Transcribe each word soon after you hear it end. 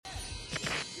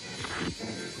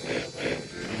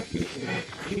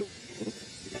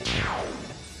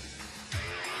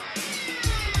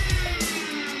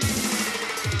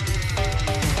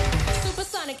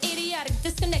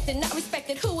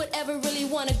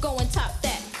go and top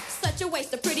that. Such a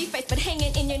waste of pretty face, but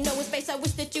hanging in your nose space. I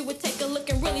wish that you would take a look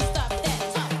and really stop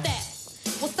that. Top that.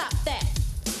 Well, stop that.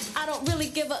 I don't really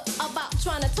give a about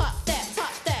trying to top that.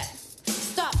 Top that.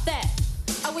 Stop that.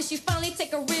 I wish you finally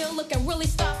take a real look and really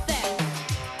stop that.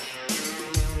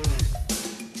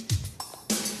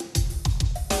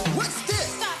 What's this?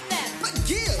 Stop that. What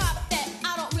gives? Top that.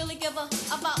 I don't really give a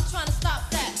about trying to stop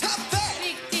that. Top that.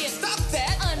 Big deal. Stop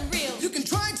that. Unreal. You can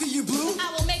try to, you blue.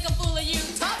 I will make a fool of you.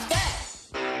 Top that.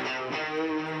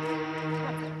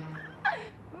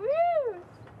 Woo!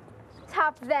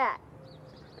 Top that.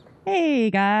 Hey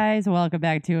guys, welcome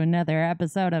back to another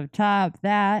episode of Top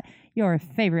That, your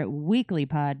favorite weekly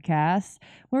podcast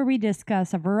where we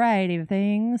discuss a variety of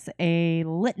things, a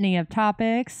litany of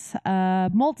topics,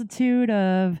 a multitude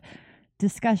of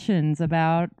discussions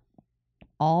about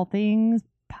all things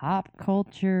pop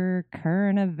culture,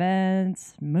 current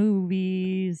events,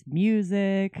 movies,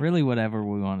 music, Really, whatever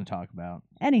we want to talk about.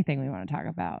 anything we want to talk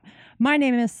about. My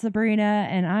name is Sabrina,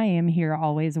 and I am here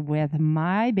always with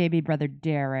my baby brother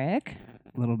Derek,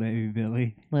 Little baby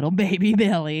Billy. little baby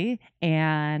Billy,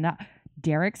 and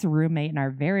Derek's roommate and our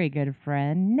very good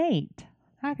friend Nate.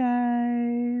 Hi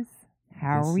guys.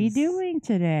 How are we doing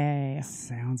today?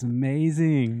 Sounds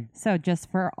amazing. So just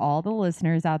for all the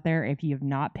listeners out there, if you've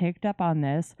not picked up on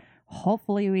this,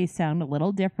 hopefully we sound a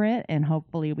little different and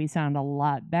hopefully we sound a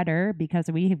lot better because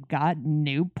we have got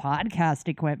new podcast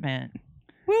equipment.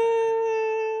 Woo!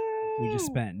 We just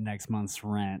spent next month's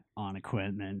rent on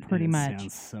equipment. Pretty and it much.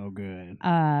 Sounds so good. Uh,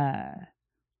 A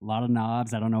lot of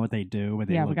knobs. I don't know what they do, but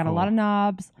they yeah, look we got cool. a lot of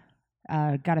knobs.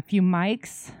 Got a few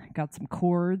mics. Got some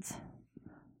cords.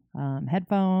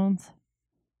 Headphones.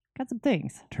 Got some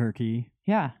things. turkey.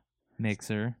 Yeah.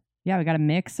 Mixer. Yeah, we got a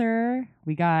mixer.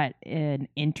 We got an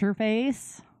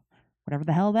interface. Whatever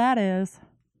the hell that is.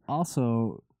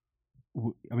 Also,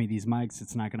 I mean, these mics,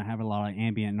 it's not going to have a lot of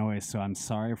ambient noise, so I'm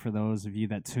sorry for those of you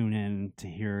that tune in to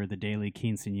hear the daily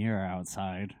quinceanera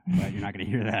outside, but you're not going to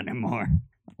hear that anymore.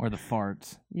 Or the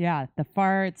farts. Yeah, the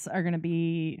farts are going to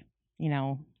be,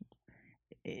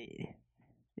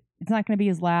 it's not going to be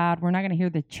as loud. We're not going to hear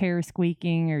the chair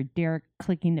squeaking or Derek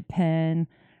clicking the pen.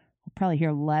 We'll probably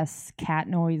hear less cat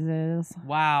noises.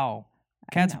 Wow.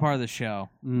 Cat's a know. part of the show.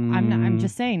 I'm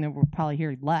just saying that we'll probably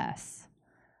hear less.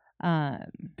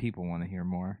 People want to hear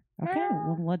more. Okay,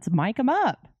 well, let's mic them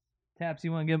up. Taps,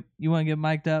 you want to get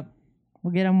mic'd up?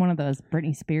 We'll get them one of those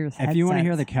Britney Spears headsets. If you want to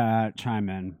hear the cat, chime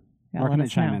in. Yeah, Where let can they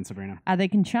us chime know. in, Sabrina? They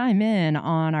can chime in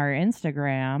on our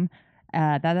Instagram.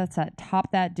 That's at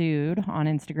Top That Dude on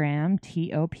Instagram.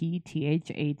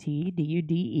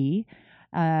 TOPTHATDUDE.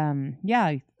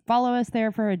 Yeah, follow us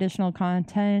there for additional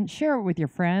content. Share it with your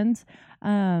friends. We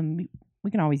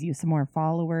can always use some more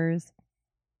followers.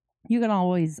 You can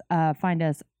always find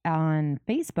us on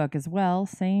Facebook as well.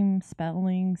 Same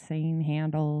spelling, same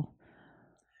handle,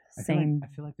 I same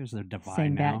feel like there's a divide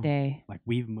same now. bat day. Like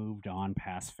we've moved on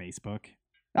past Facebook.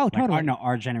 Oh, Like totally.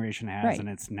 our generation has, Right. and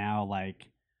it's now like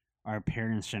our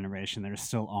parents' generation. They're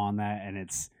still on that, and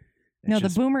it's No,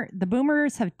 just, the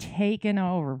boomers have taken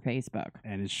over Facebook.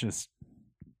 and it's just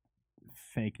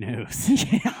fake news.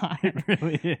 Yeah, It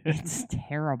really is. it's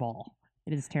terrible.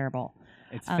 It is terrible.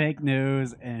 It's fake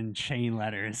news and chain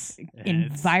letters. In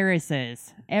It's-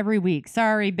 viruses every week.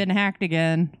 Sorry, been hacked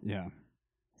again. Yeah.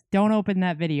 Don't open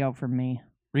that video from me.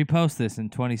 Repost this in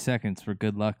 20 seconds for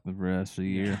good luck the rest of the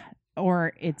year.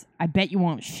 Or it's, I bet you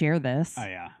won't share this. Oh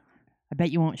yeah. I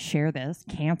bet you won't share this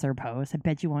cancer post. I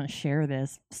bet you won't share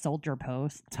this soldier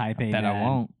post. Type Bet I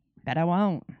won't. Bet I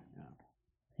won't.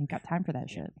 Ain't got time for that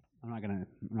shit. I'm not gonna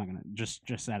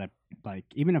just at a like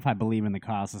even if I believe in the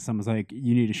cause, if someone's like,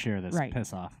 you need to share this, Right.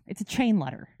 piss off. It's a chain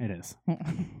letter. It is.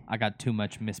 I got too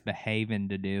much misbehaving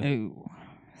to do. Ooh.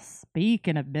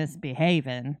 Speaking of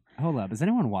misbehaving, Hold up. Is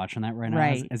anyone watching that right now?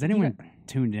 Right. Has anyone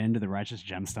tuned in to the Righteous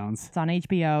Gemstones? it's on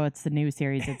HBO. It's the new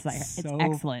series. It's like It's it's so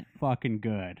excellent. Fucking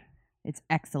good. It's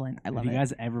excellent. I love Have it. you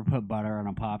guys ever put butter on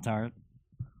a Pop-Tart?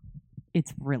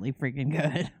 It's really freaking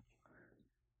good.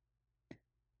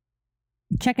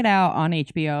 Check it out on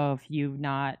HBO if you've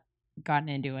not gotten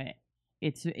into it.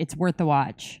 It's worth the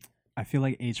watch. I feel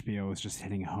like HBO is just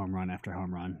hitting home run after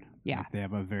home run. Yeah. Like, they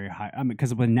have a very high. I mean,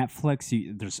 because with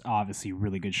Netflix, there's obviously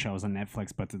really good shows on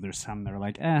Netflix, but there's some that are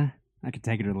like, I could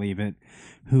take it or leave it.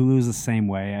 Hulu's the same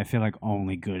way. I feel like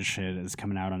only good shit is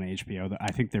coming out on HBO.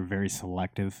 I think they're very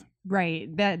selective. Right.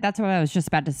 That's what I was just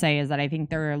about to say is that I think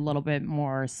they're a little bit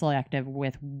more selective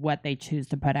with what they choose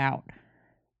to put out.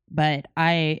 But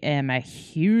I am a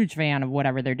huge fan of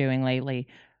whatever they're doing lately.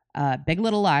 Big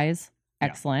Little Lies,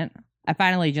 excellent. I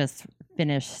finally just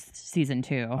finished season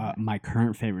 2. My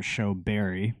current favorite show,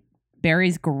 Barry.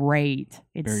 Barry's great.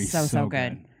 It's Barry's so so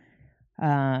good.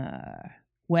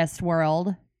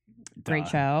 Westworld, great Duh.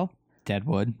 show.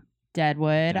 Deadwood.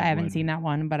 Deadwood. I haven't Deadwood. seen that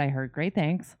one, but I heard great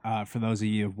things. For those of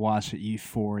you who've watched it,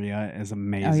 Euphoria is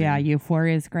amazing. Oh yeah,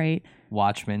 Euphoria is great.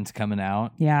 Watchmen's coming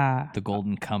out. Yeah. The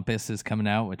Golden Compass is coming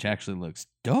out, which actually looks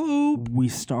dope. We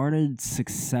started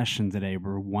Succession today.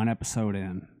 We're one episode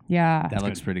in. Yeah. That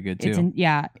looks good. pretty good It's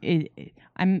too.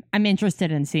 I'm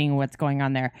interested in seeing what's going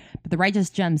on there. But The Righteous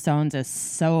Gemstones is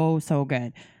so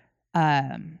good.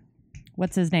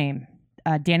 What's his name?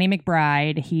 Danny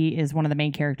McBride. He is one of the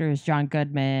main characters. John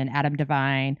Goodman, Adam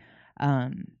Devine.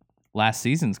 Last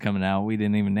season's coming out. We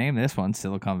didn't even name this one,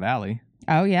 Silicon Valley.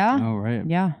 Oh yeah, Oh, right.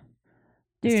 yeah.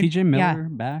 Is Dude, TJ Miller yeah,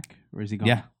 back? Or is he gone?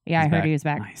 Yeah. yeah. I he's heard back. he was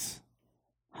back. Nice.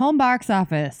 Home box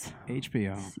office.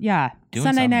 HBO. Yeah, Doing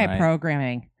Sunday something night right.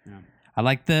 programming. I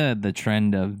like the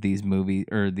trend of these movies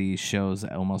or these shows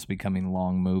almost becoming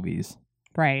long movies.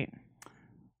 Right.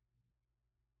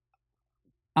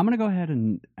 I'm going to go ahead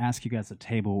and ask you guys to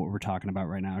table what we're talking about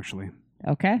right now, actually.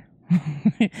 Okay.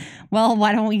 Well,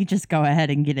 why don't we just go ahead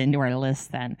and get into our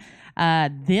list then?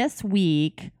 This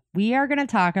week, we are going to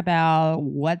talk about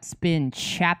what's been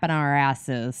chapping our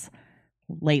asses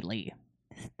lately.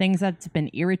 Things that's been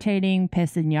irritating,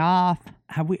 pissing you off.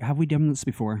 Have we done this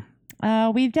before?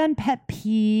 We've done pet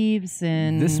peeves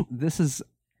and This is...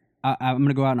 I'm going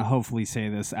to go out and hopefully say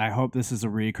this. I hope this is a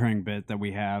recurring bit that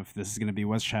we have. This is going to be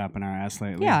what's chapping our ass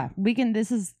lately. yeah, we can.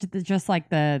 This is just like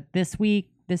this week.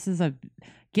 This is a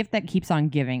gift that keeps on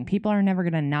giving. People are never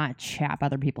going to not chap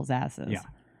other people's asses.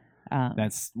 Yeah.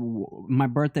 That's my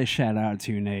birthday shout out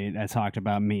to you, Nate. I talked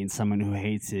about meeting someone who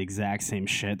hates the exact same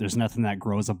shit. There's nothing that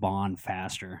grows a bond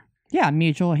faster. Yeah,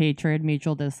 mutual hatred,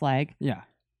 mutual dislike. Yeah.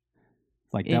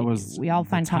 Like It- that was we all the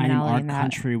find time commonality our in that.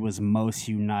 country was most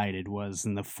united was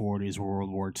in the 40s, World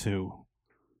War II.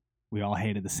 We all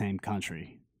hated the same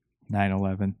country.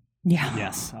 9/11. Yeah.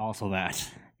 Yes, also that.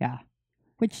 Yeah.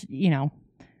 Which,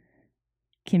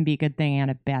 can be a good thing and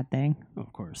a bad thing,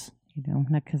 Of course.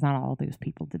 because not all those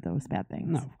people did those bad things.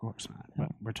 No, of course not. But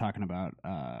we're talking about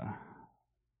I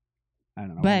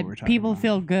don't know. But what we're talking people about.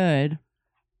 feel good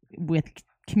with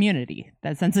community,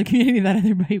 that sense of community that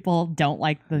other people don't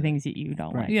like the things that you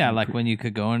don't Right. like. Yeah, like when you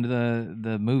could go into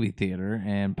the movie theater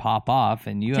and pop off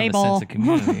and you Table. have a sense of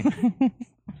community.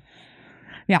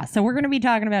 Yeah, so we're going to be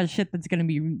talking about shit that's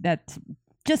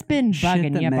just been Shit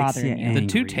bugging that you, makes bothering you you. The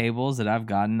two angry. tables that I've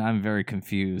gotten, I'm very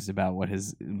confused about what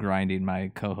is grinding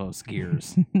my co-host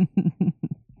gears.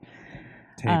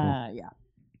 Table. Yeah.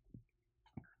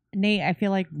 Nate, I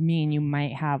feel like me and you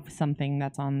might have something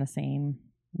that's on the same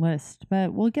list,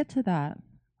 but we'll get to that.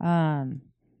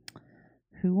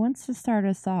 Who wants to start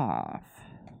us off?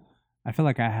 I feel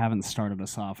like I haven't started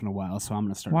us off in a while, so I'm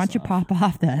going to start Why us don't you off. pop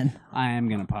off then? I am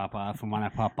going to pop off, and when I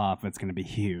pop off, it's going to be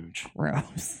huge.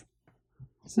 Gross.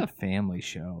 It's a family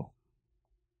show.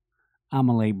 I'm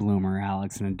a late bloomer,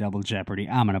 Alex, and in Double Jeopardy,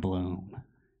 I'm going to bloom.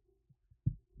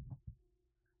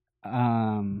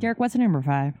 Derek, what's number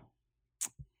 5?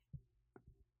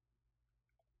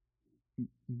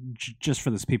 Just for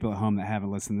those people at home that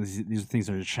haven't listened, these are things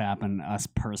that are chapping us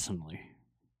personally.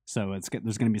 So there's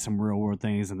going to be some real world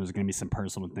things and there's going to be some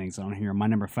personal things on here. My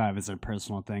number 5 is a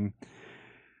personal thing.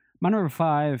 My number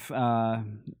 5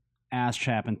 ass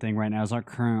chapping thing right now is our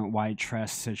current white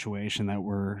trash situation that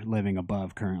we're living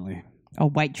above currently. A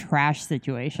white trash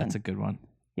situation. That's a good one.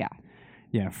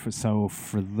 Yeah.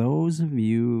 For those of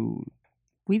you,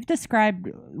 We've described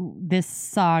this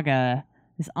saga,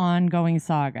 this ongoing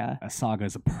saga, a saga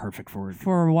is a perfect word.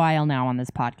 for a while now on this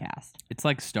podcast. It's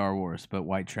like Star Wars, but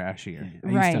white trashier. I used to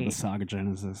have the Right. Saga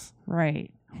Genesis.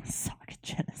 Right. Saga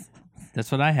Genesis. That's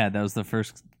what I had. That was the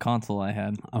first console I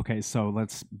had. Okay, so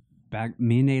let's back.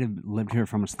 Me and Nate have lived here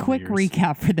for almost 3 Quick years.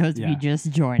 recap for those of Yeah. you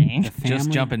just joining. The Just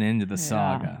family- jumping into the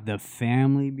saga. The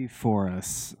family before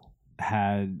us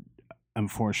had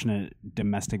unfortunate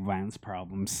domestic violence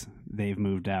problems. They've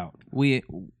moved out. We're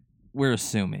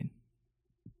assuming.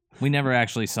 We never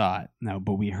actually saw it. No,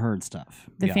 but we heard stuff.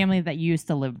 The Yeah. family that used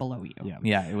to live below you. Yeah.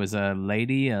 Yeah, it was a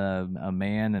lady, a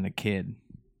man, and a kid.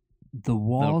 The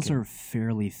walls Okay. are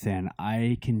fairly thin.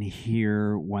 I can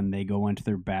hear when they go into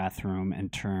their bathroom and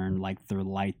turn like their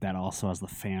light that also has the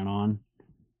fan on.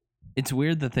 It's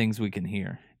weird the things we can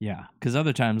hear. Yeah. Because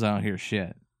other times I don't hear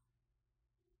shit.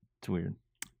 It's weird.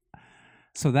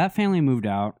 So that family moved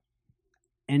out.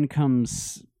 In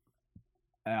comes,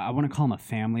 I want to call them a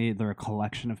family. They're a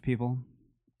collection of people.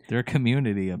 They're a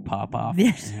community of pop-off.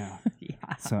 Yeah.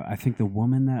 Yeah. So I think the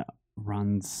woman that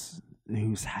runs,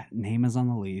 whose name is on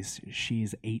the lease,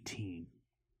 she's 18.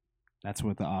 That's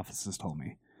what the offices told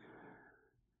me.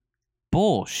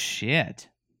 Bullshit.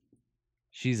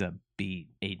 She's a beat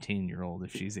 18-year-old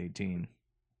if she's 18.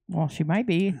 Well, she might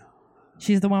be.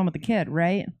 She's the one with the kid,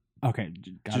 right? Okay,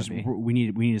 Gotta just be. we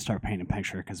need to start painting a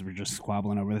picture because we're just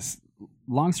squabbling over this.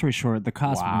 Long story short, the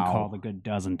cops have Wow. been called a good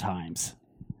dozen times.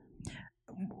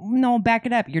 No, back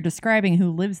it up. You're describing who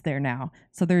lives there now.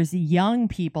 So there's young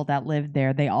people that live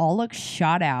there. They all look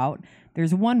shot out.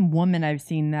 There's one woman I've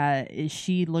seen that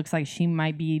she looks like she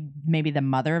might be maybe the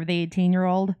mother of the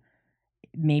 18-year-old,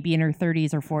 maybe in her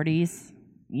 30s or 40s.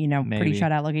 You know, pretty Maybe.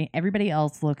 shut out looking. Everybody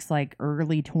else looks like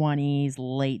early 20s,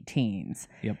 late teens.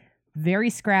 Yep. Very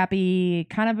scrappy,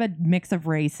 kind of a mix of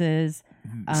races.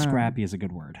 Scrappy is a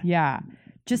good word. Yeah.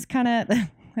 Just kind of,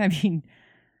 I mean,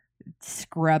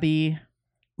 scrubby.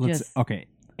 Just- Okay.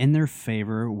 In their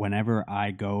favor, whenever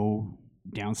I go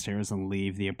downstairs and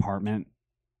leave the apartment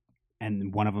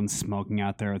and one of them's smoking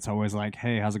out there, it's always like,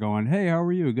 hey, how's it going? Hey, how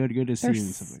are you? Good to see They're you.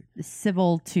 And stuff like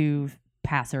civil to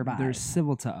passerby. They're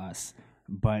civil to us,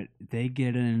 but they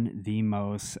get in the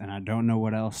most, and I don't know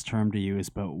what else term to use,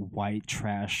 but white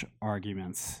trash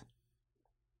arguments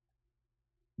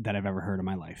that I've ever heard in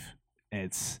my life.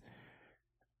 It's,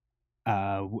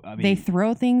 I mean, They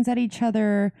throw things at each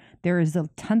other. There is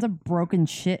tons of broken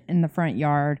shit in the front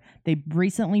yard. They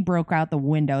recently broke out the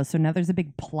window, so now there's a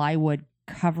big plywood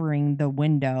covering the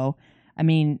window. I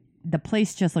mean, the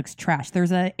place just looks trash.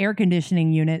 There's an air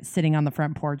conditioning unit sitting on the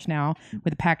front porch now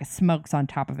with a pack of smokes on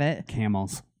top of it.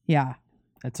 camels. Yeah.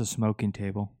 That's a smoking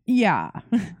table. Yeah.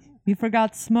 We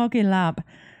forgot smoking lamp.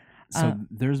 So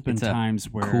there's been It's a times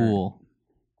where Cool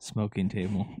smoking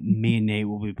table. me and Nate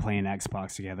will be playing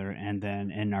Xbox together, and then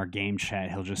in our game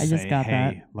chat, he'll just I say, just got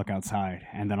hey, look outside.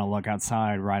 And then I'll look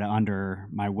outside right under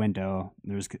my window.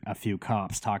 There's a few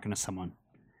cops talking to someone.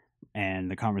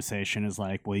 And the conversation is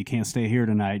like, well, you can't stay here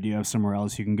tonight. Do you have somewhere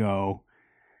else you can go?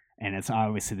 And it's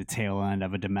obviously the tail end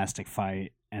of a domestic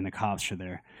fight, and the cops are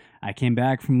there. I came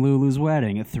back from Lulu's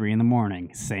wedding at 3 a.m.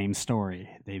 Same story.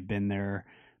 They've been there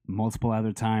multiple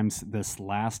other times. This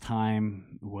last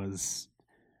time was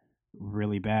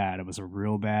really bad. It was a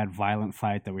real bad, violent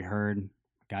fight that we heard.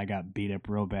 Guy got beat up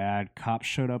real bad. Cops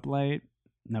showed up late.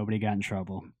 Nobody got in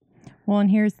trouble. Well,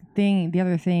 and here's the thing. The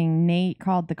other thing, Nate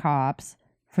called the cops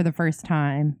for the first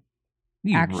time.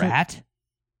 You Actually- rat.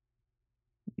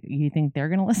 You think they're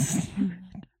gonna listen?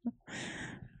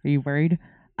 Are you worried?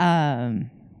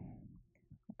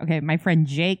 Okay, my friend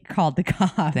Jake called the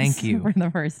cops. Thank you. For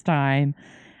the first time,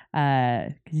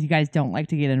 because you guys don't like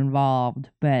to get involved,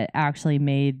 but actually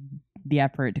made the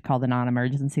effort to call the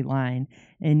non-emergency line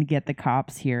and get the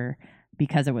cops here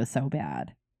because it was so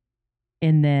bad.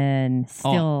 And then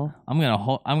still, I'm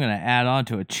gonna add on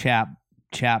to a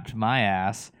chapped my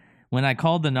ass. When I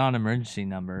called the non-emergency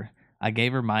number, I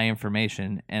gave her my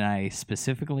information and I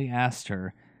specifically asked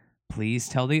her, please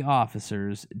tell the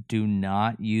officers do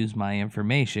not use my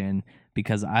information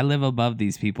because I live above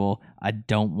these people. I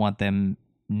don't want them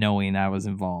knowing I was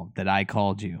involved, that I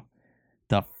called you.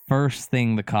 The first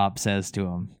thing the cop says to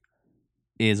him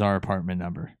is our apartment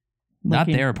number. Not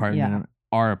looking- their apartment, yeah. number,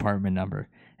 our apartment number.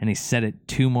 And he said it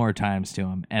 2 more times to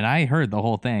him. And I heard the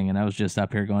whole thing and I was just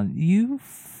up here going, you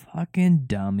fucking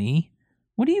dummy.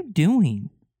 What are you doing?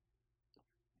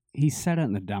 He said it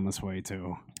in the dumbest way,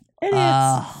 too. Idiots.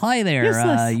 Hi there.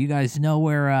 Useless. You guys know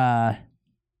where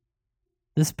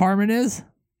this apartment is?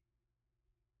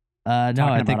 No, I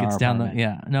Talking think about it's our down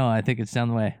apartment. the no, I think it's down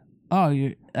the way. Oh,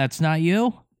 that's not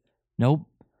you? Nope.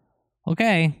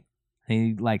 Okay.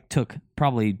 He took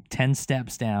probably 10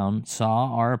 steps down,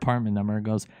 saw our apartment number, and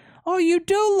goes, "Oh, you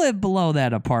do live below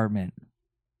that apartment."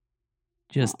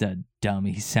 Just a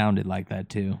dummy. He sounded like that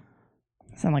too.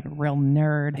 Sound like a real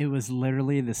nerd. It was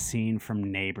literally the scene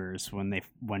from Neighbors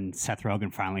when Seth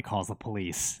Rogen finally calls the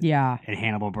police. Yeah. And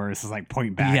Hannibal Buress is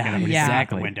pointing back at him. When yeah. he's out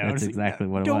exactly. the window. That's It's exactly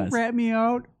what it Don't was. rat me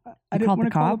out. I You didn't called want the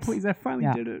to call the cops? police. I finally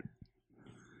Yeah. did it.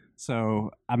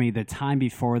 So, I mean, the time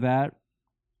before that,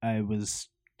 it was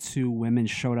 2 women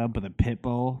showed up with a pit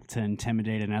bull to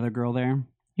intimidate another girl there.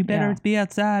 You better Yeah. be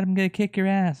outside. I'm gonna kick your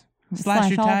ass. Slash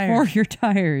your all tires. 4 of your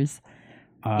tires.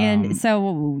 And Um,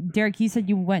 so, Derek, you said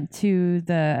you went to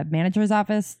the manager's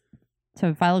office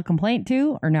to file a complaint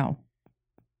too, or no?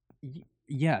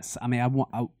 Yes, I mean, I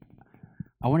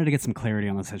wanted to get some clarity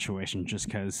on the situation, just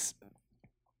because.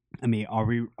 I mean, are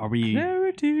we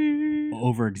Clarity.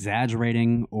 over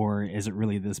exaggerating, or is it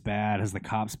really this bad? Has the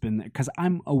cops been there? Because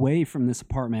I'm away from this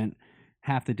apartment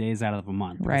half the days out of a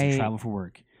month because Right. I travel for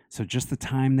work. So just the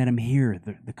time that I'm here,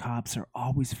 the cops are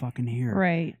always fucking here.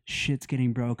 Right. Shit's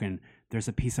getting broken. There's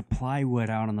a piece of plywood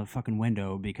out on the fucking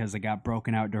window because it got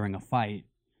broken out during a fight.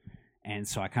 And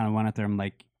so I kind of went out there. I'm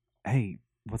like, hey,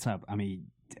 what's up? I mean,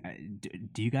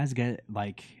 do you guys get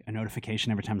like a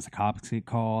notification every time the cops get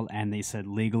called and they said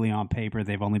legally on paper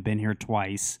they've only been here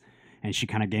twice? And she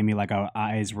kind of gave me like a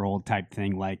eyes rolled type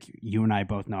thing, like you and I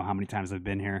both know how many times they've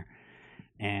been here.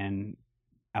 And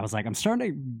I was like, I'm starting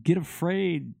to get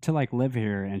afraid to like live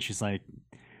here. And she's like,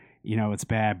 you know, it's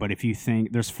bad, but if you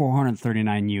think there's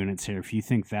 439 units here, if you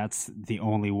think that's the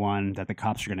only one that the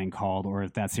cops are getting called, or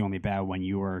if that's the only bad one,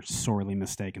 you are sorely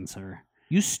mistaken, sir.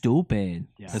 You stupid.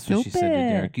 Yeah. That's what she said to Stupid.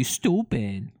 Derek. You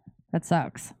stupid. That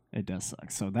sucks. It does suck.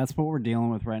 So that's what we're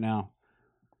dealing with right now.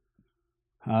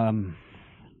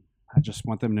 I just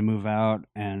want them to move out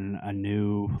and a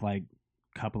new like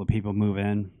couple of people move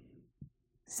in.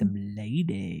 Some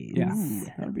ladies. Yeah, Ooh,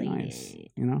 that'd be lady. nice.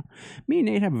 You know, me and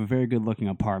Nate have a very good looking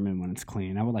apartment when it's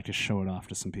clean. I would like to show it off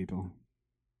to some people.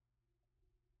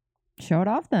 Show it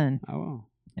off then. I will.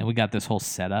 And we got this whole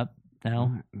setup now.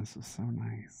 Alright, this is so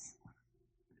nice.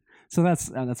 So that's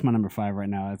my number 5 right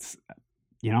now. It's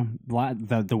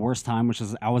the worst time, which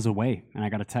is I was away and I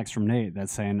got a text from Nate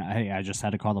that's saying, "Hey, I just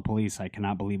had to call the police. I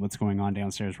cannot believe what's going on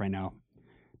downstairs right now.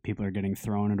 People are getting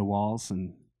thrown into walls."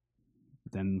 And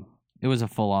then It was a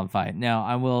full-on fight. Now,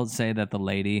 I will say that the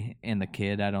lady and the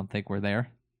kid, I don't think were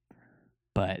there.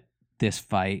 But this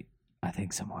fight, I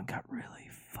think someone got really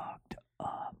fucked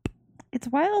up. It's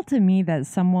wild to me that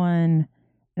someone,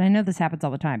 and I know this happens all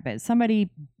the time, but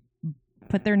somebody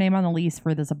put their name on the lease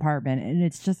for this apartment, and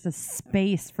it's just a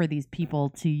space for these people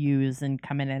to use and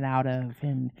come in and out of.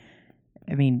 And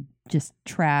I mean, just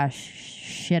trash,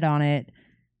 shit on it,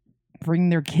 bring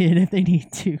their kid if they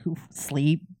need to,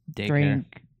 sleep, Daycare.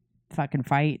 drink, fucking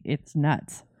fight. It's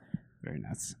nuts. very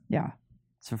nuts. Yeah,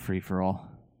 It's a free-for-all.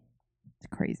 it's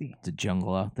crazy. It's a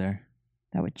jungle out there.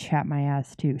 That would chap my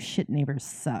ass too. Shit neighbors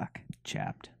suck.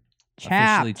 Chapped.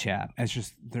 Chapped. Officially chapped. It's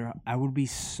just there. I would be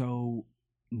so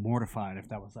mortified if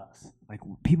that was us. Like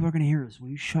people are gonna hear us. Will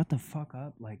you shut the fuck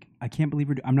up? Like I can't believe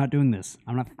I'm not doing this.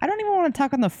 I'm not. I don't even want to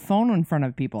talk on the phone in front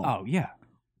of people. Oh yeah.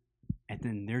 And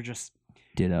then they're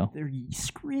Ditto.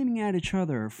 screaming at each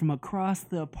other from across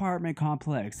the apartment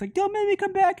complex. Like, don't make me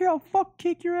come back here. I'll fuck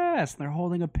kick your ass. And they're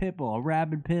holding a pit bull, a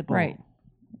rabid pit bull. Right.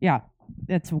 Yeah.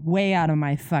 It's way out of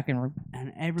my fucking.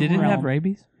 And everyone. Did it have realm.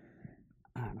 rabies?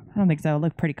 I don't know. I don't think so. It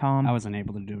looked pretty calm. I wasn't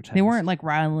able to do it. They weren't like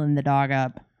riling the dog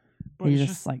up. But They it's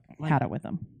just like had it with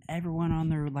them. Everyone on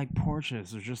their like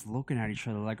porches are just looking at each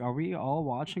other. Like, are we all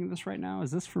watching this right now?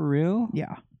 Is this for real?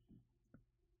 Yeah.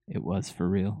 It was for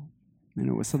real. You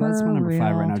know, so that's my number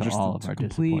 5 right now. To Just all of the our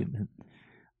complete disappointment.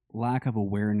 lack of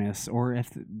awareness, or if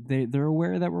they're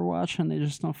aware that we're watching, they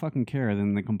just don't fucking care.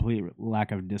 Then the complete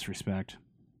lack of disrespect.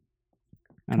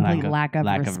 And Complete lack of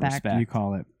respect. you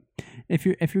call it. If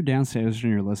you're downstairs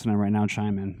and you're listening right now,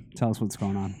 chime in. Tell us what's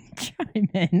going on. Chime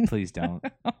in. Please don't.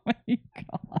 Oh my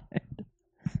god.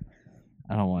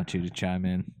 I don't want you to chime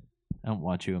in. I don't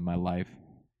want you in my life.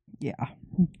 Yeah.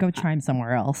 Go chime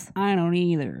somewhere else. I don't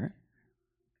either.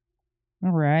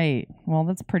 All right. Well,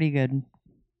 that's pretty good.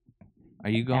 Are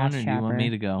you going Ass or do you want chapper. me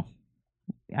to go?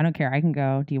 I don't care. I can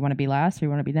go. Do you want to be last or do you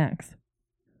want to be next?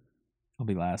 I'll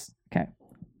be last. Okay.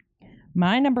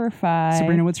 My number 5.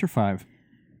 Sabrina, what's your 5?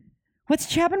 What's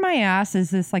chapping my ass is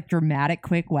this like dramatic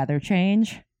quick weather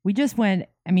change. We just went,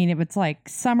 I mean, it was like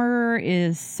summer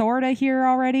is sort of here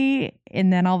already.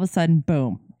 And then all of a sudden,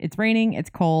 boom, it's raining, it's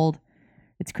cold,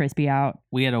 it's crispy out.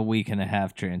 We had a week and a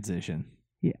half transition.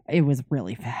 Yeah, it was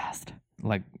really fast.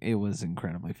 Like, it was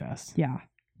incredibly fast. Yeah.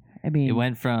 I mean, It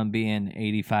went from being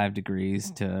 85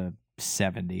 degrees to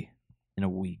 70 in a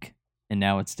week. And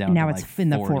now it's down now to it's like in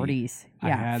the 40. 40s. I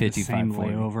Yeah. had 55, the same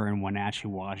 40. layover in Wenatchee,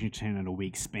 Washington in a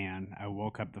week span. I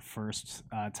woke up the first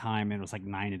time, it was like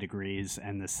 90 degrees.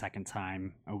 And the second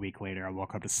time, a week later, I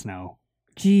woke up to snow.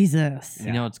 Jesus.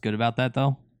 You know what's good about that,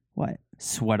 though? What?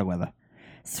 Sweater weather.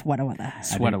 Sweater weather.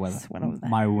 Sweater weather. Sweater weather.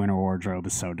 My winter wardrobe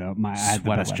is so dope. I had the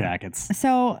Sweater best weather. jackets.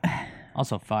 So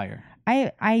Also fire.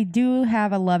 I do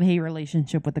have a love-hate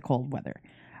relationship with the cold weather.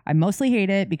 I mostly hate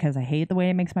it because I hate the way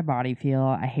it makes my body feel.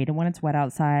 I hate it when it's wet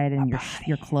outside and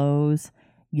your clothes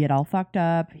get all fucked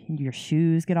up, your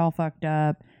shoes get all fucked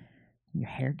up, your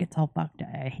hair gets all fucked up.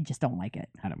 I just don't like it.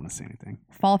 I don't want to say anything.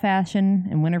 Fall fashion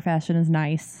and winter fashion is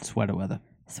nice. Sweater weather.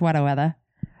 Sweater weather.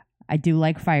 I do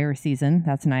like fire season.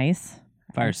 That's nice.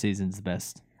 Fire season's the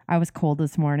best. I was cold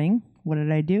this morning. What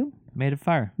did I do? Made a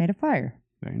fire. Made a fire.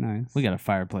 Very nice. We got a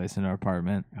fireplace in our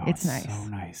apartment. Oh, It's nice. So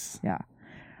nice. Yeah.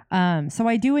 So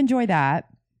I do enjoy that.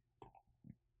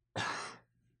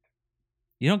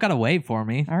 You don't gotta wait for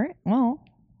me. All right. Well,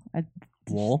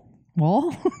 Wool.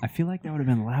 well, I feel like that would have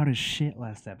been loud as shit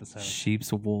last episode.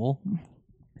 Sheep's wool.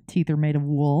 teeth are made of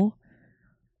wool.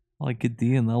 I get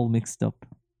D and L mixed up.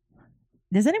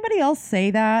 Does anybody else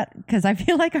say that? Because I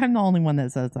feel like I'm the only one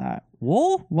that says that.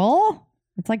 Wool? Wool?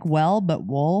 It's like well, but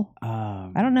wool.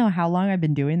 I don't know how long I've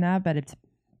been doing that, but it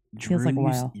feels like a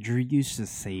while. Drew used to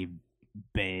say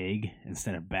bag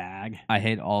instead of bag. I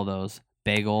hate all those.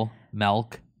 Bagel,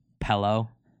 milk, pillow.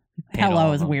 Hate all Hello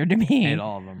of is them. weird to me. Hate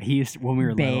all of them. He used when we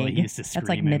were little. He Bag. used to scream That's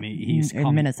like at me. He used to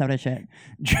call me, Minnesota shit.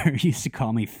 Drew used to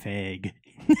call me fag.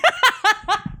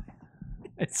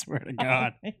 I swear to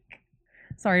God.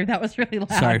 Sorry if that was really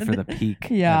loud. Sorry for the peak,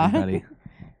 Yeah. everybody.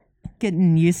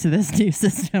 Getting used to this new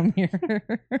system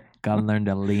here. Gotta learn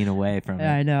to lean away from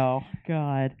I it. know.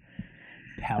 God.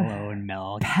 Hello and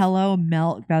milk. Hello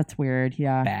milk. That's weird.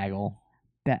 Yeah. Bagel.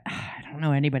 I don't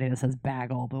know anybody that says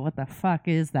bagel, but what the fuck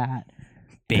is that?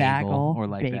 Bagel. Or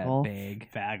like bagel. that bag.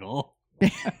 Faggle.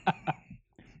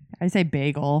 I say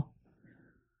bagel.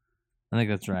 I think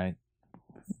that's right.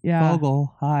 Yeah.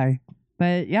 Hi.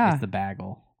 But yeah. It's the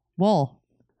bagel. Wool.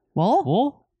 Wool?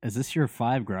 Wool? Is this your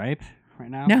 5 gripe right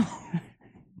now? No.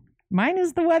 Mine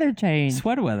is the weather change.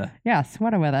 Sweater weather. Yeah,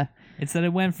 sweater weather. It's that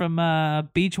it went from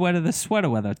beach weather to sweater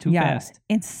weather too fast.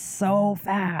 It's so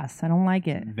fast. I don't like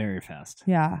it. Very fast.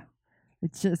 Yeah.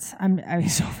 It's just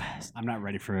He's so fast. I'm not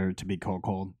ready for it to be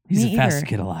cold. He's Me the fastest either.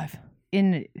 kid alive.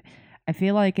 I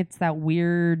feel like it's that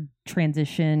weird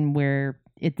transition where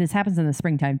this happens in the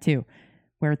springtime too,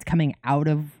 where it's coming out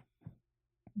of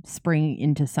spring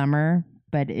into summer,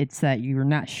 but it's that you're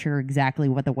not sure exactly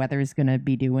what the weather is going to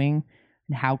be doing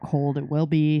and how cold it will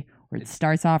be, or it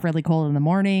starts off really cold in the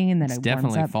morning and then It's it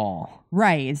definitely warms up. fall.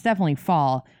 Right, it's definitely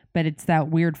fall, but it's that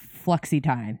weird fluxy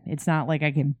time. It's not like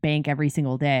I can bank every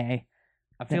single day.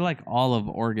 I feel like all of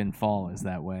Oregon fall is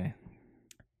that way.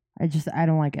 I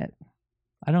don't like it.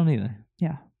 I don't either.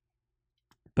 Yeah.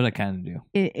 But I kind of do.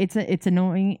 It's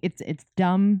annoying. It's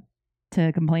dumb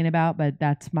to complain about, but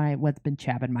that's what's been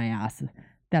chapping my ass.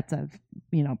 That's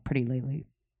pretty lately.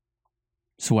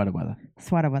 Sweater weather.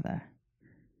 Sweater weather.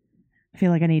 I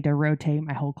feel like I need to rotate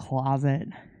my whole closet,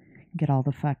 get all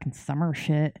the fucking summer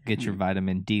shit. Get your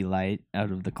vitamin D light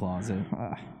out of the closet.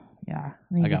 Yeah,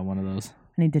 I got one of those.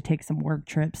 I need to take some work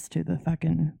trips to the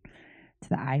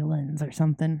islands or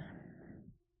something.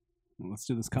 Let's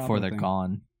do this Cabo Before they're thing.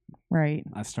 gone. Right.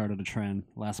 I started a trend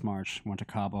last March. Went to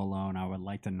Cabo alone. I would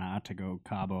like to not to go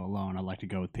Cabo alone. I'd like to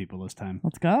go with people this time.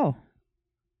 Let's go.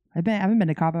 I haven't been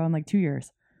to Cabo in like 2 years.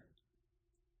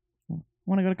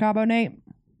 Want to go to Cabo, Nate?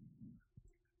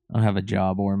 I don't have a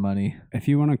job or money. If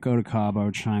you want to go to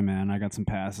Cabo, chime in. I got some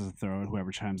passes to throw at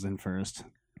whoever chimes in first.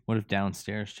 What if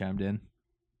downstairs chimed in?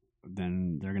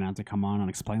 Then they're gonna have to come on and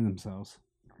explain themselves.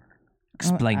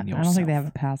 Explain I yourself. don't think they have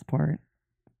a passport.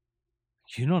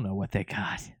 You don't know what they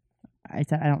got. I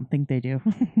said I don't think they do.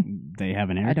 They have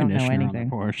an air I don't know conditioner on anything.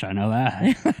 the Porsche. I know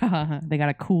that. They got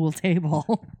a cool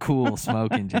table. Cool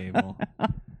smoking table.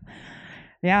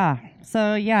 Yeah.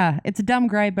 So yeah, it's a dumb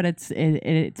gripe, but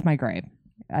it's my gripe.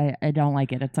 I don't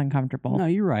like it. It's uncomfortable. No,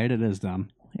 you're right. It is dumb.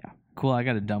 Cool. I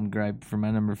got a dumb gripe for my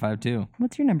number 5 too.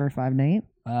 What's your number 5, Nate?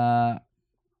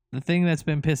 The thing that's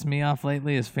been pissing me off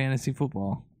lately is fantasy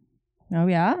football. Oh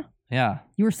yeah? Yeah.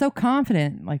 You were so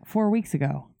confident like 4 weeks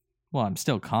ago. Well, I'm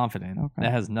still confident. Okay.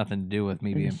 That has nothing to do with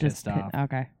me being It's just pissed off.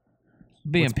 Okay.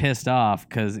 Being pissed off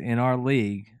because in our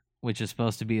league, which is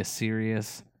supposed to be a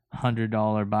serious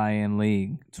 $100 buy-in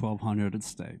league, $1,200 at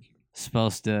stake.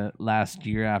 supposed to last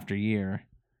year after year,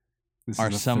 This are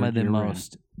is the some of the third year we're in.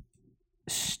 most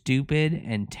stupid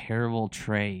and terrible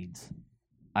trades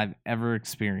I've ever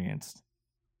experienced.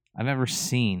 I've ever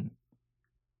seen.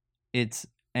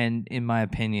 And in my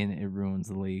opinion, it ruins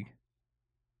the league.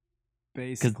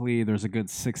 Basically, there's a good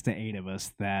 6 to 8 of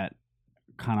us that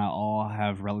kind of all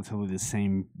have relatively the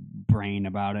same brain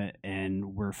about it,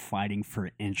 and we're fighting for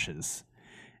inches.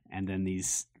 And then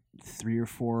these 3 or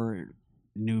 4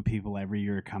 new people every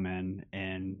year come in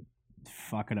and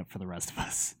fuck it up for the rest of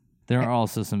us. There are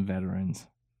also some veterans.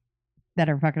 That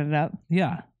are fucking it up.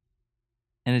 Yeah.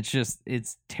 And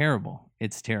it's terrible.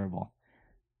 It's terrible.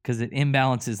 Because it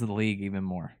imbalances the league even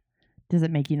more. Does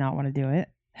it make you not want to do it?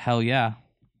 Hell yeah.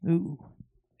 Ooh.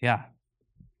 Yeah.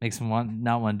 Makes them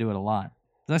not want to do it a lot.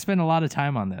 'Cause I spend a lot of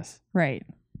time on this. Right.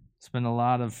 Spend a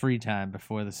lot of free time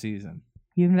before the season.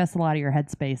 You invest a lot of your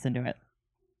headspace into it.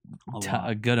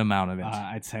 A good amount of it.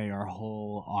 I'd say our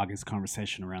whole August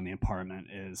conversation around the apartment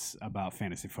is about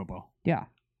fantasy football. Yeah.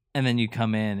 And then you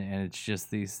come in and it's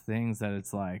just these things that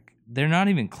it's like, they're not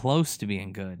even close to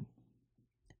being good.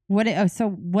 So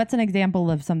what's an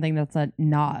example of something that's a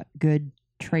not good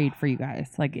trade for you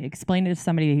guys? Like, explain it to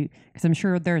somebody, because I'm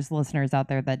sure there's listeners out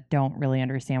there that don't really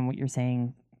understand what you're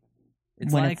saying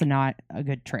when it's not a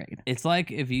good trade. It's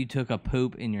like if you took a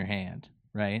poop in your hand,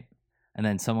 right? And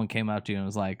then someone came up to you and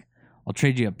was like, I'll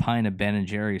trade you a pint of Ben and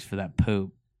Jerry's for that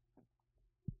poop.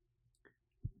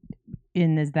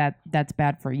 And is that's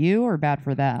bad for you or bad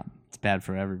for them? It's bad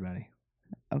for everybody.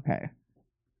 Okay.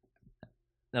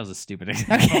 That was a stupid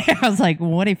example. Okay. I was like,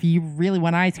 what if you really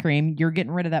want ice cream? You're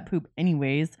getting rid of that poop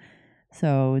anyways.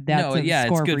 So that's No, a yeah,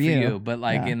 score it's good for you. But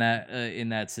like Yeah. in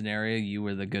that scenario, you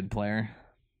were the good player.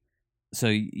 So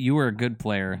you were a good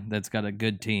player that's got a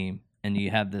good team, and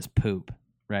you have this poop,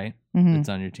 right? Mhm. That's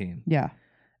on your team. Yeah.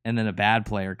 And then a bad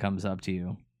player comes up to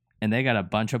you, and they got a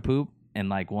bunch of poop and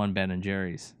like one Ben and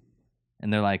Jerry's,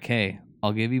 and they're like, "Hey,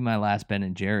 I'll give you my last Ben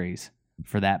and Jerry's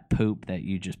for that poop that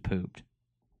you just pooped."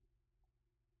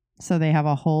 So they have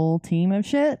a whole team of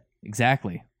shit.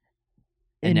 Exactly.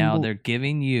 And And now w- they're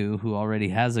giving you, who already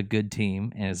has a good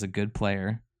team and is a good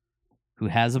player, who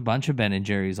has a bunch of Ben and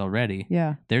Jerry's already,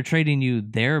 Yeah. they're trading you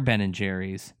their Ben and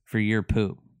Jerry's for your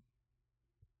poop.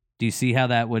 Do you see how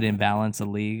that would imbalance a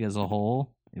league as a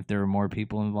whole if there were more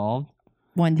people involved?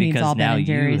 One team's Because all now Ben and you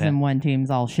Jerry's have- and one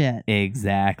team's all shit.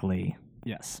 Exactly.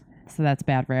 Yes. So that's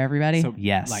bad for everybody. So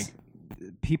Yes. like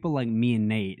people like me and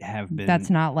Nate have been. That's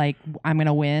not like I'm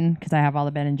gonna win because I have all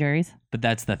the Ben and Jerry's. But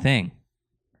that's the thing.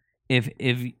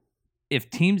 If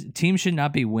teams should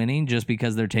not be winning just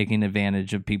because they're taking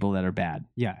advantage of people that are bad.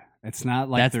 Yeah, it's not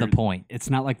like That's the they're- point. It's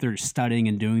not like they're studying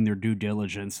and doing their due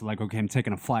diligence. Like, okay, I'm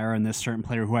taking a flyer on this certain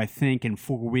player who I think in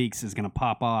 4 weeks is going to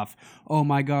pop off. Oh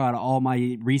my God, all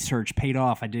my research paid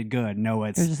off. I did good. No,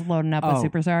 it's They're just loading up Oh.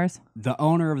 with superstars. the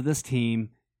owner of this team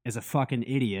is a fucking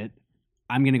idiot.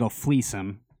 I'm going to go fleece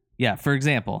him. Yeah, for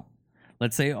example,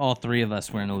 let's say all three of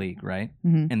us were in a league, right?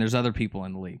 Mhm. And there's other people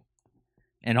in the league.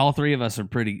 And all three of us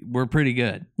we're pretty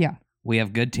good. Yeah. We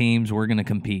have good teams, we're going to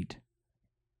compete.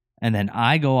 And then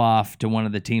I go off to one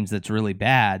of the teams that's really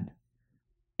bad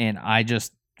and I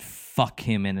just fuck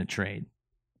him in a trade.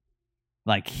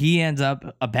 Like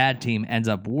a bad team ends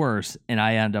up worse and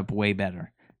I end up way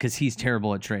better cuz he's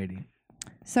terrible at trading.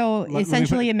 So me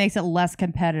essentially, put- it makes it less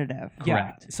competitive.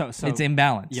 Correct. Yeah. So It's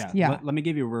imbalanced. Yeah. Yeah. Let me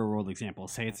give you a real world example.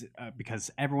 Say it's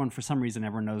because for some reason,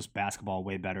 everyone knows basketball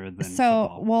way better than So,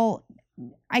 football. well,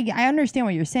 I understand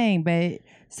what you're saying, but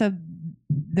so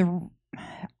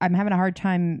I'm having a hard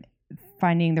time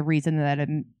finding the reason that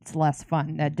it's less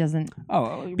fun. That doesn't.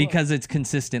 Because it's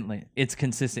consistent.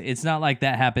 It's not like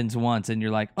that happens once and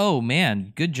you're like, "Oh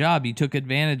man, good job. You took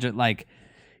advantage of like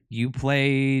you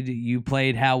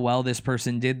played how well this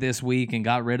person did this week and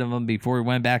got rid of them before we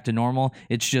went back to normal."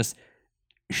 It's just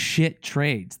shit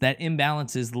trades that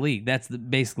imbalances the league. That's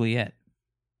basically it.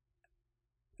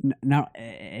 No,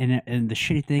 and the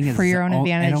shitty thing is For your own it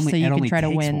advantage, only- so you it can only try to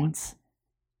takes win. once.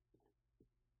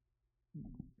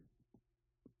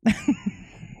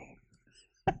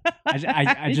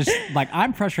 I just like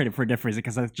I'm frustrated for a different reason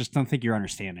because I just don't think you're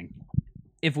understanding.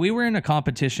 If we were in a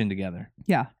competition together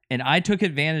Yeah. and I took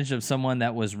advantage of someone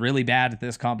that was really bad at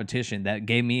this competition that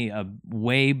gave me a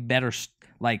way better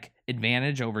like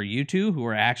advantage over you two who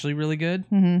are actually really good,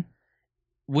 Mm-hmm.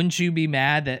 wouldn't you be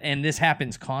mad that, and this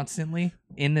happens constantly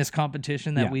in this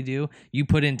competition that Yeah. we do, you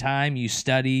put in time, you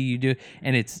study, you do,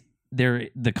 and it's there,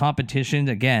 the competition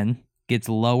again gets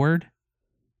lowered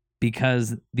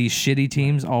because these shitty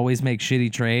teams always make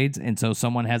shitty trades. And so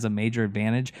someone has a major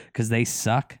advantage because they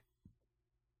suck.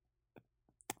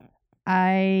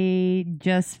 I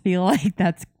just feel like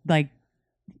that's like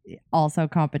also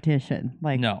competition.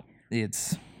 Like No,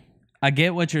 I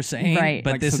get what you're saying, Right.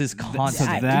 but Like, this so is th- so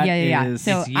constant. that yeah. is-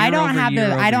 So It's I year don't over have year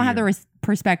the over I don't have year. the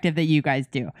perspective that you guys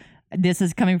do. This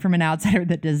is coming from an outsider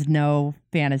that does know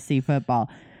fantasy football,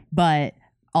 but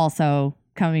also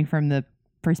coming from the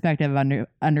perspective of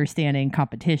understanding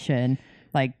competition.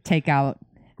 Like take out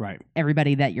Right.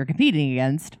 everybody that you're competing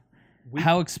against.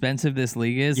 How expensive this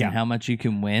league is Yeah. and how much you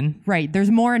can win. Right.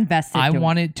 There's more invested. I to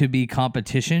want it to be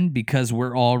competition because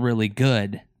we're all really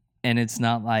good. And it's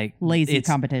not like lazy it's,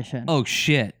 competition. oh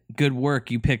shit, good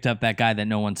work. You picked up that guy that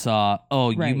no one saw.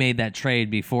 Oh, Right. you made that trade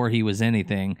before he was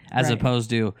anything. As Right. opposed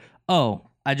to, oh,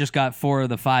 I just got 4 of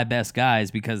the 5 best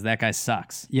guys because that guy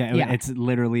sucks. Yeah, Yeah. it's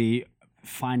literally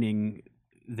finding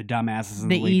the dumbasses in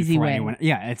The the league easy before way. anyone.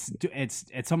 Yeah,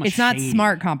 it's almost It's not shady.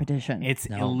 smart competition. It's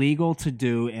No. illegal to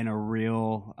do in a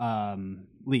real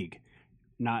league,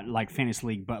 not like fantasy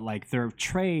league, but like there are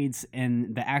trades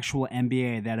in the actual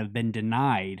NBA that have been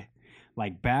denied.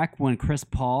 Like back when Chris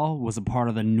Paul was a part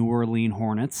of the New Orleans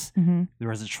Hornets, Mhm. there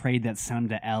was a trade that sent him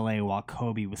to LA while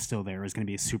Kobe was still there. It was going to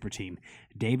be a super team.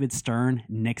 David Stern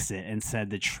nixed it and said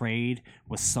the trade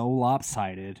was so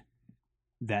lopsided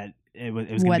that it was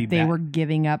going to be what they bad. were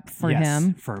giving up for Yes,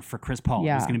 him. for Chris Paul. It was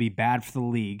Yeah. going to be bad for the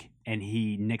league, and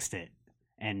he nixed it.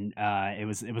 And it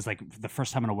was like the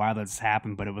first time in a while that this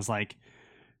happened. But it was like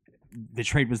the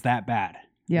trade was that bad.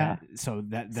 Yeah. So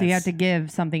that's So you have to give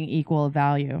something equal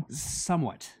value.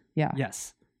 somewhat. Yeah.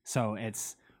 Yes. So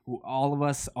it's all of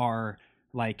us are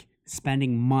like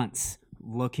spending months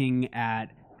looking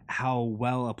at how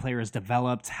well a player is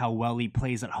developed, how well he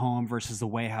plays at home versus the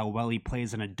way how well he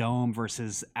plays in a dome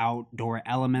versus outdoor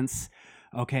elements.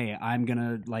 Okay, I'm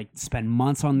gonna like spend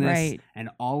months on this, Right. and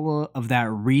all of that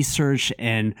research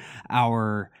and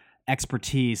our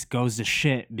expertise goes to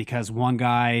shit because one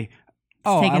guy.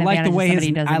 Oh, I taking like the advantage of way somebody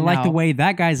he doesn't I like the know. way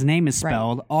that guy's name is Right.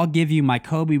 spelled. I'll give you my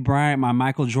Kobe Bryant, my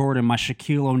Michael Jordan, my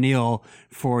Shaquille O'Neal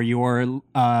for your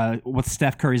what's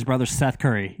Steph Curry's brother, Seth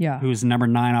Curry, Yeah. who's number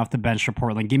 9 off the bench for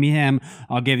Portland. Give me him.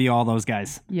 I'll give you all those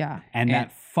guys, Yeah. and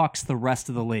that fucks the rest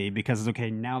of the league because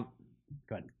okay now,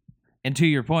 good. And to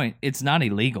your point, it's not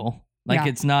illegal. Like Yeah.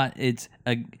 it's not.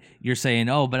 You're saying,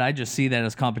 oh, but I just see that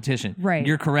as competition. Right.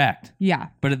 You're correct. Yeah.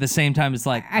 But at the same time, it's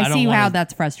like I don't see wanna, how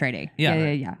that's frustrating.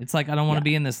 Yeah. It's like I don't want to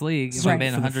be in this league if I'm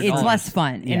paying $100. It's less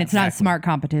fun, Yeah, and it's not exactly. smart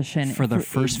competition For the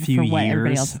first few for what everybody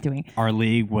years, else is doing. our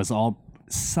league was all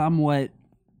somewhat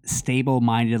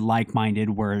stable-minded, like-minded,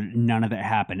 where none of it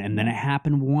happened. And then it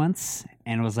happened once,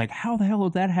 and it was like, how the hell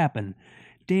did that happen?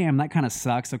 Damn, that kind of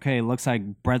sucks. Okay, it looks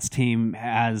like Brett's team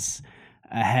has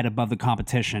a head above the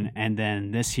competition. And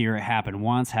then this year it happened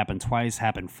once, happened twice,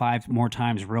 happened 5 more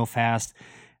times real fast.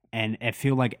 And it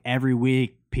feel like every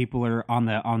week people are on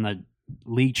the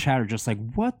league chat are just like,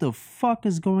 what the fuck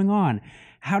is going on?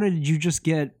 How did you just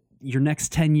get your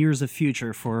next 10 years of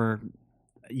future for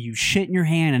you shit in your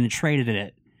hand and traded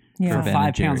it Yeah. for Ben 5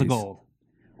 and pounds of Jerry's. gold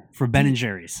for Ben and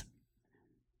Jerry's?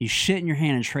 You shit in your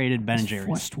hand and traded Ben and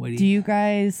Jerry's. Do you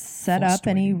guys set up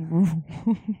any rule?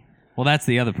 Well, that's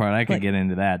the other part. I could But- get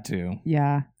into that too.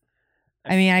 Yeah.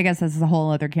 I mean, I guess this is a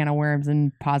whole other can of worms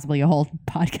and possibly a whole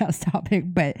podcast topic,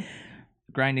 but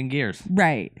Grinding gears.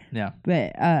 right. Yeah.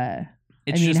 But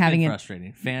It's mean, just having been it-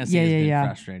 frustrating. Fantasy Yeah, has yeah, been yeah.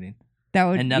 frustrating. that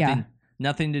would And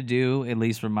nothing to do, at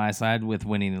least from my side, with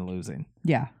winning and losing.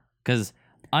 Yeah. Because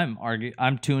I'm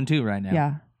 2-2 right now.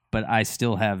 Yeah. But I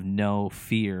still have no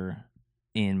fear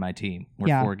in my team. We're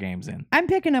Yeah. 4 games in. I'm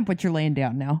picking up what you're laying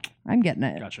down now. I'm getting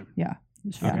it. Gotcha. Yeah.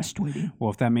 It's Yeah. frustrating.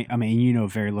 Well, if that mean, I mean, you know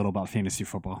very little about fantasy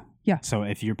football. Yeah. So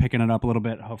if you're picking it up a little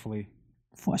bit, hopefully,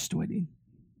 Frustrating.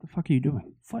 the fuck are you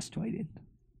doing? Frustrating.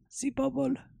 See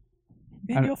bubble.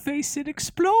 I- In your face it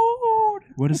explode.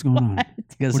 What is going on? You guys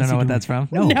What don't is know he what doing? that's from?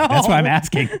 No, No. that's why I'm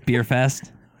asking. Beer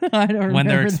Fest. I don't When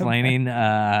they're remember the- explaining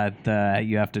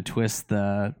you have to twist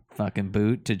the fucking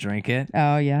boot to drink it.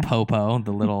 Oh, yeah. Popo,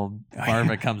 the little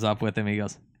farmer comes up with him. He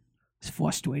goes, it's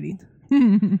frustrating.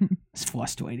 It's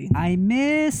frustrating. I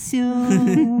miss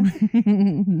you.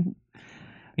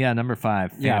 Yeah, number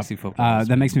 5, Yeah, fantasy football.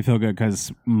 that makes me feel good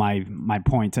because my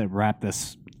point to wrap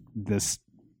this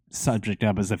subject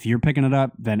up is if you're picking it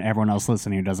up, then everyone else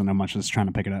listening who doesn't know much is trying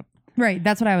to pick it up. Right.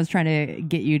 That's what I was trying to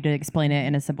get you to explain it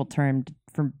in a simple term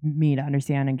for me to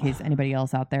understand in case anybody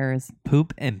else out there is.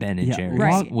 Poop and Ben and Jerry's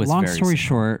Right. was long very story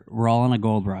simple. short, we're all in a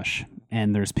gold rush.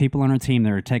 And there's people on our team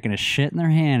that are taking a shit in their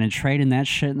hand and trading that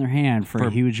shit in their hand for a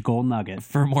huge gold nugget.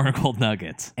 For more gold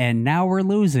nuggets. And now we're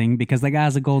losing because the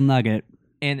guy's a gold nugget.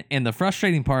 And the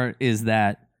frustrating part is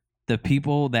that the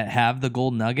people that have the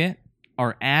gold nugget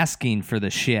are asking for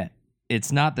the shit.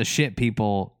 It's not the shit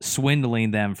people swindling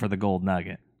them for the gold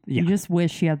nugget. Yeah. You just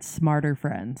wish you had smarter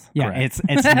friends. Yeah, Correct.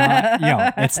 it's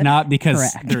not it's not because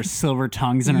Correct. there's silver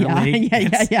tongues in our Yeah, league.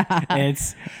 yeah.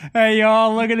 It's hey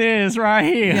y'all, look at this right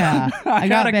here. Yeah. I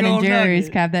got a Ben and gold Jerry's.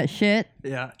 nugget. Can I have that shit?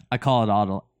 Yeah. I call it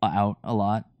out a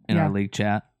lot in Yeah. our league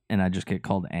chat, and I just get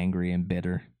called angry and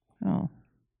bitter. Oh.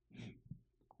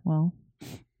 Well.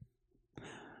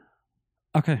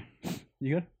 Okay.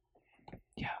 You good?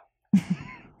 Yeah.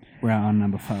 We're on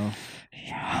number 5.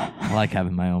 I like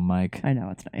having my own mic. I know.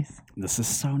 It's nice. This is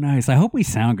so nice. I hope we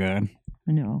sound good.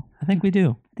 I know. I think we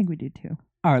do. I think we do too.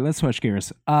 All right, let's switch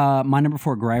gears. My number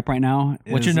 4 gripe right now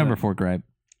What's is your number 4 gripe?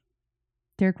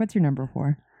 Derek, what's your number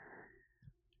 4?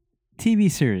 TV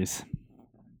series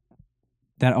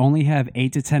that only have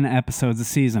 8 to 10 episodes a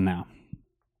season now.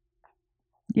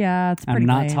 Yeah, it's pretty I'm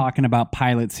not lame. talking about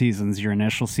pilot seasons, your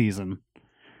initial season.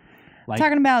 Like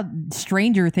talking about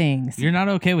Stranger Things. You're not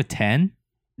okay with 10?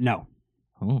 no.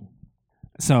 Oh.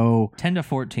 So 10 to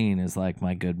 14 is like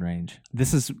my good range.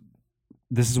 this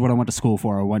is what I went to school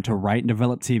for. I went to write and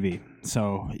develop TV.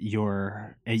 So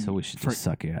So we should just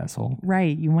suck your asshole.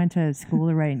 Right. You went to school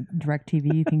to write direct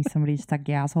TV. You think somebody stuck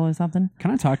your asshole or something? Can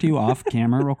I talk to you off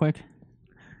camera real quick?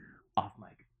 Off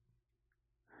mic.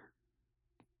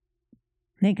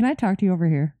 Nate, can I talk to you over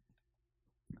here?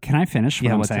 Can I finish what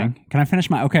Yeah, I'm what's saying? Can I finish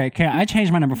my okay? I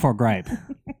changed my number 4 gripe.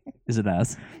 Is it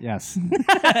us? Yes.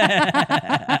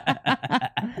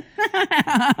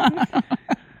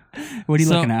 What are you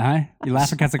So- looking at, huh? You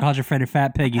laughing because I called your friend a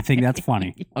fat pig. You think that's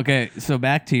funny? Okay, so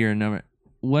back to your number.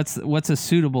 What's a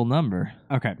suitable number?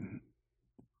 Okay,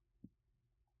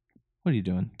 What are you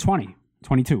doing? 20,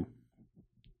 22.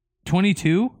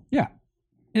 22 Yeah.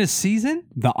 in a season?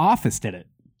 The Office did it.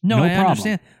 No, No I problem.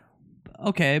 understand.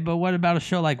 Okay, but what about a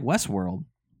show like Westworld?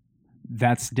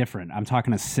 That's different. I'm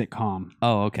talking a sitcom.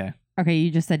 Oh, okay. Okay,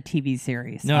 you just said TV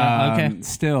series. No, okay.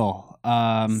 Still.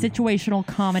 Situational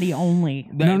comedy only.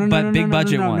 But big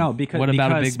budget one. No, because, what about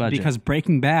because, a big budget? Because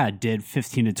Breaking Bad did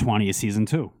 15 to 20 a season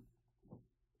 2.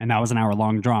 And that was an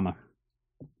hour-long drama.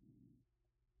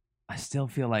 I still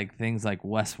feel like things like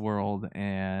Westworld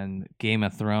and Game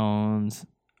of Thrones.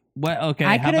 What? Okay,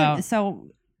 I how could have. about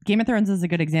So Game of Thrones is a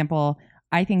good example.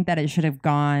 I think that it should have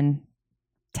gone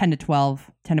 10 to 12,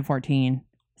 10 to 14,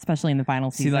 especially in the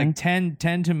final see season. like 10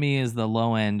 to me is the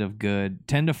low end of good.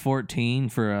 10 to 14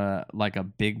 for a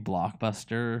big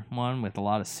blockbuster one with a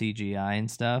lot of CGI and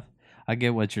stuff. I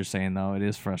get what you're saying though. It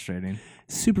is frustrating.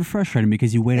 Super frustrating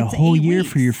because you wait It's a whole 8 year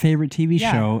for weeks. your favorite TV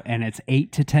Yeah. show and it's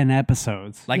 8 to 10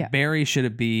 episodes. Like Yeah. Barry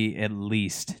should be at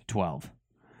least 12.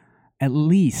 At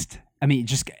least. I mean,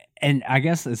 just and I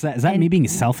guess is that And- me being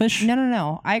selfish?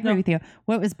 No. I agree No. with you.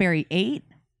 What was Barry, 8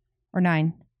 or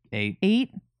 9? 8. 8?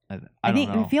 I I don't think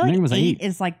know. I feel I like think it was 8 8.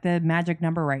 is like the magic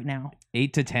number right now.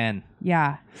 8 to 10.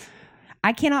 Yeah.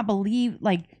 I cannot believe,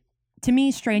 like, to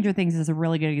me, Stranger Things is a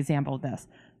really good example of this.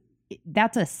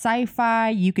 That's a sci-fi.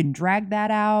 You can drag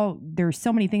that out. There's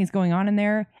so many things going on in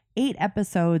there. 8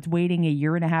 episodes waiting a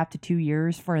year and a half to 2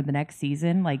 years for the next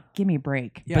season. Like, give me a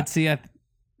break. Yeah. But see, ahead.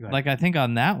 I think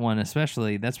on that one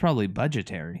especially, that's probably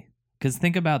budgetary. Because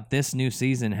think about this new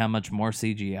season, how much more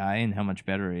CGI and how much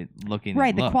better it looking.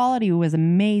 Right. It The looked. quality was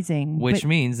amazing. Which but,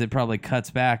 means it probably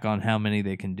cuts back on how many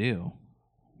they can do.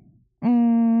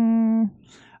 I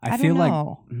I feel don't like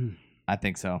know. I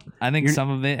think so. I think You're- some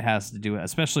of it has to do it,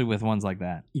 especially with ones like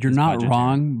that. you're It's not budgetary.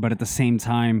 wrong, but at the same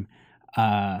time,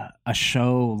 a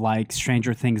show like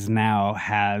Stranger Things now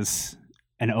has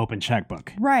an open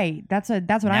checkbook. Right. That's what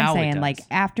Now I'm it saying. does. Like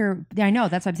after I know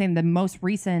that's what I'm saying. The most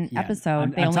recent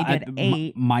episode, they only did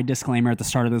 8. My disclaimer at the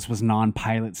start of this was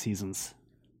non-pilot seasons.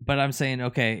 But I'm saying,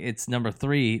 okay, it's number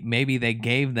 3. Maybe they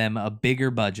gave them a bigger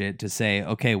budget to say,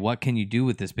 okay, what can you do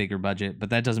with this bigger budget?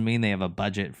 But that doesn't mean they have a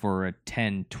budget for a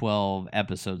 10, 12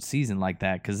 episode season like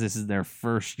that because this is their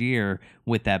first year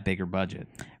with that bigger budget.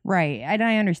 Right. And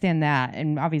I understand that.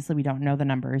 And obviously we don't know the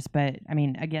numbers, but I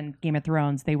mean, again, Game of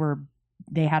Thrones,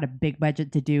 they had a big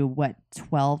budget to do what,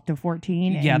 12 to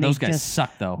 14? Yeah, and they those guys just-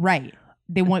 suck though. Right.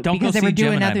 They want Don't go because they see were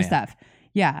doing Gemini other Man. stuff.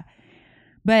 Yeah.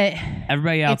 But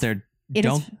Everybody out It's- there, it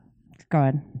is. Go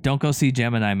ahead. don't go see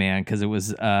Gemini Man because it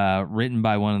was written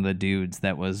by one of the dudes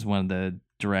that was one of the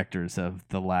directors of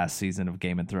the last season of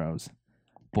Game of Thrones.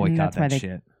 Boycott that's why that they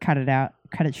shit. cut it out,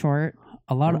 cut it short.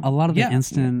 A lot of Yeah. the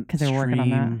instant 'Cause they were working on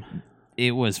that. stream-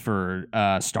 It was for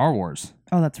Star Wars.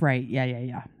 Oh, that's right. Yeah.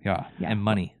 Yeah, Yeah. and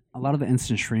money. A lot of the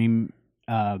instant stream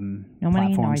money, no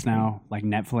platforms ice cream. now, like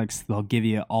Netflix, they'll give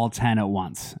you all 10 at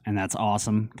once, and that's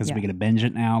awesome because Yeah. we get to binge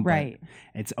it now. But Right.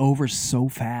 it's over so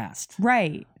fast.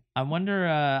 Right. I wonder.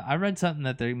 I read something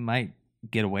that they might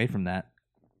get away from that.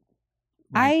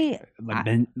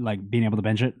 Like being able to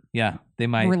binge it. Yeah, they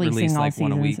might releasing release all like seasons.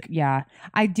 one a week. Yeah.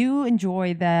 I do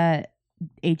enjoy that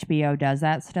HBO does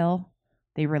that still.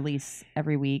 They release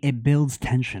every week. It builds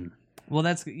tension. Well,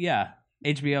 that's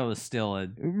HBO is still a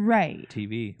Right.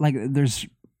 TV. Like there's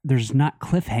not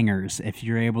cliffhangers if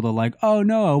you're able to like, oh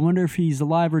no, I wonder if he's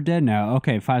alive or dead now.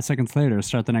 Okay, 5 seconds later,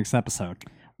 start the next episode.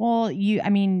 Well, I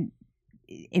mean,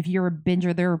 if you're a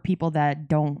binger, there are people that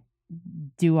don't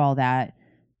do all that.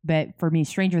 But for me,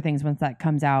 Stranger Things, once that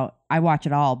comes out, I watch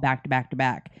it all back to back to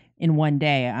back in one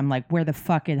day. I'm like, where the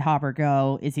fuck did Hopper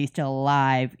go? Is he still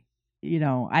alive?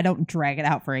 I don't drag it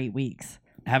out for 8 weeks.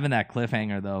 Having that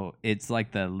cliffhanger though, it's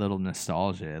like the little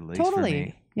nostalgia at least for Totally.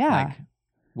 me. Yeah. Like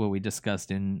what we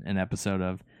discussed in an episode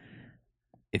of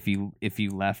if you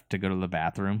left to go to the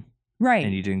bathroom Right.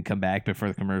 and you didn't come back before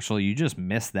the commercial, you just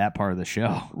missed that part of the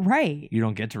show. Right. You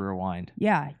don't get to rewind.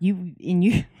 Yeah. You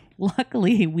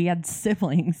luckily we had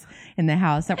siblings in the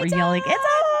house that were yelling, It's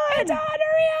on! It's on,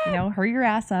 hurry up! Hurry your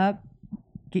ass up,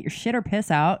 get your shit or piss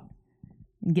out,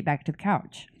 and get back to the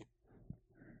couch.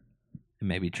 And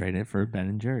maybe trade it for Ben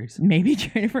and Jerry's. Maybe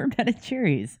trade it for a Ben and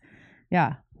Jerry's.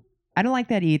 Yeah. I don't like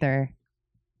that either.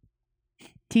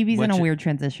 TV's in a weird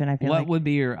transition, I feel What like. would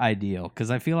be your ideal?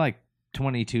 Because I feel like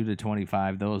 22 to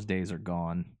 25, those days are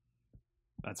gone.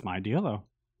 That's my ideal though.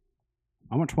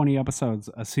 I want 20 episodes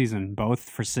a season, both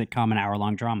for sitcom and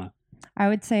hour-long drama. I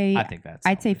would say I think that's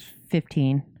I'd say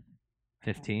 15.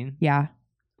 15. Yeah.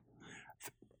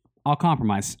 I'll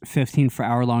compromise. 15 for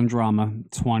hour-long drama,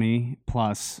 20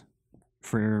 plus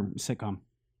for sitcom.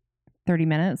 30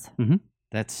 minutes.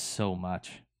 That's so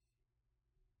much.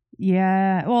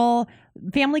 Yeah. Well,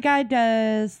 Family Guy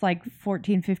does like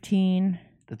 14, 15.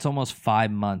 That's almost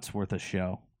 5 months worth of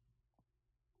show.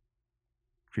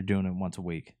 If you're doing it once a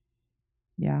week.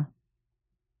 Yeah.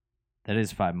 That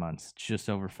is 5 months. It's just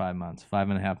over 5 months.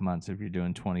 5.5 months if you're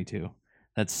doing 22.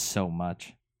 That's so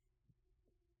much.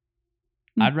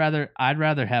 I'd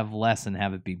rather have less and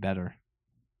have it be better.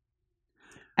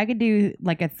 I could do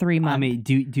like a 3 month. I mean,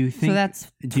 do you think so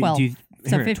that's 12.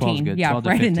 So here, 12's 15. good. Yeah, 12 to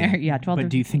right in 15. there. Yeah, 12 But to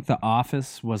do you think The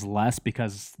Office was less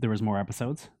because there was more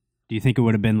episodes? Do you think it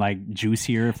would have been like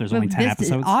juicier if there's only 10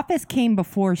 episodes? Office came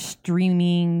before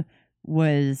streaming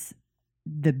was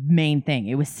the main thing.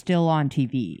 It was still on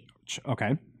TV.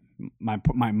 Okay.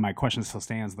 My question still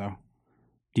stands though.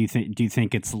 Do you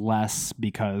think it's less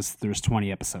because there's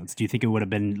 20 episodes? Do you think it would have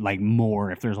been like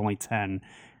more if there's only 10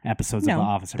 episodes of The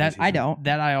Office every season? I don't.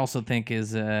 That I also think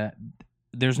is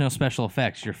there's no special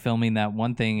effects. You're filming that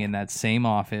one thing in that same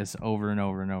office over and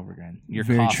over and over again. Your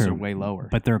Very costs true. are way lower.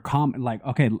 But they're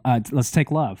let's take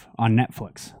Love on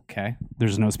Netflix. Okay.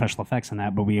 There's no special effects in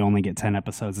that, but we only get 10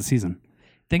 episodes a season.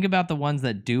 Think about the ones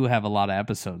that do have a lot of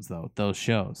episodes, though. Those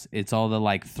shows. It's all the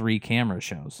like 3 camera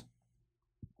shows.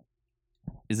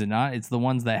 Is it not? It's the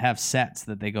ones that have sets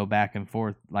that they go back and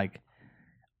forth. Like,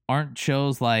 aren't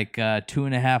shows like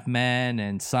 2.5 Men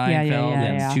and Seinfeld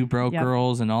and Two Broke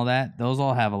Girls and all that? Those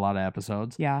all have a lot of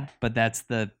episodes. Yeah. But that's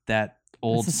that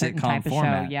old It's a certain sitcom type of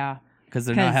format. show. Yeah. Because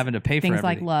they're not having to pay for things everything.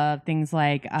 like Love, things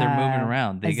like They're moving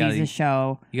around. They Aziz's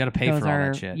show. You got to pay Those for all are,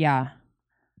 that shit. Yeah.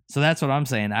 So that's what I'm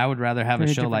saying. I would rather have They're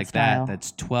a a show different like style. that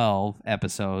that's 12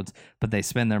 episodes, but they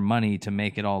spend their money to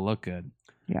make it all look good.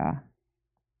 Yeah.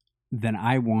 Then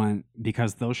I want,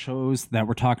 because those shows that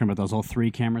we're talking about, those old 3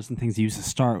 cameras and things used to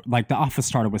start, like The Office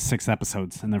started with 6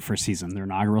 episodes in their first season, their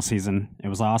inaugural season. It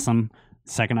was awesome.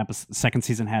 Second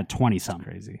season had 20 something.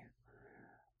 Crazy.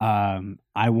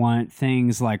 I want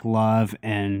things like Love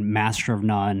and Master of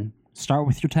None. Start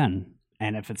with your 10.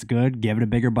 And if it's good, give it a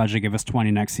bigger budget. Give us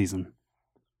 20 next season.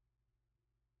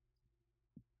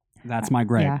 That's my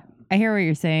gripe. Yeah. I hear what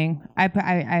you're saying.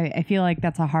 I feel like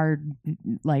that's a hard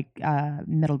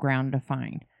middle ground to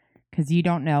find because you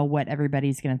don't know what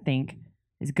everybody's going to think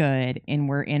is good, and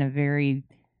we're in a very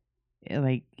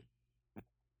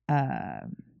our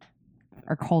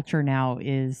culture now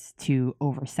is to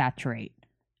oversaturate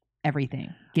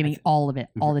everything. Give me all of it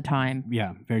all the time.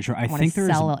 Yeah, very true. I want think to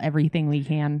there's sell everything we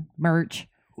can, merch.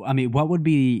 I mean, what would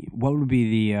be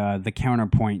the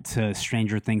counterpoint to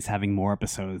Stranger Things having more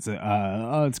episodes?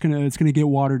 It's gonna get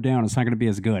watered down. It's not gonna be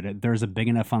as good. There's a big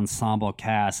enough ensemble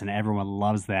cast, and everyone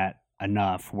loves that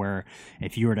enough. Where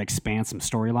if you were to expand some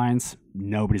storylines,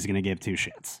 nobody's gonna give 2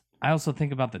 shits. I also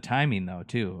think about the timing, though,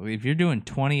 too. If you're doing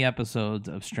 20 episodes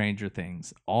of Stranger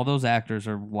Things, all those actors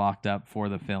are locked up for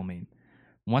the filming.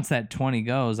 Once that 20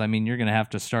 goes, I mean, you're going to have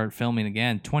to start filming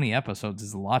again. 20 episodes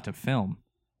is a lot to film.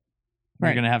 You're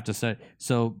Right. going to have to start.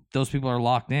 So those people are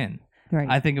locked in. Right.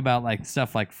 I think about like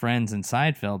stuff like Friends and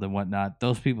Seinfeld and whatnot.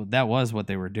 Those people, that was what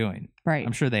they were doing. right.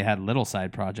 I'm sure they had little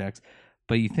side projects,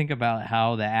 but you think about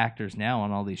how the actors now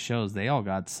on all these shows, they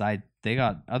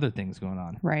got other things going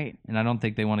on. Right. And I don't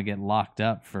think they want to get locked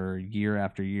up for year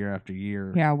after year after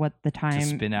year Yeah. What the to time?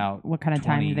 spin out. What kind of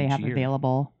time 20 do they each have year.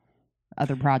 available?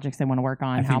 Other projects they want to work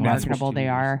on, I how think that's what marketable they it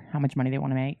is. are, how much money they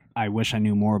want to make. I wish I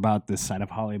knew more about this side of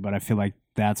Holly, but I feel like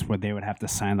that's what they would have to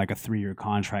sign like a 3-year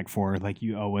contract for. Like,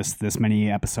 you owe us this many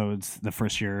episodes the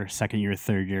first year, second year,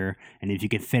 third year, and if you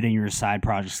can fit in your side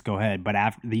projects, go ahead. But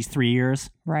after these 3 years,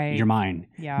 Right. you're mine.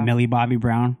 Yeah. Millie Bobby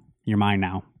Brown, you're mine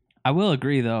now. I will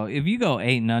agree, though. If you go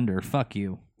 8 and under, fuck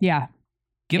you. Yeah.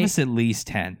 Give 8. us at least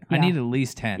 10. I Yeah. need at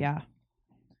least 10. Yeah.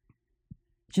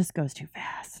 It just goes too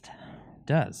fast. It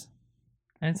does.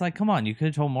 And it's like, come on, you could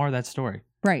have told more of that story.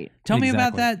 Right. Tell me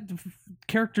about Exactly. that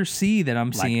character C that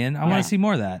I'm seeing. I want yeah. to see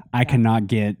more of that. I cannot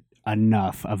get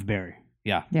enough of Barry.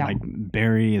 Yeah. Yeah. Like,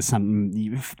 Barry is something,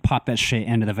 you pop that shit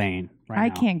into the vein right I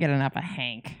now. can't get enough of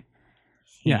Hank.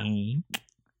 Yeah.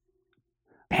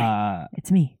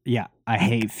 It's me. Yeah, I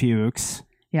hate Fuchs.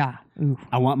 Yeah. Ooh.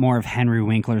 I want more of Henry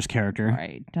Winkler's character.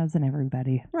 Right. Doesn't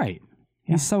everybody? Right.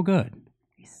 Yeah. He's so good.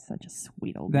 He's such a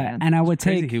sweet old That, man. and I would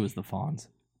Crazy take. he was the Fonz.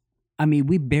 I mean,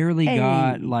 we barely Hey.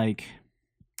 got like.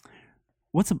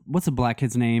 What's a black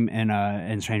kid's name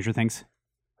in Stranger Things?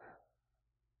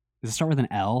 Does it start with an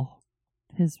L?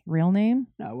 His real name?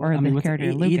 No, Or the what's character,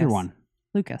 either Lucas. one.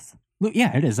 Lucas.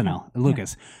 Yeah, it is an L.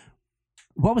 Lucas.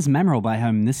 What was memorable by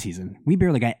him this season? We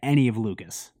barely got any of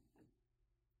Lucas.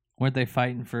 Weren't they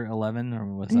fighting for 11 or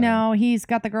was that No, he's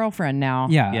got the girlfriend now.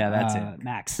 Yeah, that's it.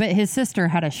 Max. But his sister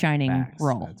had a shining Max?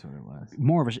 role. That's what it was.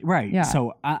 More of a right. Yeah.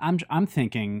 So I'm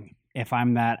thinking if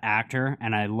I'm that actor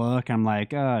and I look, I'm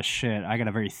like, oh shit, I got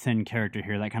a very thin character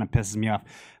here. That kind of pisses me off.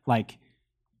 Like,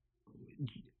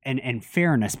 and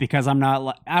fairness, because I'm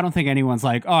not. I don't think anyone's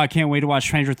like, oh, I can't wait to watch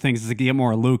Stranger Things to get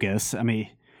more Lucas. I mean,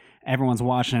 everyone's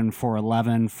watching for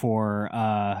 11 for.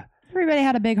 Everybody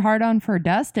had a big hard on for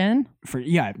Dustin. That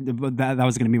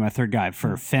was going to be my third guy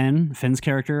for Finn's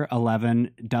character,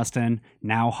 11, Dustin,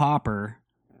 now Hopper.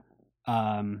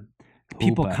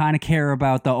 People but- kind of care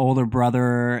about the older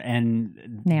brother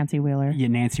and Nancy Wheeler.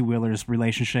 Nancy Wheeler's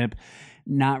relationship.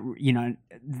 Not,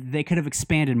 they could have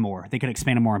expanded more. They could have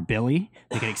expanded more on Billy.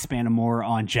 They could have expanded more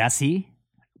on Jesse.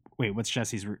 Wait, what's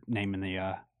Jesse's name in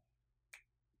the?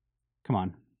 Come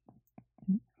on,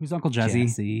 who's Uncle Jesse?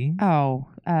 Jesse. Oh,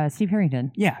 Steve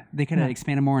Harrington. Yeah, they could have Yeah.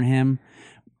 expanded more on him.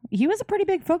 He was a pretty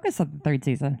big focus of the third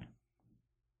season.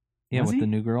 Yeah, Was with he? the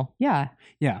new girl. Yeah.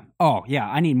 Yeah. Oh, yeah.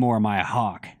 I need more of Maya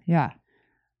Hawke. Yeah.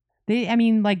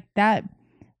 Like that.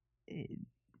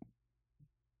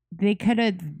 They could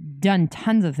have done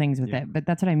tons of things with Yeah. it, but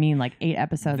that's what I mean. Like 8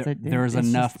 episodes. There's it's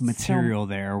enough just so- material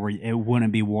there where it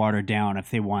wouldn't be watered down if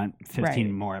they want 15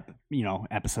 Right. more,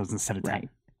 episodes instead of 10. Right.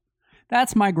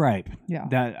 That's my gripe. Yeah.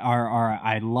 That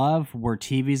I love where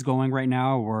TV's going right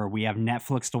now, where we have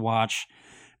Netflix to watch,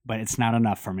 but it's not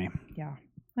enough for me. Yeah.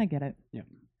 I get it.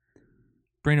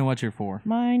 Brina, what's your 4?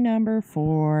 My number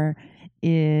 4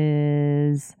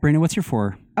 is Brandon, what's your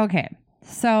 4? okay.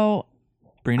 So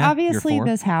Brina, obviously your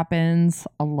 4? this happens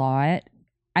a lot.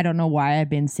 I don't know why I've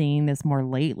been seeing this more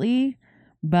lately,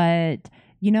 but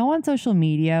on social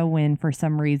media when for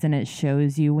some reason it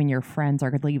shows you when your friends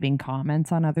are leaving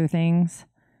comments on other things.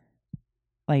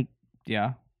 Like,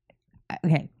 Yeah.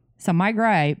 okay, so my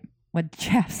gripe, what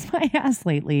chaps my ass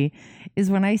lately, is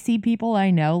when I see people I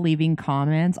know leaving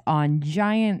comments on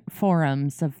giant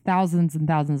forums of thousands and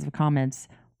thousands of comments,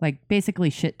 like basically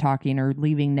shit talking or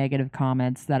leaving negative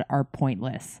comments that are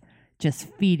pointless, just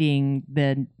feeding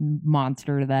the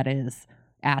monster that is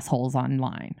assholes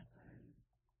online.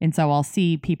 And so I'll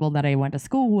see people that I went to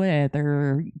school with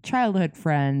or childhood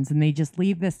friends, and they just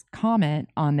leave this comment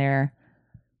on there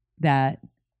that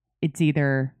it's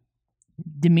either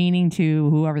demeaning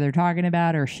to whoever they're talking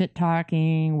about or shit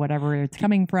talking, whatever it's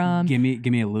coming from. Give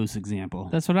me a loose example.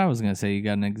 That's what I was going to say. You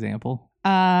got an example?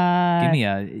 Give me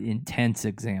a intense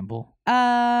example.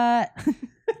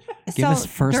 Give us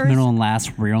first, middle, and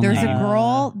last real There's name. a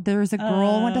girl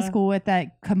I went to school with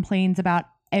that complains about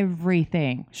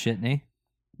everything. Shitney.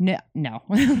 No.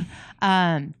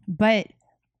 But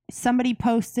somebody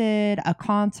posted a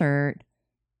concert.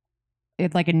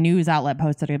 It's like a news outlet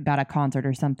posted about a concert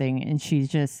or something, and she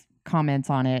just comments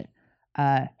on it.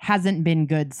 Hasn't been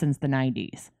good since the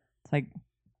 90s. It's like,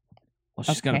 Well,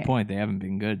 she's got a Okay. point. They haven't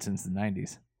been good since the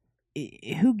 90s.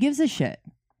 who gives a shit?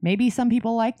 Maybe some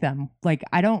people like them. Like,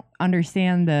 I don't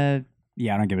understand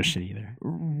Yeah, I don't give a shit either.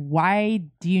 why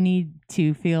do you need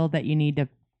to feel that you need to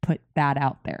put that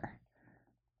out there?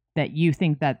 That you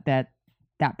think that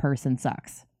person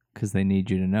sucks. Because they need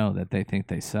you to know that they think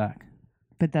they suck.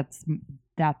 But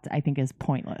that I think is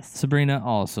pointless. Sabrina,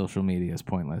 all social media is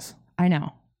pointless. I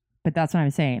know. But that's what I'm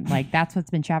saying. Like, that's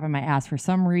what's been chapping my ass for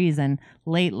some reason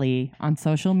lately on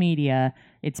social media.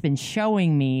 It's been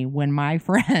showing me when my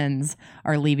friends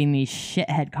are leaving these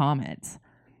shithead comments.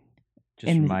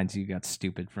 Just And- reminds you got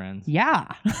stupid friends. Yeah.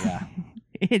 Yeah.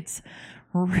 It's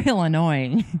real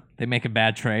annoying. They make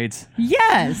bad trades.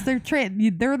 Yes, they're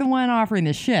the one offering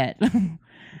the shit.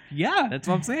 Yeah, that's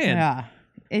what I'm saying. Yeah.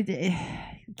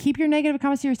 Keep your negative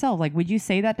comments to yourself. Like, would you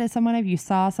say that to someone if you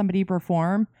saw somebody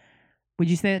perform? Would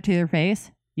you say that to their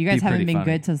face? You guys Be haven't pretty been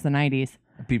funny. good since the 90s.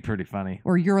 It'd be pretty funny.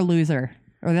 Or you're a loser.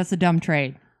 Or that's a dumb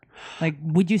trade. Like,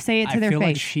 would you say it to I their feel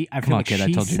face? I Come feel on, like kid, I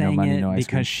she's told you no saying money, it no ice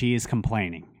cream. because she is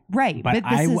complaining. Right. But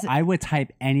this is, I would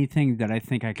type anything that I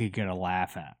think I could get a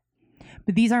laugh at.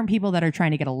 but these aren't people that are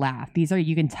trying to get a laugh.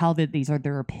 You can tell that these are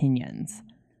their opinions.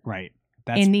 Right.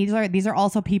 That's And these are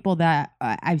also people that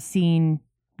I've seen,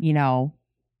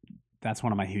 that's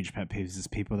one of my huge pet peeves is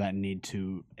people that need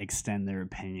to extend their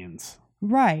opinions.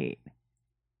 right.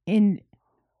 And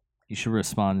You should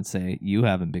respond and say, you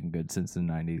haven't been good since the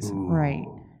 90s. Right.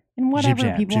 And whatever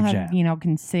Jib-jab, people have, jib-jab.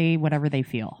 can say whatever they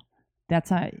feel.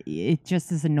 It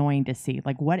just is annoying to see.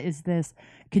 Like, what is this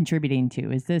contributing to?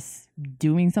 Is this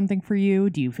doing something for you?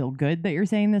 Do you feel good that you're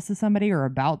saying this to somebody or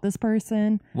about this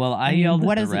person? Well, I mean, yelled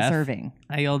what at is the ref. it serving?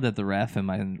 I yelled at the ref in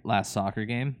my last soccer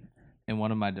game, and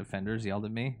one of my defenders yelled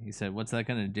at me. He said, "What's that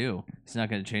going to do? He's not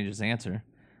going to change his answer."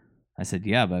 I said,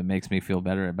 "Yeah, but it makes me feel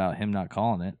better about him not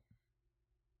calling it."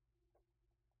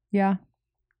 Yeah.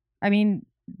 I mean,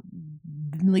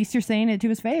 at least you're saying it to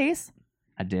his face.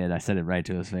 I did. I said it right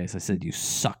to his face. I said, "You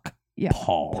suck, Yeah.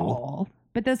 Paul."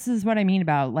 But this is what I mean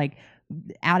about like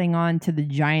adding on to the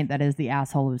giant that is the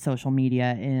asshole of social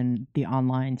media and the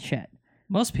online shit.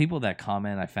 Most people that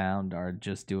comment I found are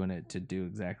just doing it to do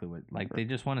exactly what, like, they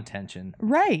just want attention.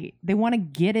 Right. They want to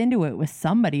get into it with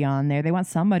somebody on there. They want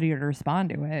somebody to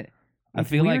respond to it. I It's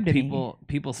feel like weird to me.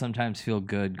 people sometimes feel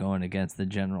good going against the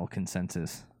general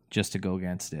consensus just to go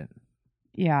against it.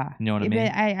 Yeah. You know what I But mean?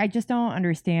 I just don't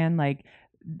understand like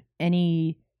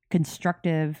any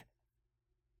constructive,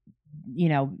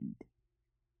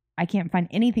 I can't find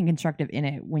anything constructive in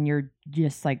it when you're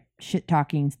just like shit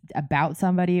talking about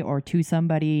somebody or to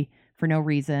somebody for no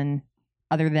reason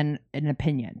other than an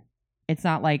opinion. It's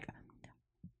not like,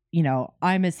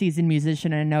 I'm a seasoned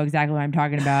musician and I know exactly what I'm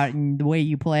talking about and the way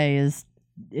you play is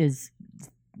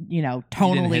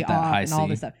tonally hit that off high and all C.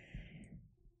 this stuff.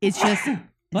 It's just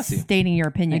Bless you. stating your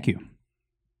opinion Thank you.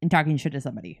 and talking shit to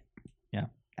somebody. Yeah.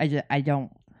 I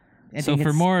don't. I So think for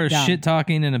it's more dumb. shit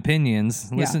talking and opinions,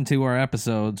 Yeah. listen to our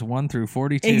episodes 1 through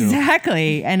 42.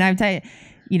 Exactly. And I'm telling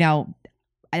you,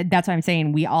 that's why I'm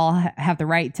saying we all have the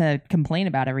right to complain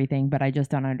about everything, but I just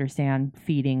don't understand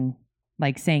feeding,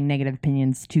 like saying negative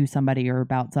opinions to somebody or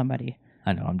about somebody.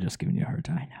 I know, I'm just giving you a hard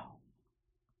time.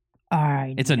 All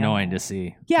right. It's annoying to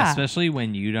see. Yeah. Especially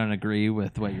when you don't agree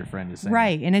with what your friend is saying.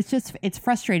 Right. And it's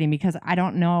frustrating because I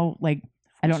don't know,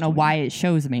 I don't know why it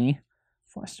shows me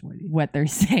Frustrating. what they're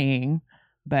saying,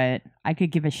 but I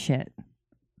could give a shit.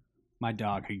 My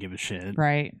dog could give a shit.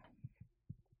 Right.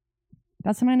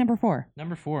 That's my number 4.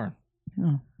 Number 4.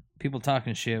 Oh. People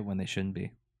talking shit when they shouldn't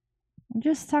be. I'm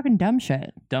just talking dumb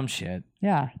shit. Dumb shit.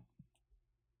 Yeah.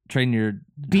 Trading your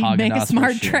Make a Haagen-Dazs for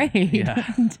smart shit. trade.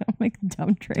 Yeah. Don't make a dumb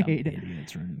Dumb trade.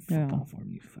 idiots running Yeah. football for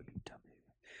me. You fucking dumb idiot.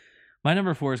 My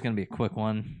number 4 is going to be a quick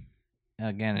one.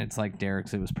 Again, it's like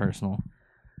Derek's. It was personal.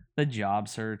 The job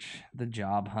search, the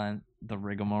job hunt, the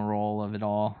rigmarole of it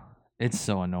all. It's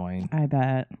so annoying. I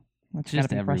bet. That's Just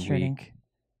gotta be every frustrating. week.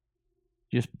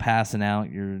 Just passing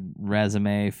out your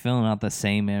resume, filling out the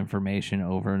same information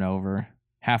over and over.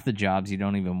 Half the jobs you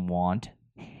don't even want.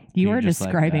 You You're are just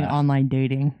like, describing online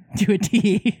dating to a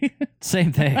T.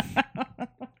 Same thing.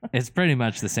 It's pretty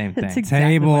much the same thing. That's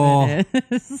exactly what it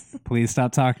is. Please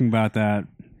stop talking about that.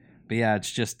 But yeah,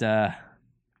 it's just again,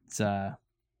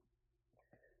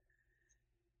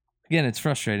 it's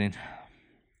frustrating.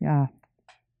 Yeah.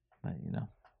 But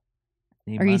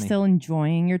need Are you money. still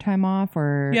enjoying your time off,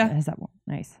 or Yeah. has that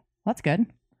nice? That's good.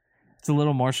 It's a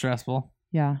little more stressful.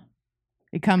 Yeah.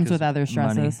 It comes with 'cause other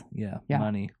stresses. Money, Yeah.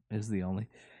 money is the only.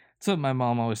 That's what my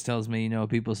mom always tells me.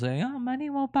 People say, "Oh, money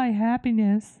won't buy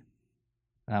happiness."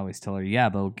 I always tell her, "Yeah,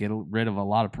 but it'll get rid of a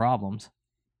lot of problems."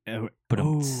 But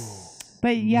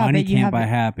But yeah, money but you can't have buy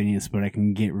happiness, but I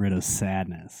can get rid of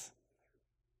sadness.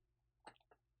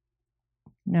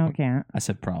 no, it can't. I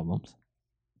said problems.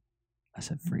 I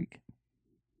said freak.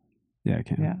 Yeah, I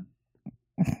can.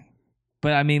 Yeah.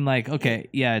 But I mean, like, okay,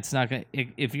 yeah, it's not gonna.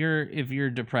 If you're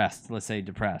depressed, let's say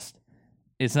depressed,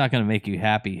 it's not gonna make you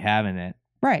happy having it.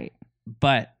 Right.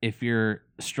 But if you're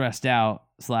stressed out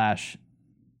 /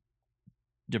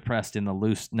 depressed in the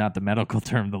loose, not the medical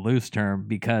term, the loose term,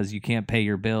 because you can't pay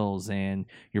your bills and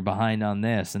you're behind on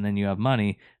this, and then you have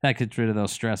money, that gets rid of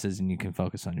those stresses and you can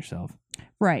focus on yourself.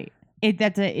 Right. It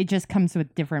just comes with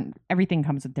everything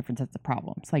comes with different sets of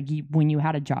problems. Like when you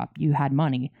had a job, you had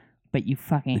money, but you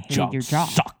fucking hated your job.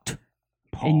 sucked.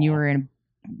 And you were in,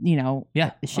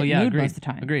 Yeah. a shit Oh, yeah. mood Agreed. most of the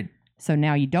time. Agreed. So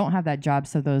now you don't have that job,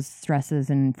 so those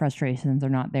stresses and frustrations are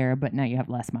not there, but now you have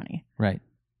less money. Right.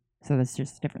 So that's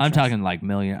just different. I'm stress. talking like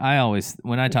million. I always,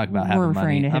 when I talk about We're having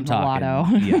referring money, to I'm hitting the talking,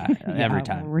 lotto. yeah, every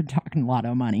time. We're talking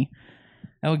lotto money.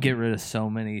 That would get rid of so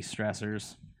many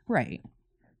stressors. Right.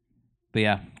 But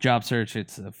yeah, job search,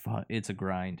 it's a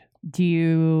grind.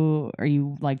 Are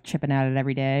you like chipping at it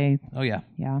every day? Oh yeah,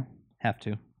 Yeah. have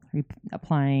to. Are you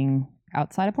applying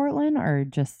outside of Portland or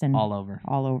just in All over.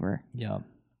 all over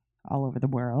the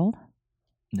world?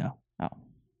 No, Oh.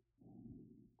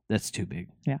 that's too big.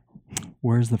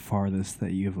 Where's the farthest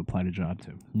that you have applied a job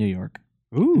to? New York,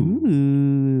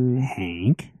 Ooh.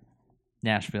 Hank.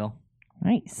 Nashville,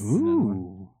 Nice.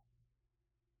 Ooh.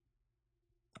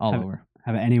 all Have- over.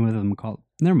 Have any one of them called?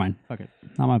 Never mind. Fuck it.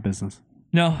 Not my business.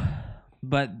 No,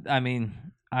 but I mean,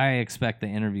 I expect the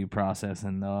interview process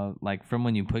and from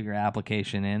when you put your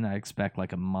application in, I expect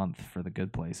like a month for the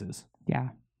good places. Yeah.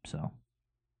 So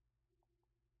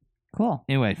Cool.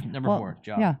 anyway, number Well, 4,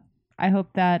 job. Yeah. I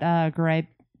hope that gripe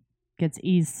gets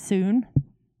eased soon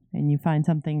and you find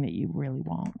something that you really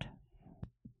want.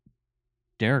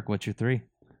 Derek, what's your 3?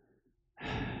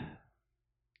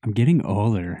 I'm getting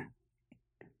older.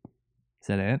 Is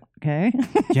that it? Okay.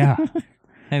 Yeah.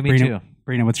 Hey, me Brina, too.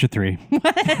 Brina, what's your 3?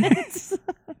 What?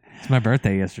 It's my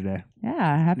birthday yesterday.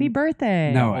 Yeah, happy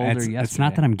birthday. No, older it's yesterday.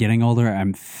 not that I'm getting older.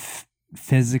 I'm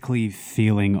physically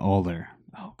feeling older.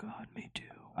 Oh God, me too.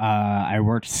 I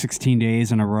worked 16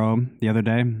 days in a row the other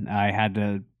day. I had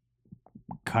to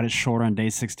cut it short on day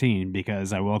 16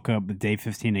 because I woke up with day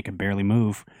 15 and could barely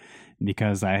move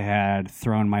because I had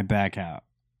thrown my back out.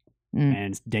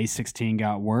 And day 16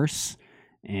 got worse.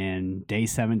 And day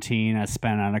 17, I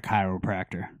spent on a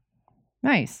chiropractor.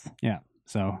 Nice. Yeah.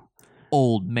 So,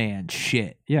 Old man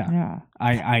shit. yeah. Yeah.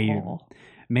 I Cool.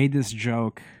 made this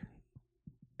joke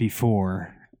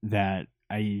before that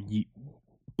I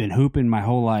been hooping my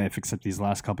whole life except these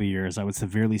last couple of years. I would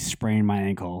severely sprain my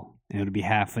ankle and it would be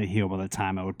halfway healed by the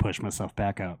time I would push myself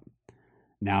back up.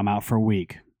 Now I'm out for a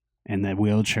week in the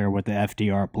wheelchair with the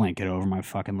FDR blanket over my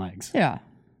fucking legs. Yeah.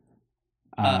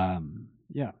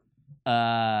 Yeah.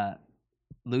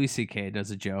 Louis C.K.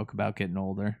 does a joke about getting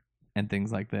older and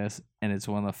things like this, and it's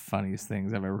one of the funniest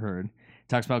things I've ever heard. He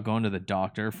talks about going to the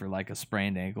doctor for like a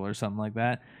sprained ankle or something like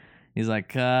that. He's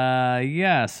like,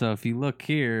 yeah, so if you look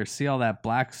here, see all that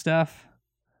black stuff?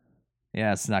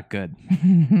 Yeah, it's not good.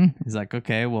 He's like,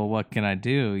 okay, well, what can I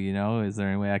do? You know, is there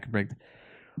any way I could break?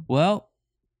 Well,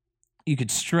 you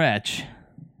could stretch,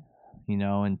 you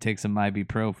know, and take some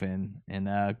ibuprofen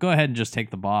and go ahead and just take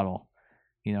the bottle.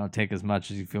 You know, take as much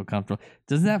as you feel comfortable.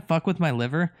 Doesn't that fuck with my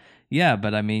liver? Yeah,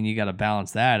 but I mean, you got to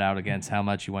balance that out against how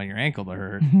much you want your ankle to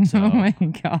hurt. So, Oh my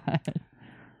God.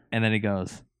 and then he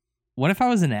goes, what if I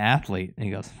was an athlete? And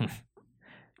he goes,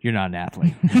 you're not an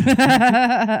athlete.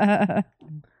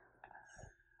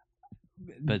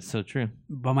 But it's so true.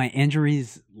 But my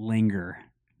injuries linger.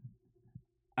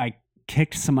 I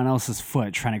kicked someone else's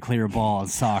foot trying to clear a ball in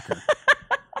soccer.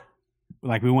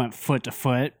 Like we went foot to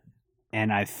foot.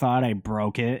 And I thought I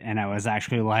broke it, and I was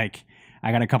actually like,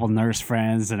 I got a couple nurse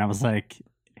friends, and I was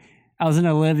in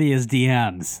Olivia's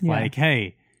DMs, Yeah. like,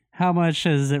 hey, how much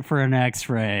is it for an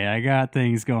x-ray? I got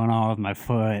things going on with my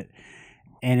foot.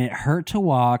 And it hurt to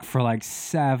walk for like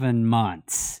 7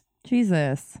 months.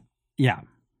 Jesus. Yeah.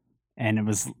 And it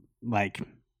was like,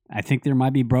 I think there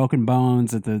might be broken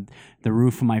bones at the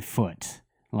roof of my foot.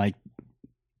 Like,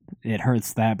 it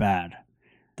hurts that bad.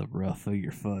 The roof of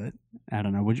your foot. I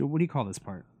don't know. What do you call this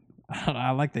part?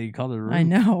 I like that you called it a roof. I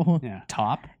know. Yeah.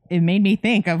 Top? It made me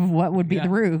think of what would be Yeah. the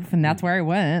roof, and that's where I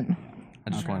went. I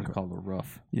just wanted to call it a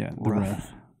roof. Yeah, the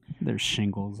roof. There's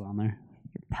shingles on there.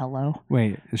 Pillow.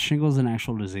 Wait, is shingles an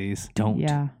actual disease? Don't.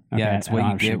 Yeah. Yeah, it's I what don't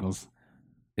you have get. shingles.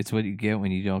 It's what you get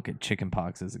when you don't get chicken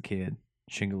pox as a kid.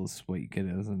 Shingles is what you get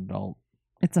as an adult.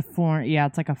 It's a form. Yeah,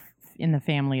 it's like in the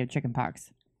family of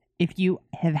chickenpox. If you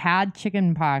have had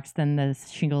chickenpox, then the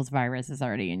shingles virus is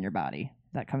already in your body.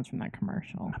 That comes from that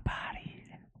commercial.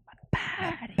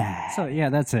 So yeah,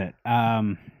 that's it.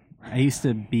 I used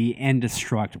to be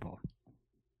indestructible.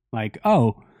 Like,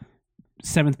 oh,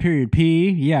 7th period PE,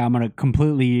 yeah, I'm gonna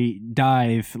completely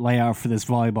dive, lay out for this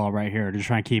volleyball right here to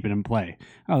try and keep it in play.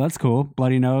 Oh, that's cool.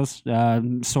 Bloody nose,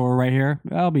 sore right here.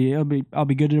 I'll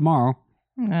be good tomorrow.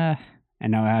 Uh,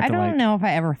 And now I have I to don't like, know if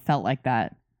I ever felt like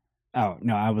that. oh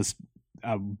no, I was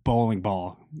a bowling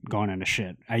ball going into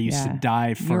shit. I used to Yeah.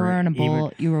 dive for You were in a even-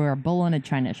 bull. You were a bull in a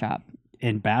china shop.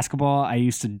 in basketball, I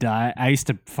used to die. I used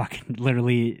to fucking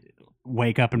literally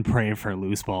wake up and pray for a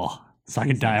loose ball so I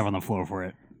could Jesus. dive on the floor for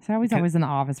it. So I was always in the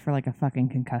office for like a fucking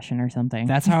concussion or something.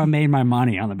 That's how I made my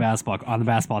money on the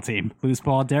basketball team. Loose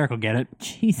ball, Derek will get it.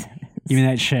 Jesus. Give me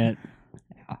that shit.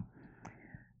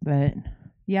 But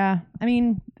yeah, I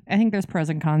mean, I think there's pros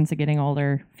and cons to getting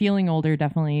older. Feeling older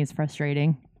definitely is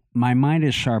frustrating. My mind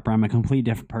is sharper. I'm a completely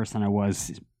different person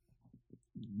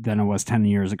than I was 10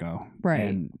 years ago. Right.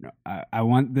 And I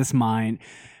want this mind.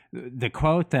 The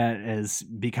quote that is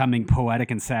becoming poetic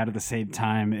and sad at the same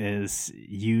time is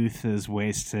youth is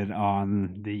wasted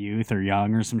on the youth or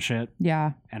young or some shit.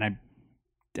 Yeah, And I'm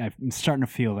starting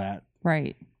to feel that.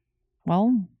 right.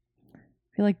 Well, I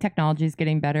feel like technology is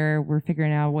getting better. We're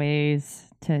figuring out ways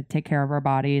to take care of our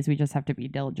bodies. We just have to be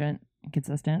diligent and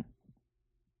consistent.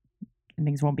 And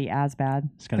things won't be as bad.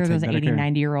 Just gotta There are take those better 80, care.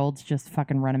 90-year-olds just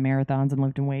fucking running marathons and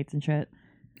lifting weights and shit.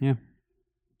 Yeah.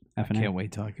 I can't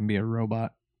wait till I can be a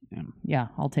robot. Yeah,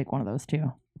 I'll take one of those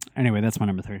too. Anyway, that's my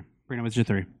number 3. Brina, what's your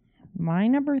 3? My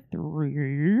number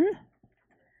 3.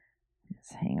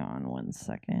 Just hang on one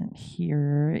second.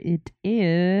 Here it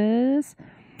is.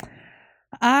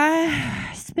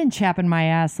 I've been chapping my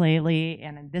ass lately,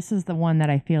 and this is the one that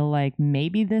I feel like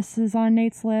maybe this is on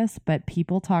Nate's list, but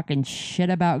people talking shit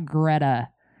about Greta.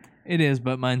 It is,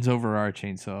 but mine's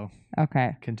overarching, so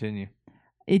Okay. continue.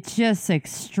 It's just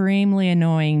extremely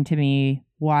annoying to me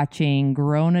watching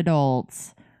grown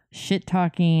adults shit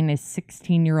talking a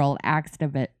 16-year-old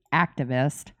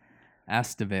activist.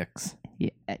 Astavix.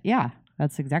 Yeah,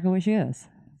 that's exactly what she is.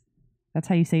 That's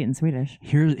how you say it in Swedish.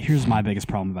 Here's my biggest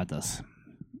problem about this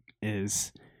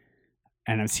is,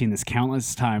 and I've seen this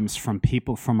countless times from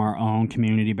people from our own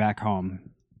community back home,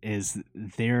 is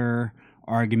their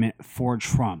argument for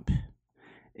Trump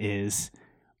is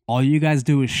all you guys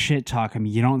do is shit talk him.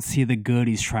 You don't see the good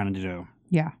he's trying to do,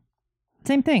 Yeah.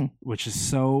 Same thing. which is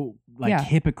so Yeah.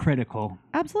 hypocritical.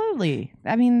 Absolutely.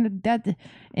 I mean,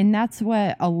 that's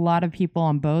what a lot of people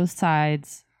on both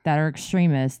sides that are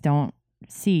extremists don't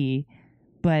see,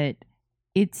 but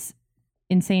it's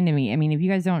insane to me. I mean, if you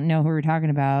guys don't know who we're talking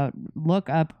about, look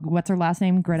up, what's her last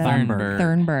name? Greta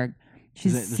Thunberg.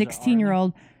 She's Is it- a is it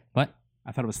 16-year-old. What?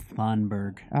 I thought it was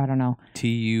Thunberg. I don't know.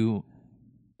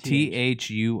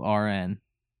 THURN.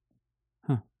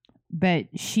 But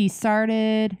she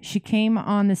came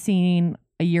on the scene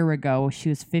a year ago. She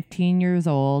was 15 years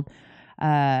old.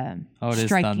 Oh, it is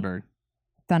Thunberg.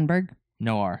 Thunberg?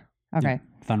 No R. Okay.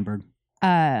 Thunberg.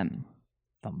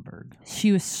 Thunberg.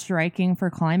 She was striking for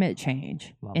climate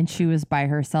change, Love and her. she was by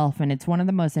herself. And it's one of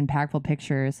the most impactful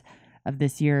pictures of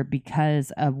this year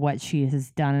because of what she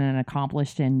has done and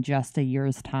accomplished in just a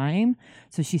year's time.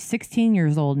 So she's 16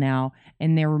 years old now,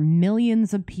 and there were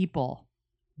millions of people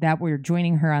that were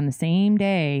joining her on the same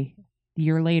day, a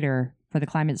year later, for the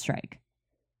climate strike.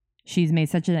 She's made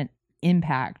such an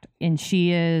impact, and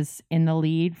she is in the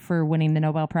lead for winning the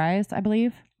Nobel Prize, I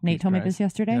believe. Nate Peace told me Prize. this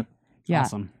yesterday. Yep. Yeah.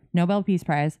 Awesome. Nobel Peace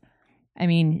Prize. I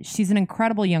mean, she's an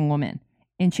incredible young woman.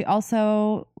 And she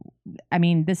also, I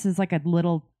mean, this is like a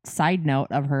little side note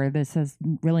of her. This has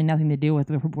really nothing to do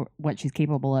with what she's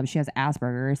capable of. She has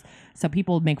Asperger's. So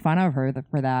people make fun of her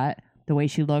for that, the way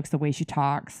she looks, the way she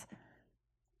talks.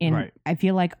 And Right. I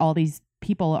feel like all these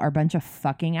people are a bunch of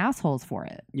fucking assholes for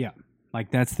it. Yeah.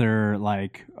 Like that's their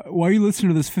like, why are you listening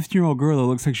to this 15-year-old girl that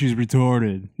looks like she's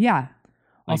retarded? Yeah.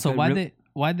 Like, Also, that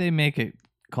why'd they make it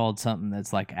called something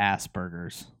that's like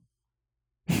Asperger's?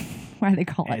 Why do they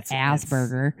call it It's-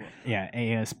 Asperger? Yeah,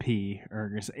 ASP.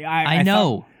 I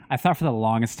know. I thought for the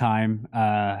longest time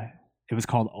it was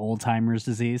called old timers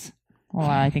disease. Well,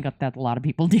 I think that a lot of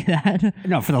people do that.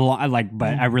 No, for the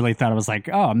but I really thought it was like,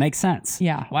 oh, it makes sense.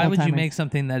 Yeah. Why would you old-timers. make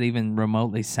something that even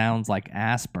remotely sounds like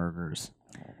Asperger's?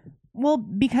 Well,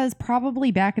 because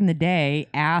probably back in the day,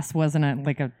 ass wasn't a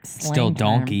slang Still term.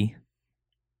 donkey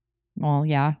Well,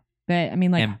 yeah, but I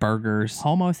mean, like and burgers.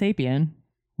 Homo sapien.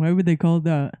 Why would they call it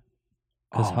that?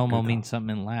 Because Oh, homo good means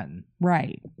something in Latin.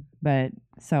 Right, but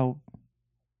so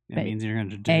It But means you're going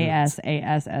to do ASS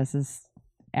is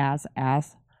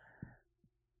ass.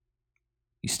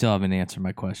 You still haven't answered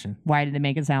my question. Why did they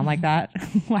make it sound like that?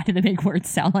 Why did they make words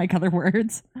sound like other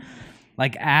words?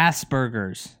 Like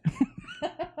Asperger's.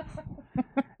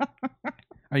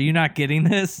 Are you not getting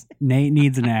this? Nate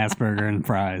needs an Asperger and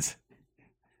fries.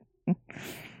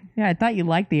 Yeah, I thought you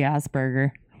liked the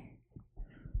Asperger.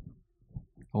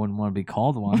 I wouldn't want to be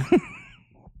called one.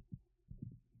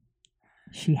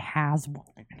 She has one.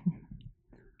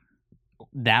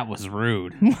 That was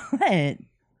rude. What?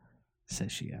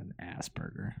 Says she had an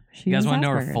Asperger. She You guys has want to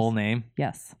know her Asperger's. full name?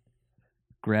 Yes.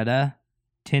 Greta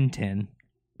Tintin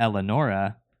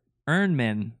Eleonora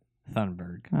Ernman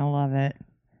Thunberg. I love it.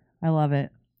 I love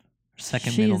it. Her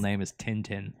second middle She's- name is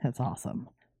Tintin. That's awesome.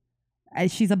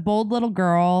 She's a bold little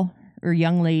girl or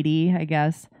young lady, I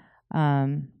guess.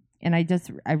 And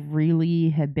I really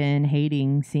have been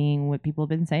hating seeing what people have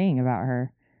been saying about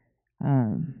her.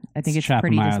 I think It's it's chapping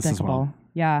pretty my ass as despicable. well.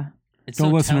 Yeah. It's Don't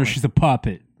so listen to her. telling. She's a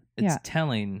puppet. It's Yeah.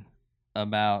 telling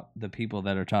about the people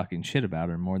that are talking shit about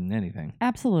her more than anything.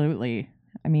 Absolutely.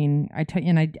 I mean, I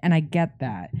get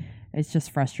that. It's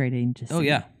just frustrating to see. Oh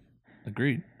yeah,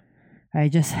 agreed. I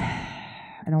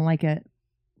don't like it.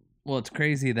 Well, it's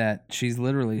crazy that she's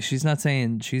not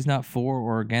saying she's not for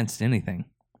or against anything.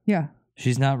 Yeah.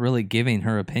 She's not really giving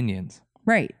her opinions.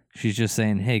 Right. She's just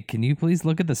saying, hey, can you please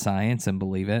look at the science and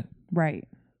believe it? Right.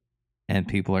 And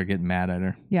people are getting mad at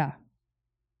her. Yeah.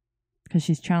 Because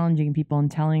she's challenging people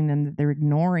and telling them that they're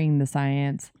ignoring the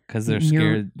science. Because they're and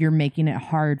scared. You're making it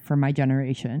hard for my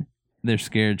generation. They're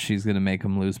scared she's going to make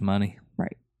them lose money.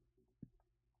 Right.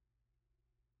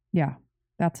 Yeah.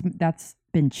 That's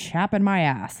been chapping my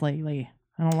ass lately.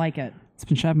 I don't like it. It's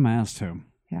been chapping my ass too.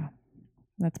 Yeah.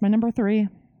 That's my number 3.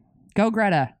 Go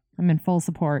Greta. I'm in full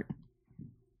support.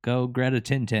 Go Greta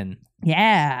Tintin.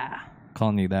 Yeah.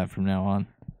 Calling you that from now on.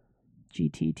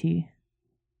 GTT.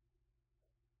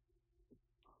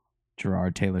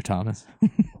 Gerard Taylor Thomas.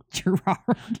 Gerard.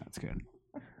 That's good.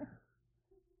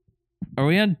 Are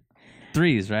we on?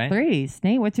 Threes, right? Threes.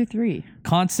 Nate, what's your 3?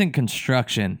 Constant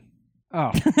construction.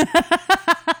 Oh,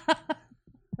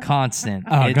 Constant.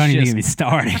 oh, It's don't even just- get me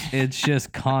started. It's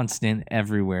just constant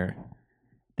everywhere.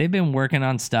 They've been working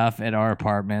on stuff at our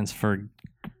apartments for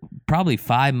probably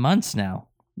 5 months now.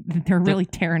 They're really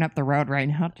tearing up the road right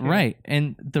now, too. Right.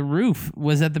 And the roof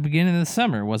was at the beginning of the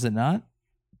summer, was it not?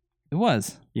 It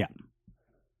was. Yeah.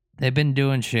 They've been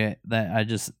doing shit that I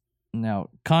just no.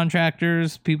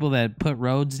 Contractors, people that put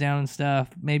roads down and stuff,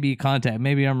 maybe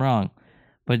I'm wrong.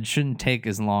 But it shouldn't take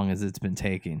as long as it's been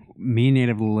taking. Me and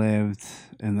Native lived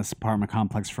in this apartment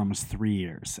complex for almost 3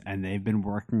 years, and they've been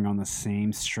working on the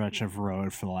same stretch of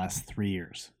road for the last 3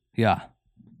 years. Yeah.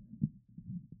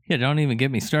 Yeah, don't even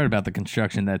get me started about the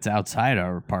construction that's outside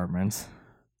our apartments.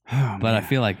 Oh, But I man.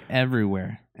 feel like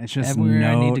everywhere. It's just everywhere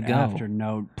I note need to go. after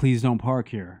note. Please don't park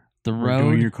here. The We're doing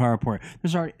road. your carport.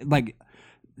 There's already like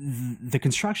the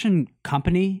construction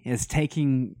company is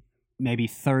taking maybe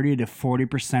 30 to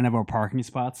 40% of our parking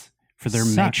spots for their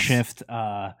Sucks. makeshift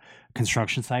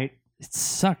construction site. It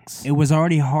sucks. It was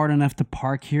already hard enough to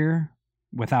park here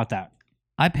without that.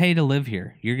 I pay to live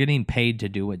here. You're getting paid to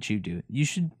do what you do. You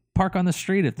should park on the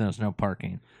street if there's no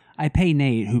parking. I pay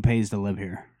Nate, who pays to live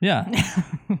here. Yeah.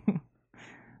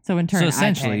 So in turn, So I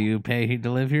essentially, pay. you pay to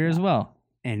live here as well.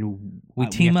 And We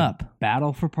have team to up.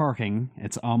 battle for parking.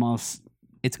 It's almost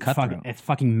It's cutthroat. it's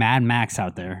fucking Mad Max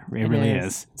out there. It really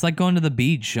is. It's like going to the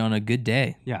beach on a good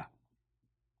day. Yeah.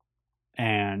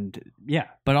 And yeah,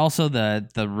 But also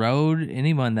the road,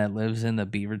 anyone that lives in the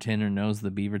Beaverton or knows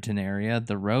the Beaverton area,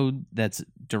 the road that's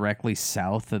directly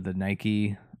south of the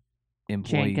Nike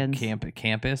employee Jenkins.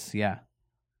 campus, yeah.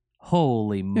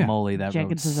 Holy moly, that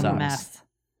Jenkins road is sucks. a mess.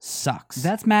 Sucks.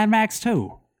 that's Mad Max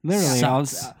too. Literally,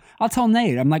 Sucks. I'll tell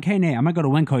Nate. I'm like, hey Nate, I'm gonna go to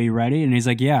Winco. You ready? And he's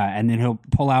like, yeah. And then he'll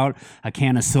pull out a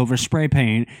can of silver spray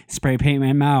paint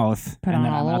my mouth, Put and on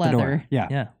then all I'm the out the door. leather. Yeah,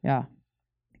 yeah. Yeah.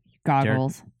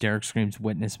 Goggles. Derek screams,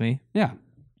 "Witness me." yeah.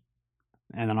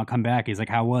 And then I'll come back. He's like,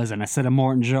 how was it? And I said to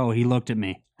Morton Joe. He looked at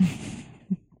me.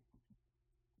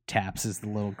 Taps is the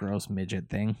little gross midget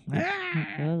thing.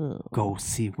 Ugh. Go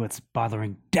see what's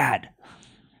bothering Dad.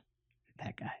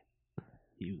 That guy.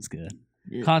 He was good.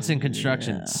 Constant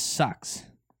construction sucks.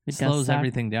 It does Slows suck.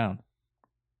 everything down.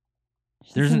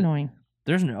 It's There's an- annoying.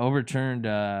 There's an overturned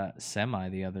semi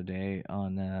the other day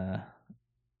on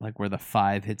like where the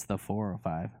 5 hits the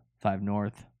 405. 5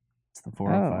 north. It's the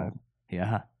 405.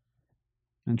 Yeah.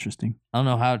 Interesting. I don't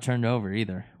know how it turned over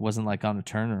either. It wasn't like on a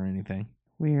turn or anything.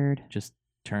 Weird. Just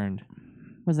turned.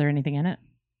 Was there anything in it?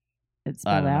 It I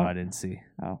spilled don't know. out. I didn't see.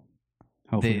 Oh.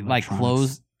 Hopefully, They like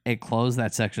electronics. closed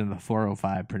that section of the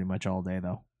 405 pretty much all day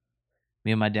though.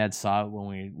 Me and my dad saw it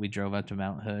when we drove up to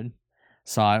Mount Hood.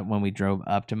 Saw it when we drove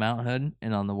up to Mount Hood,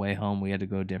 and on the way home we had to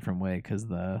go a different way because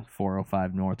the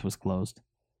 405 north was closed.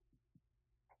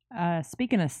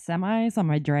 Speaking of semis, on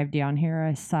my drive down here,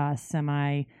 I saw a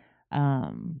semi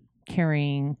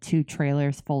carrying 2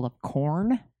 trailers full of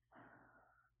corn.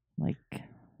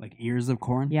 Like ears of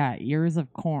corn. yeah, ears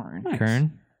of corn. Nice.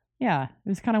 Kern? Yeah, it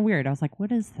was kind of weird. I was like,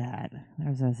 "What is that?" I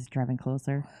was driving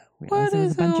closer. What Realized it was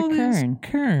is a bunch all of this kern.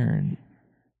 Kern?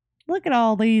 Look at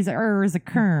all these ears of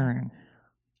kern.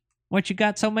 What you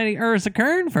got so many ears of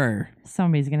Kern for?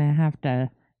 Somebody's gonna have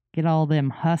to get all them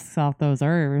husks off those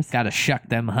ears. Got to shuck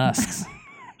them husks.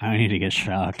 I need to get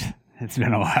shocked. It's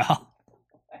been a while.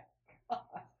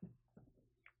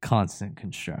 Constant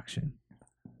construction.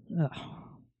 Ugh.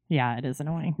 Yeah, it is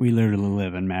annoying. We literally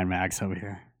live in Mad Max over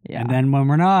here. Yeah. And then when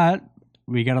we're not,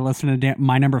 we got to listen to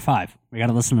My Number 5. We got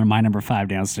to listen to My Number 5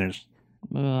 downstairs.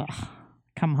 Ugh.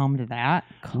 Come home to that.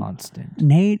 Constant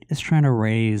Nate is trying to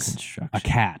raise construction. a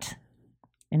cat.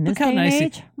 In this Look how day and nice.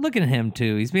 age, Look at him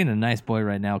too. He's being a nice boy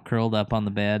right now, curled up on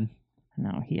the bed.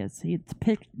 no, he is. He's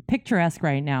picturesque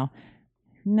right now.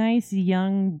 Nice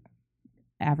young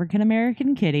African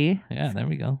American kitty Yeah, there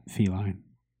we go. Feline.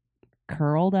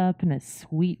 curled up in a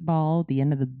sweet ball at the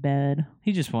end of the bed.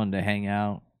 He just wanted to hang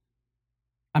out.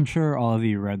 I'm sure all of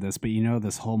you read this, but you know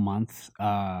this whole month,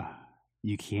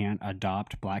 you can't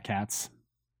adopt black cats.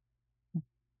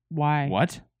 Why?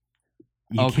 What?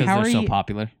 You Oh, because can't- How they're are so you-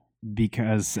 popular.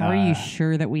 because How are you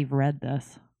sure that we've read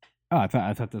this? Oh, I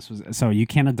thought this was so you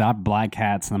can't adopt black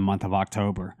cats in the month of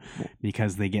October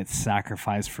because they get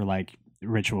sacrificed for like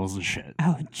rituals and shit.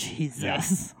 Oh,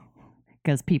 Jesus.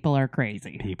 Because people are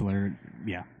crazy. People are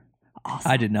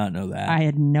Awesome. I did not know that. I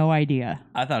had no idea.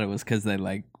 I thought it was because they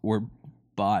like were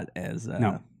bought as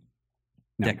No.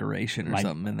 decoration or Like-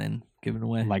 something and then given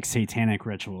away. like satanic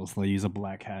rituals. They'll use a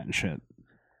black cat and shit.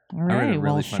 All read a right. really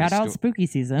Well, funny shout out sto- spooky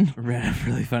season. I read a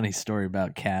really funny story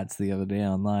about cats the other day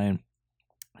online.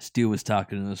 Stu was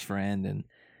talking to his friend, and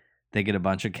they get a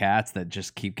bunch of cats that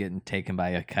just keep getting taken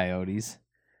by coyotes.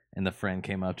 And the friend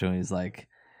came up to him. He's like,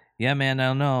 "Yeah, man, I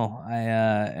don't know.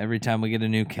 Every time we get a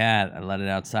new cat, I let it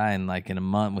outside, and like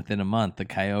within a month, the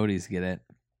coyotes get it."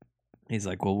 He's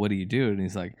like, "Well, what do you do?" And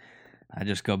he's like, "I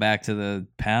just go back to the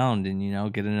pound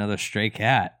and get another stray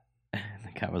cat." And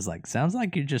the guy was like, "Sounds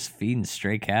like you're just feeding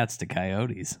stray cats to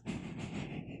coyotes."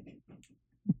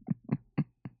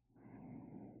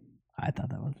 I thought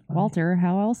that was funny. Walter,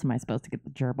 how else am I supposed to get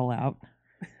the gerbil out?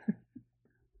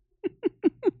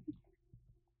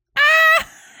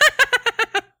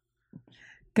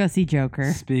 Go see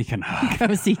Joker. Speaking of,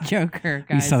 Go see Joker,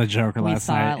 guys. we saw the Joker We last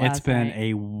saw night. it last It's been night.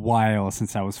 a while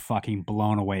since I was fucking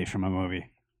blown away from a movie.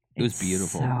 It was It's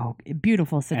beautiful. So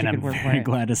beautiful. Such And a I'm good word for very it.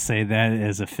 glad to say that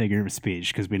is a figure of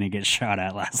speech because we didn't get shot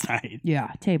at last night.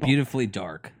 Yeah, table. Beautifully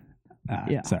dark.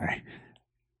 Yeah. Sorry.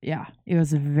 Yeah, it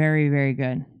was very, very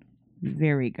good.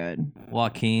 Very good.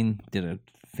 Joaquin did a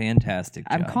fantastic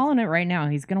job. I'm calling it right now.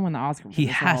 He's going to win the Oscar. For He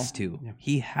this has role. to.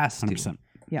 He has to. 100%.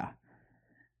 Yeah.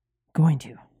 Going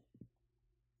to.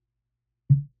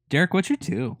 Derek, what's your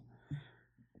 2?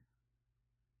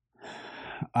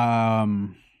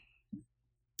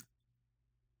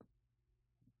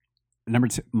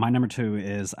 My number 2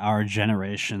 is our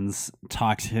generation's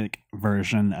toxic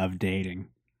version of dating.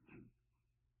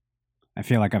 I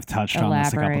feel like I've touched on this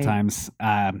a couple Elaborate. times.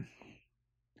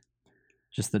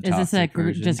 Just the Is this toxic just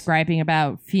versions. griping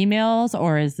about females,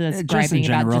 or is this Just in griping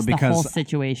about general, just the whole because-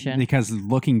 situation? Because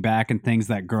looking back and things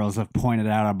that girls have pointed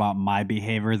out about my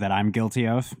behavior that I'm guilty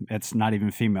of, it's not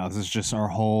even females. It's just our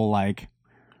whole like,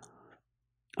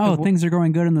 oh, things are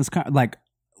going good in this. Like,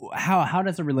 how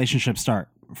does a relationship start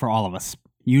for all of us?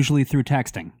 Usually through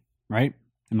texting, right?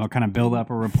 And they'll kind of build up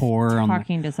a rapport on the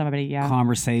Talking to somebody, yeah.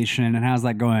 conversation and how's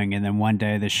that going? And then one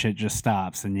day this shit just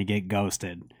stops and you get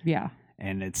ghosted. Yeah.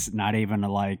 And it's not even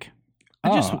a like, I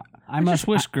just I just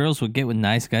wish girls would get with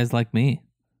nice guys like me.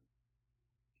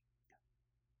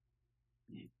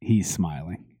 He's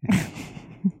smiling. I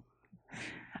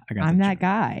got I'm the that joke.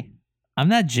 guy. I'm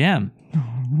that gem.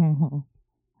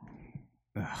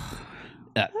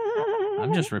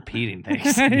 I'm just repeating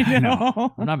things. I I know.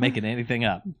 know. I'm not making anything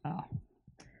up. Oh.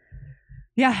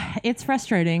 Yeah, it's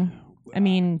frustrating. I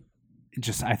mean,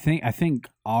 Just I think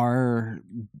our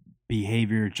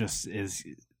behavior just is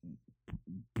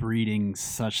breeding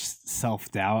such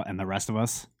self-doubt in the rest of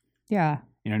us. yeah.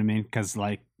 You know what I mean? Because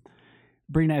like,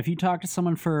 Brina, if you talk to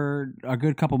someone for a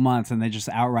good couple months and they just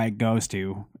outright ghost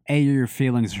you, A, your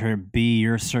feelings hurt. B,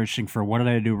 you're searching for what did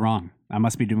I do wrong? I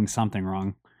must be doing something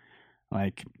wrong.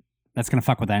 Like, that's gonna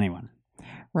fuck with anyone.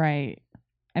 Right.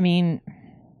 I mean,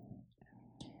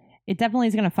 it definitely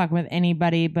is going to fuck with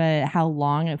anybody, but how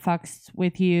long it fucks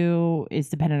with you is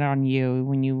dependent on you.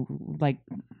 When you, like,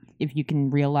 if you can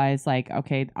realize, like,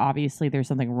 okay, obviously there's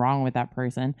something wrong with that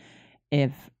person.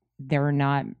 If they're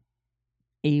not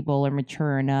able or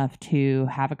mature enough to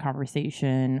have a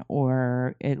conversation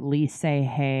or at least say,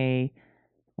 hey,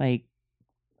 like,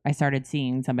 I started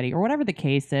seeing somebody, or whatever the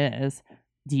case is,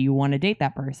 do you want to date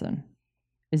that person?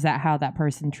 Is that how that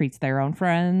person treats their own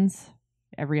friends?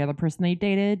 Every other person they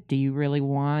dated? Do you really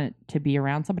want to be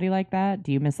around somebody like that?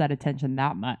 Do you miss that attention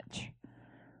that much?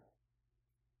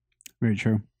 Very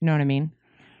true. You know what I mean?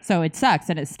 So it sucks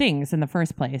and it stings in the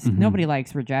first place. Mhm. Nobody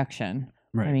likes rejection.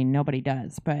 Right. I mean, nobody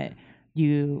does. But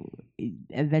you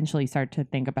eventually start to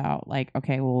think about, like,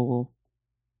 okay, well,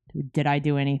 did I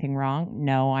do anything wrong?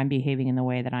 No, I'm behaving in the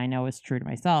way that I know is true to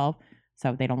myself.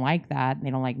 So if they don't like that, and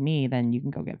they don't like me, then you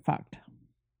can go get fucked.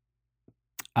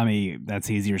 I mean, that's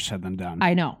easier said than done.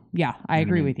 I know. Yeah, I You know what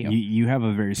agree mean? with you. You have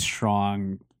a very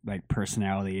strong like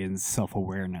personality and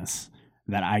self-awareness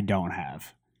that I don't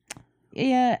have.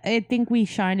 Yeah, I think we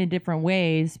shine in different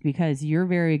ways because you're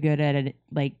very good at it,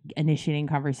 like initiating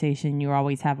conversation. You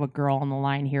always have a girl on the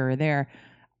line here or there.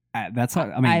 That's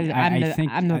all. I mean, I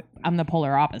think I'm the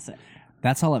polar opposite.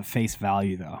 that's all at face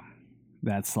value, though.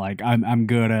 That's like I'm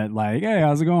good at like, hey,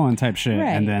 how's it going, type shit, Right.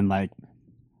 and then like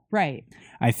Right.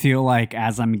 I feel like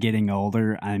as I'm getting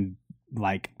older, I'm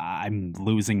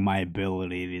losing my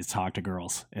ability to talk to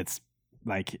girls. It's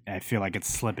like I feel like it's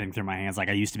slipping through my hands. Like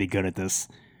I used to be good at this.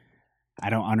 I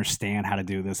don't understand how to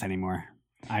do this anymore.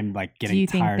 I'm like Do getting you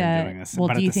think tired that- of doing this. well,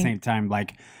 But do at you the think- same time,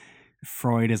 like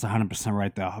Freud is 100%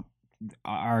 right.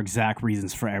 Our exact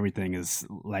reasons for everything is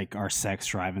like our sex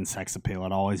drive and sex appeal.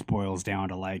 It always boils down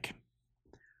to like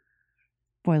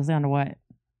Boils down to what?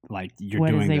 you're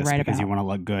What does doing they this write because you about? want to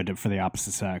look good for the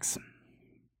opposite sex.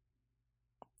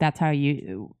 That's how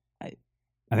you. I think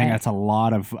Right. that's a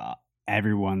lot of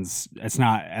everyone's. It's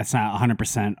not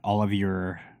 100% all of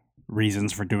your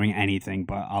reasons for doing anything,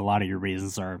 but a lot of your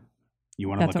reasons are You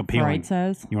want to That's look what appealing. Freud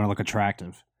says. You want to look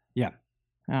attractive. Yeah.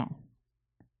 Oh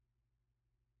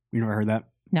You never heard that?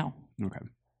 no, Okay.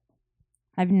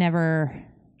 I've never.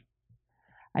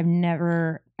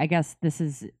 I guess this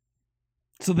is.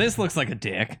 So this looks like a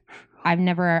dick. I've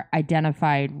never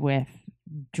identified with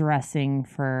dressing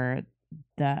for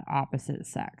the opposite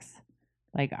sex.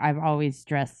 Like, I've always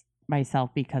dressed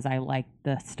myself because I like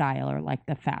the style or like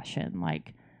the fashion.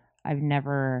 Like, I've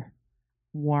never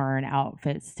worn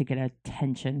outfits to get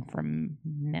attention from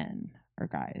men or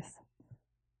guys.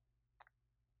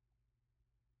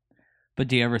 But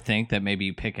do you ever think that maybe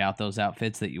you pick out those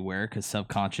outfits that you wear because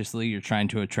subconsciously you're trying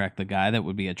to attract the guy that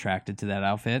would be attracted to that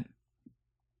outfit?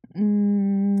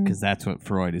 Because that's what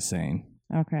Freud is saying.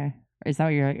 Okay. Is that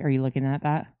what are you looking at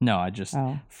that? No, I just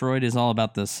Oh, Freud is all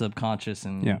about the subconscious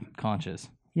and Yeah. conscious.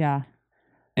 yeah.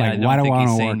 And Like, don't why do think I he's want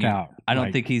to saying work you- out? I don't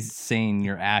Like, think he's saying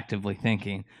you're actively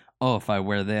thinking, oh, if I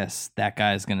wear this, that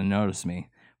guy's going to notice me.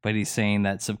 But he's saying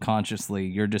that subconsciously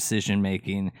your decision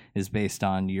making is based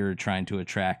on you're trying to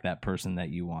attract that person that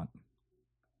you want.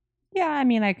 Yeah, I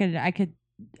mean, I can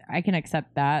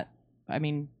accept that. I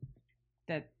mean,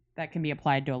 that can be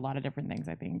applied to a lot of different things,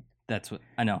 I think. That's what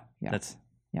I know. Yeah.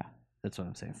 That's what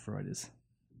I'm saying.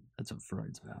 That's what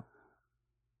Freud's about.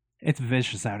 It's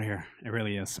vicious out here. It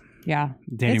really is. Yeah.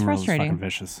 Dating world is frustrating. fucking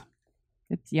vicious.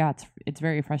 It's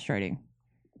very frustrating.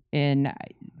 And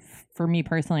for me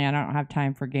personally, I don't have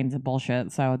time for games of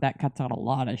bullshit, so that cuts out a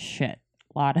lot of shit.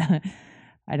 I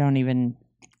don't even.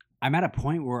 I'm at a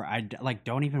point where I like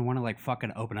don't even want to like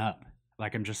fucking open up.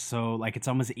 Like I'm just so like it's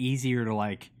almost easier to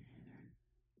like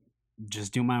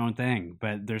just do my own thing,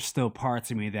 but there's still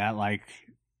parts of me that like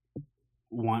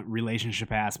want relationship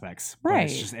aspects. But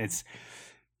Right. it's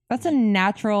That's a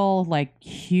natural, like,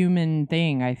 human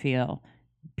thing, I feel.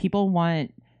 People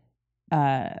want,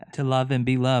 To love and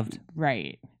be loved.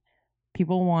 right.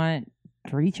 People want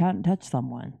to reach out and touch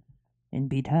someone and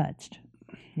be touched.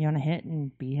 You want to hit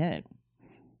and be hit.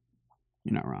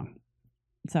 you're not wrong.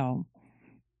 So,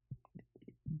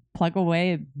 plug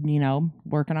away,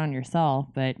 working on yourself,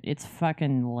 but it's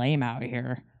fucking lame out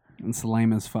here. It's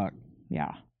lame as fuck.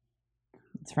 Yeah.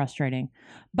 It's frustrating.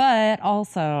 But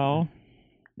also,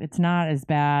 it's not as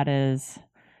bad as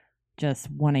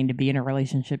just wanting to be in a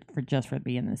relationship for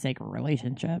being the sake of a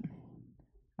relationship.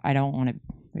 I don't want to,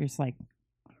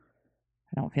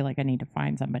 I don't feel like I need to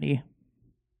find somebody.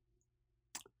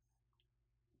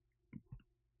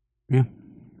 Yeah.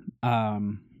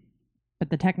 But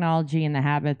the technology and the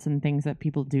habits and things that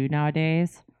people do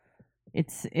nowadays,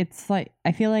 it's like,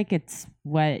 I feel like it's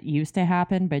what used to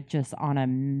happen, but just on a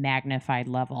magnified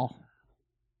level.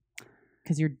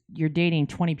 Because you're dating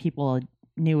 20 people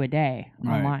new a day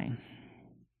Right. online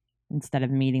instead of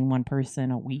meeting one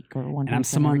person a week or one And I'm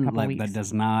person every someone couple like weeks. that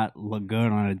does not look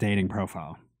good on a dating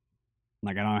profile.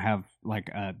 Like I don't have like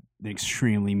an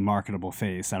extremely marketable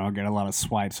face. I don't get a lot of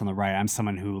swipes on the right. I'm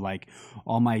someone who like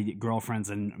all my girlfriends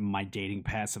and my dating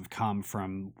paths have come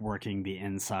from working the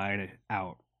inside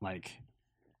out, like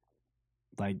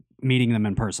meeting them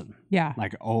in person. Yeah,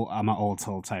 Like I'm an old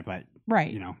soul type, but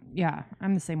right. you know, Yeah,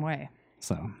 I'm the same way.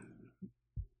 so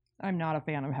I'm not a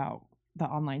fan of how the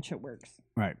online shit works.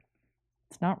 right.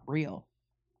 It's not real.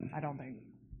 I don't think.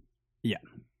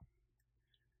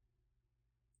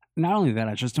 Not only that,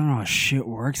 I just don't know how shit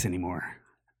works anymore.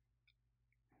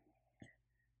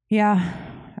 Yeah,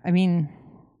 I mean,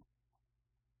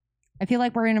 I feel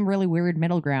like we're in a really weird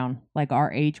middle ground. Like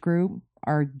our age group,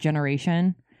 our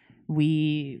generation,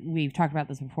 we've talked about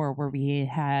this before, where we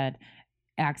had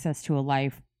access to a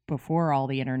life before all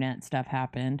the internet stuff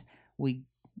happened. We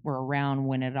were around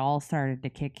when it all started to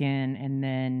kick in, and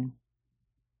then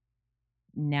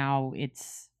now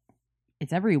it's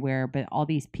everywhere. But all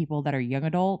these people that are young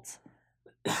adults,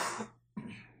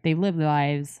 they live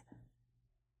lives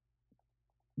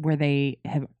where they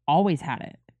have always had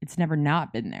it. It's never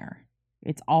not been there.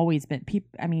 It's always been people.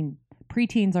 I mean,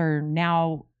 preteens are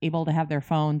now able to have their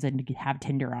phones and have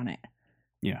Tinder on it.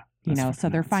 Yeah. You that's know, fucking so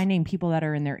they're nuts. finding people that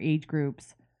are in their age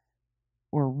groups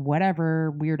or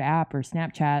whatever weird app or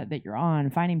Snapchat that you're on,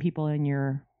 finding people in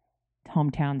your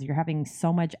hometowns. You're having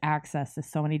so much access to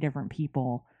so many different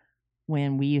people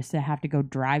when we used to have to go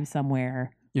drive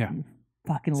somewhere. Yeah. and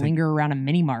fucking It's like- linger around a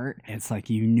mini mart. It's like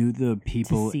you knew the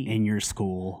people see. in your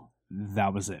school.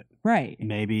 That was it. Right.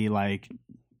 Maybe like,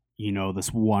 you know,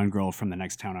 this one girl from the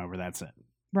next town over. That's it.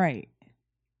 Right.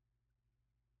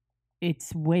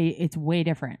 It's way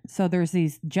different. So there's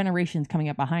these generations coming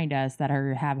up behind us that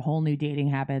have whole new dating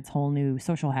habits, whole new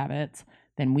social habits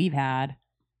than we've had.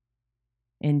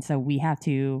 And so we have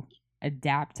to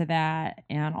adapt to that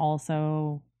and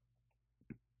also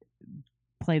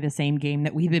play the same game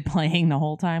that we've been playing the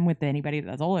whole time with anybody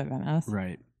that's older than us.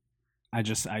 Right. I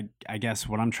guess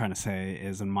what I'm trying to say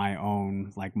is in my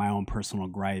own personal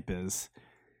gripe is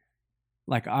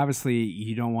like, obviously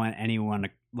you don't want anyone to,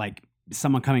 like,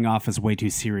 someone coming off as way too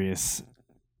serious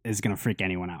is going to freak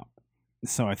anyone out.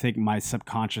 So I think my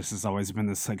subconscious has always been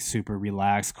this like super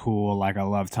relaxed, cool, like I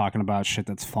love talking about shit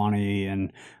that's funny,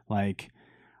 and like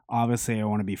obviously I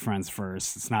want to be friends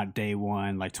first. It's not day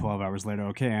one, like 12 hours later,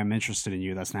 okay, I'm interested in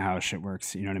you. That's not how shit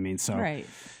works. You know what I mean? So Right.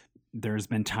 there's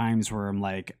been times where I'm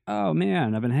like, oh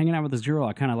man, I've been hanging out with this girl.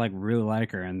 I kind of like really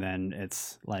like her. And then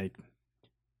it's like,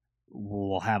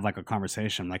 we'll have like a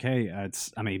conversation. I'm like, hey, are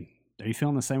you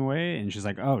feeling the same way? And she's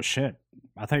like, oh shit,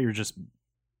 I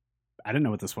didn't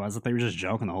know what this was. I thought you were just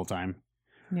joking the whole time.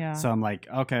 Yeah. So I'm like,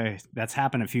 okay, that's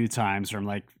happened a few times where I'm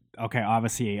like, okay,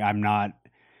 obviously I'm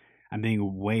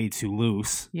being way too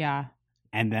loose. Yeah.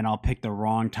 And then I'll pick the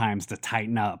wrong times to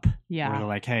tighten up. Yeah. Where they're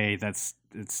like, hey, This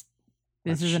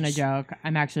isn't a joke.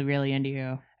 I'm actually really into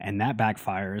you. And that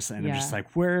backfires. And I'm just Yeah.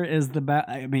 like, where is the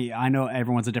I mean, I know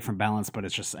everyone's a different balance, but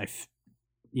it's just,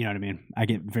 you know what I mean? I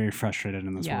get very frustrated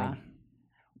in this world.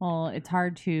 Well, it's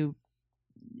hard to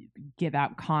give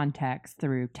out context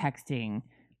through texting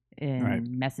and Right.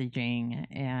 messaging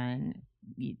and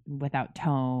without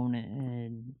tone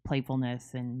and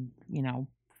playfulness and,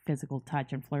 physical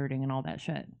touch and flirting and all that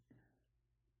shit.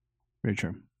 Very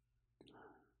true.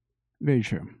 Very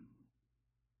true.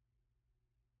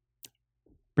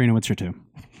 Brina, what's your 2?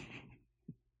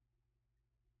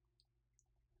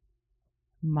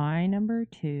 My number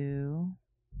 2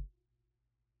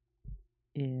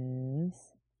 is,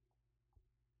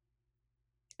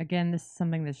 again, this is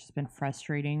something that's just been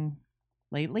frustrating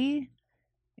lately,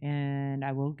 and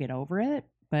I will get over it,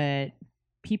 but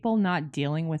people not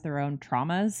dealing with their own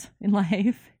traumas in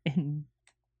life and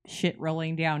shit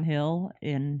rolling downhill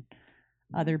and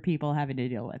other people having to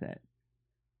deal with it.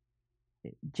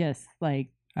 Just like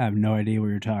I have no idea what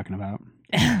you're talking about.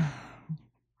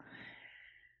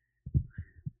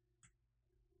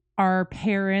 our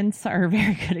parents are a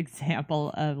very good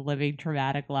example of living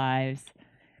traumatic lives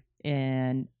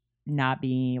and not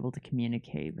being able to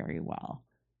communicate very well.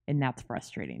 And that's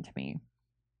frustrating to me.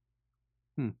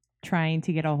 Trying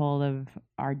to get a hold of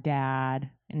our dad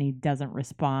and he doesn't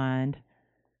respond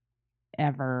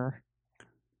ever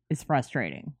is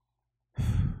frustrating.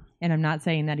 And I'm not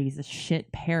saying that he's a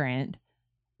shit parent,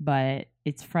 but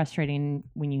it's frustrating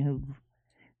when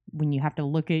you have to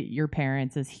look at your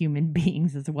parents as human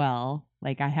beings as well.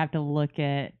 Like, I have to look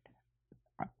at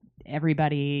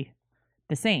everybody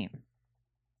the same.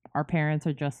 Our parents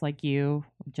are just like you,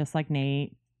 just like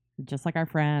Nate, just like our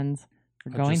friends.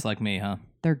 Just like me, huh?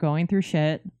 They're going through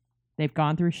shit. They've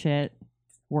gone through shit.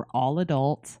 We're all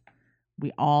adults.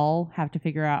 We all have to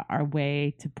figure out our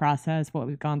way to process what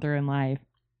we've gone through in life.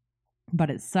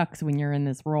 But it sucks when you're in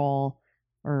this role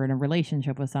or in a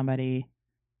relationship with somebody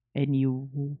and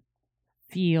you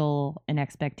feel an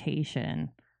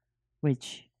expectation,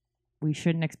 which we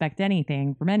shouldn't expect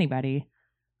anything from anybody,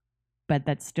 but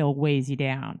that still weighs you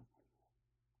down.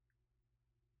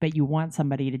 But you want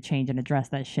somebody to change and address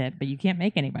that shit, but you can't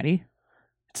make anybody.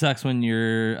 It sucks when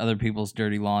your other people's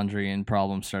dirty laundry and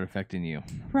problems start affecting you.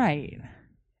 Right.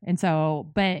 And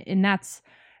so, and that's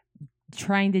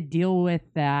trying to deal with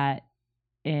that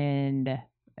and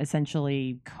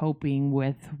essentially coping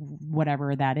with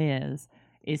whatever that is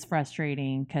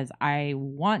frustrating because I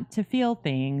want to feel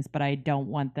things, but I don't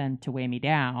want them to weigh me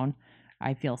down.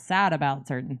 I feel sad about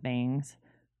certain things,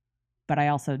 but I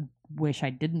also wish I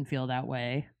didn't feel that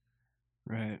way.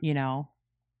 Right.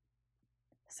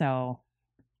 So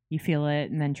you feel it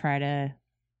and then try to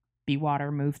be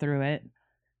water, move through it,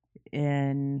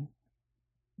 and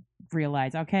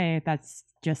realize, okay, that's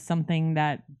just something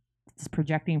that is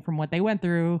projecting from what they went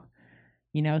through,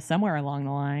 somewhere along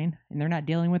the line, and they're not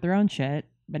dealing with their own shit,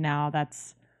 but now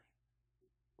that's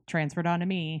transferred onto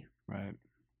me. Right.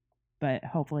 But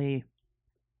hopefully,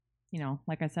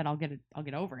 like I said, I'll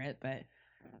get over it, but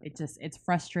it's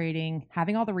frustrating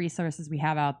having all the resources we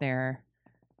have out there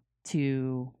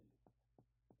to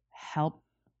help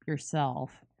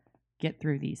yourself get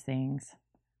through these things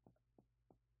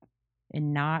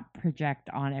and not project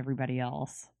on everybody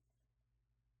else.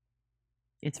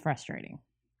 It's frustrating.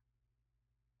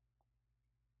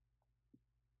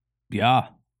 Yeah.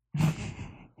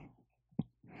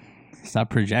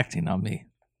 Stop projecting on me.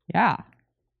 Yeah.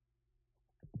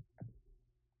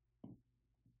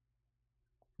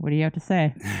 What do you have to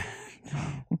say?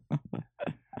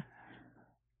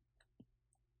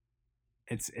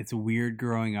 It's weird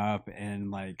growing up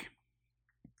and like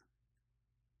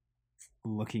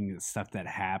looking at stuff that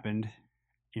happened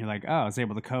You're like, oh, I was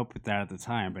able to cope with that at the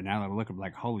time, but now that I look, I'm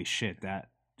like, holy shit, that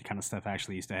kind of stuff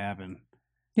actually used to happen.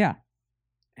 Yeah.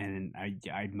 And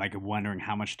I'm like wondering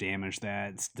how much damage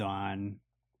that's done,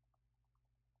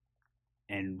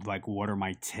 and like what are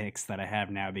my tics that I have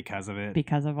now because of it.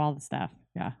 Because of all the stuff.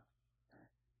 Yeah.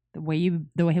 The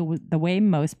way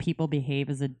most people behave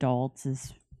as adults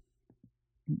is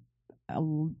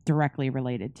directly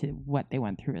related to what they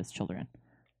went through as children.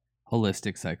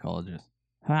 Holistic psychologist.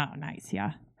 Wow, nice.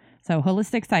 Yeah. So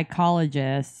holistic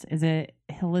psychologist, is it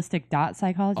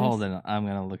holistic.psychologist? Oh, then I'm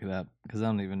going to look it up because I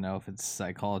don't even know if it's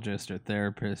psychologist or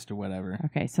therapist or whatever.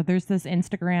 Okay, so there's this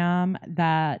Instagram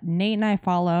that Nate and I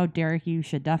follow. Derek, you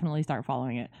should definitely start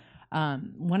following it.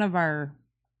 One of our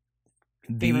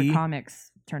favorite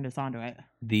comics turned us onto it.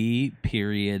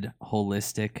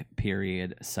 Holistic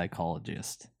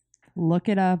psychologist. Look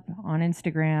it up on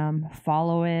Instagram.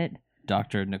 Follow it.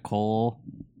 Dr. Nicole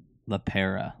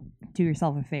LaPera. Do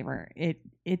yourself a favor.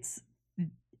 It's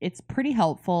pretty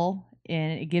helpful,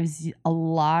 and it gives you a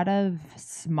lot of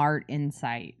smart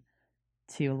insight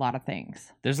to a lot of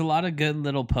things. There's a lot of good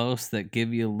little posts that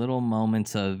give you little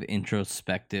moments of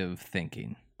introspective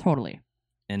thinking. Totally.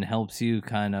 And helps you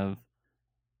kind of,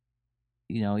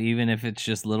 even if it's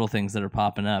just little things that are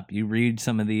popping up. You read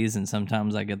some of these, and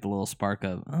sometimes I get the little spark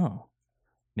of, oh,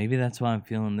 maybe that's why I'm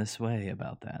feeling this way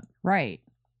about that. Right.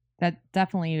 That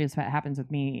definitely is what happens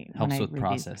with me. Helps with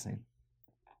processing.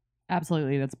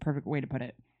 Absolutely. That's a perfect way to put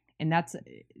it. And that's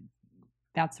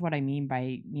what I mean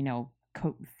by,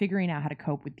 figuring out how to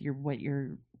cope with what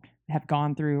you have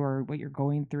gone through or what you're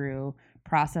going through,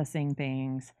 processing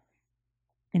things,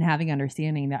 and having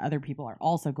understanding that other people are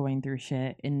also going through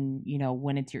shit. And,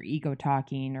 when it's your ego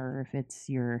talking, or if it's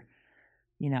your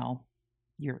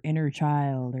inner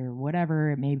child or whatever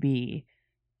it may be,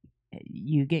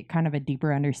 you get kind of a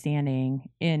deeper understanding,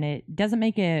 and it doesn't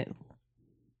make it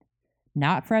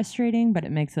not frustrating, but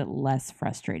it makes it less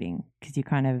frustrating because you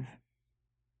kind of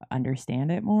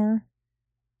understand it more,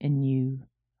 and you,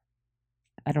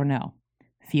 I don't know,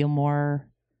 feel more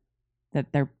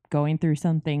that they're going through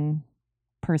something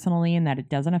personally and that it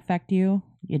doesn't affect you.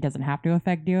 It doesn't have to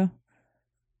affect you.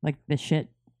 Like the shit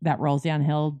that rolls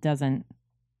downhill doesn't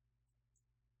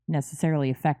necessarily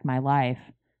affect my life.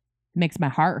 It makes my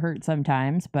heart hurt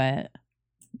sometimes, but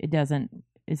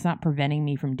it's not preventing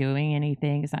me from doing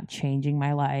anything. It's not changing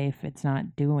my life. It's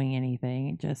not doing anything.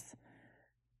 It just,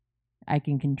 I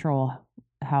can control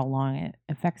how long it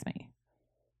affects me.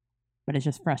 But it's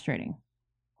just frustrating.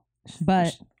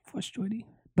 Frustrating.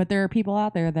 But there are people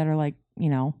out there that are like,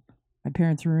 my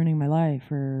parents are ruining my life,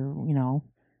 or,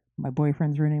 my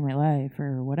boyfriend's ruining my life,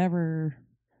 or whatever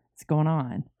is going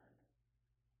on.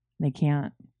 They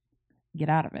can't get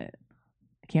out of it.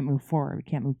 They can't move forward. We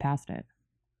can't move past it.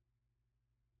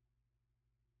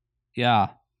 Yeah.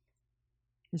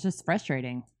 It's just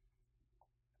frustrating.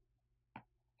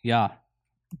 Yeah.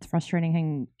 It's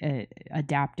frustrating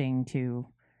adapting to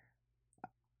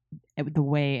the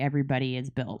way everybody is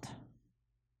built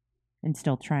and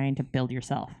still trying to build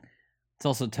yourself. It's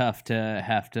also tough to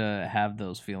have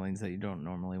those feelings that you don't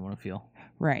normally want to feel.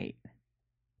 Right.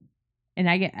 And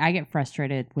I get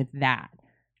frustrated with that.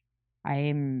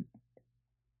 When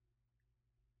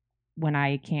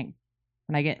I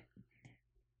get,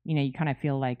 you kind of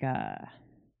feel like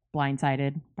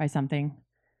blindsided by something,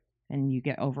 and you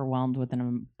get overwhelmed with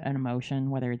an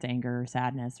emotion, whether it's anger or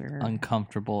sadness or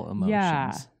uncomfortable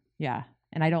emotions. Yeah.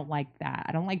 And I don't like that.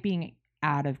 I don't like being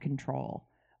out of control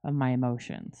of my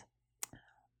emotions.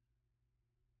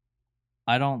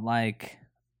 I don't like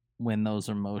when those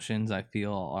emotions I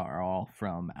feel are all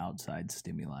from outside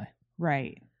stimuli.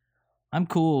 Right. I'm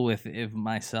cool with if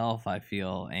myself I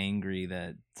feel angry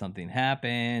that something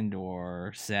happened,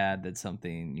 or sad that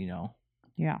something,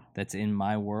 yeah, that's in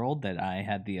my world, that I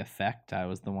had the effect. I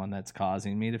was the one that's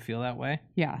causing me to feel that way.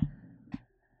 Yeah.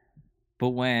 But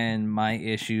when my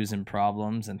issues and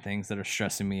problems and things that are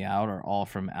stressing me out are all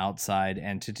from outside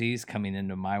entities coming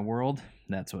into my world,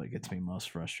 that's what gets me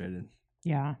most frustrated.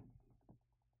 Yeah.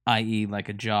 I.e., like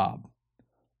a job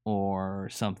or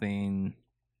something,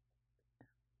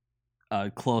 a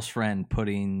close friend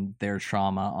putting their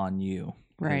trauma on you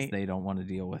because right. they don't want to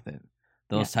deal with it.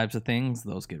 Those types of things,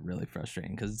 those get really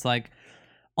frustrating because it's like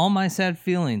all my sad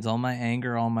feelings, all my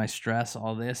anger, all my stress,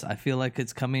 all this, I feel like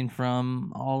it's coming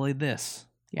from all of this,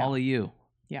 all of you.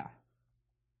 Yeah.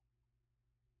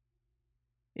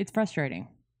 It's frustrating.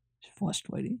 It's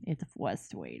frustrating. It's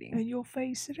frustrating. In your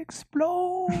face, it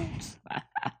explodes.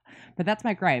 But that's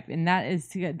my gripe, and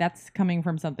that's coming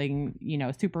from something,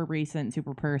 super recent,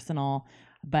 super personal,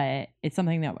 but it's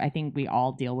something that I think we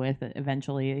all deal with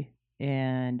eventually,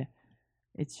 and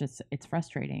it's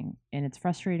frustrating, and it's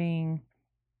frustrating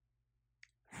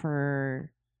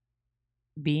for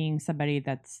being somebody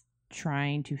that's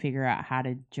trying to figure out how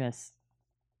to just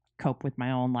cope with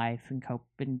my own life and cope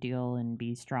and deal and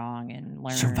be strong and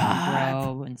learn Survive. and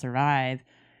grow and survive,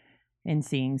 and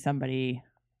seeing somebody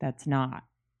that's not.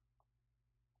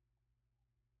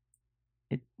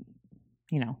 It,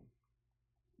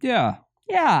 Yeah.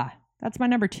 yeah, that's my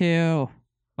number 2.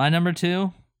 My number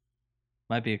 2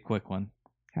 might be a quick one.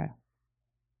 Okay.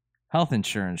 Health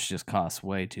insurance just costs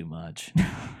way too much.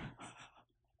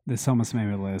 This almost made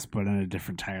my list, but in a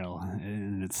different title.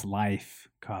 And its life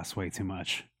costs way too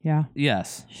much. Yeah,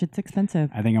 Yes. shit's expensive.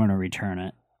 I think I'm going to return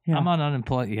it. Yeah. I'm on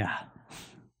unemployed. Yeah.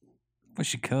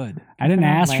 Wish you could. I didn't Put it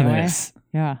on ask for layaway. this.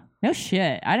 Yeah. No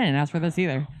shit. I didn't ask for this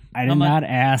either. I did I'm not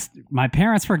ask. My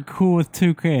parents were cool with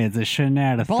 2 kids. I shouldn't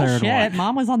add a third Bullshit. one.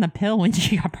 Mom was on the pill when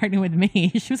she got pregnant with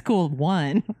me. She was cool with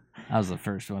 1. I was the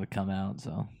first one to come out,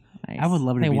 so. Nice. I would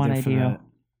love to They be there wanted for you.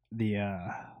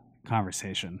 the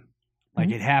conversation. Like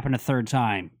Mhm. it happened a third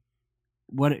time.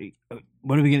 What are we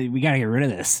gonna? We gotta get rid of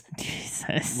this.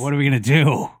 Jesus. What are we gonna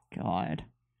do? God.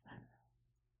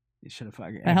 You should have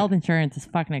fucking. The health insurance is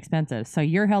fucking expensive. So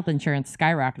your health insurance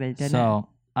skyrocketed, didn't it? So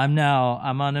I'm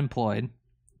unemployed.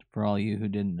 For all you who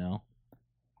didn't know.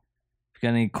 If you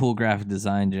got any cool graphic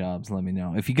design jobs, let me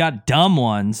know. If you got dumb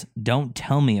ones, don't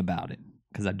tell me about it.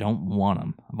 Because I don't want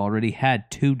them. I've already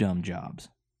had 2 dumb jobs.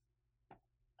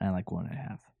 I like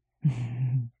 1.5.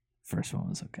 First one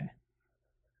was okay.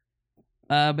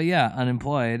 But yeah,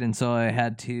 unemployed, and so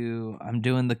I'm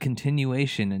doing the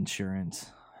continuation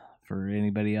insurance. For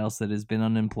anybody else that has been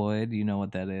unemployed, you know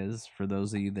what that is. For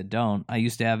those of you that don't, I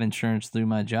used to have insurance through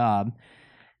my job,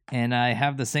 and I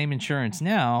have the same insurance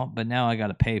now, but now I got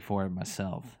to pay for it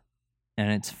myself. And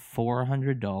it's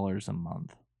 $400 a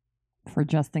month. For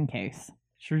just in case.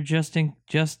 Sure, just in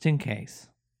case.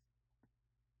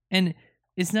 And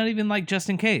it's not even like just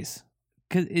in case.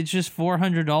 'Cause it's just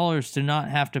 $400 to not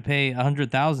have to pay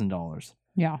 $100,000.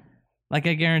 Yeah. Like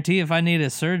I guarantee if I need a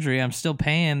surgery, I'm still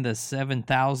paying the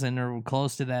 $7,000 or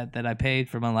close to that I paid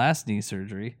for my last knee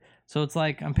surgery. So it's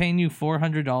like I'm paying you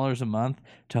 $400 a month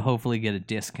to hopefully get a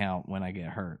discount when I get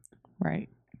hurt. Right.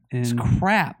 It's In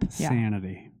crap.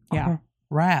 sanity. Yeah.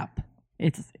 Crap.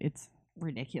 It's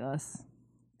ridiculous.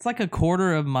 It's like a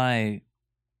quarter of my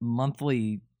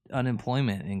monthly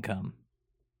unemployment income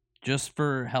just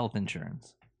for health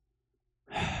insurance.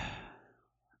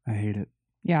 I hate it.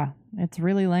 Yeah. It's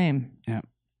really lame. Yeah.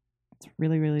 It's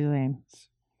really, really lame.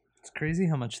 It's crazy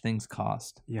how much things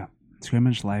cost. Yeah. It's how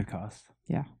much life costs.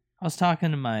 Yeah. I was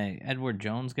talking to my Edward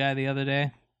Jones guy the other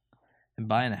day, and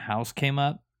buying a house came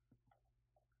up,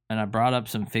 and I brought up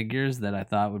some figures that I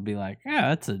thought would be like, yeah,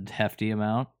 that's a hefty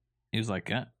amount. He was like,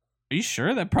 are you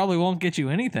sure? That probably won't get you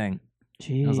anything.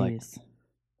 Jeez. I was like,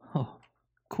 oh,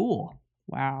 cool.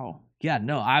 wow. Yeah,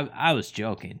 no, I was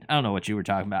joking. I don't know what you were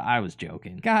talking about. I was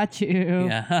joking. Got you.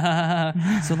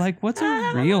 Yeah. So, like, what's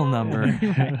a real number?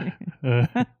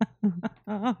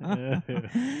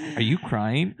 Are you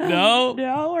crying? No.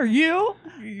 No, are you?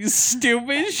 You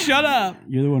stupid. Shut up.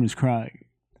 You're the one who's crying.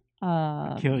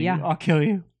 Kill you. Yeah. I'll kill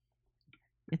you.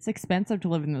 It's expensive to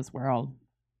live in this world.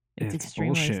 It's It's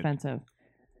extremely bullshit. expensive.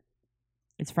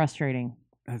 It's frustrating.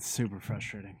 That's super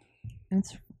frustrating.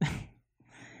 It's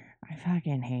I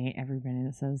fucking hate everybody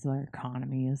that says their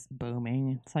economy is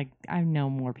booming. It's like I know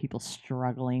more people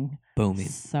struggling Booming.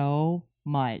 so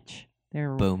much.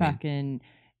 They're Booming. fucking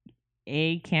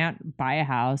A, can't buy a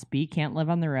house, B, can't live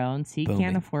on their own, C, Booming.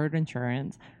 can't afford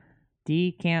insurance,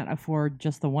 D, can't afford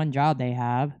just the one job they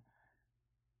have.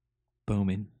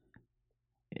 Booming.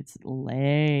 It's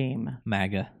lame.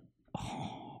 MAGA.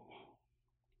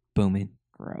 Booming.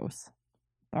 Gross.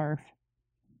 Barf.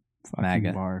 Fucking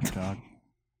MAGA. barf, dog.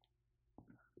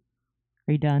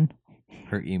 Are you done?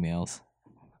 Her emails.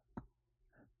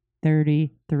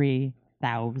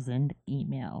 33,000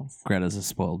 emails. Greta's a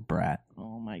spoiled brat.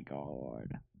 Oh my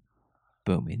god.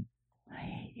 Booming. I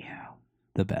hate you.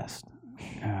 The best.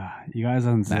 You guys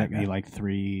unzipped MAGA. me like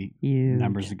 3 You.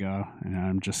 numbers ago, and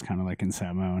I'm just kind of like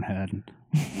inside my own head.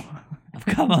 I've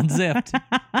come unzipped.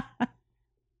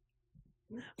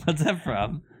 What's that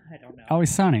from? I don't know.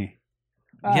 Always Sunny.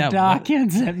 Yeah, Doc, what- you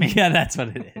unzipped me. Yeah, that's what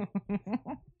it is.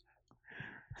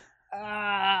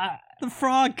 The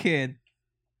frog kid.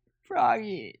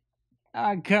 Froggy.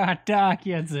 Oh, God, Doc,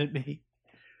 you unzipped me.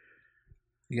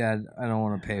 Yeah, I don't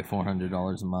want to pay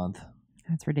 $400 a month.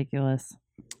 That's ridiculous.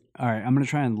 All right, I'm going to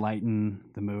try and lighten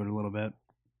the mood a little bit.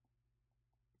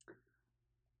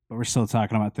 But we're still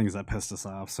talking about things that pissed us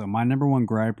off. So my number one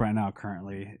gripe right now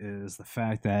currently is the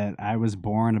fact that I was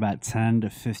born about 10 to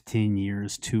 15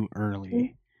 years too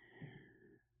early.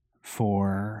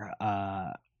 for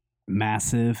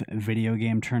massive video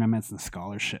game tournaments and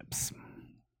scholarships.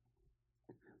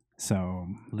 So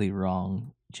The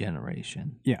wrong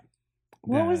generation.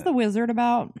 What was the wizard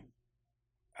about?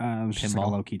 it was just like a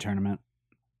Pinball? low-key tournament.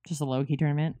 Just a low-key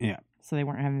tournament? Yeah. So they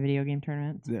weren't having video game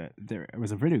tournaments? It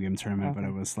was a video game tournament, but Okay.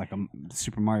 it was like a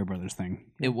Super Mario Brothers thing.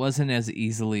 It wasn't as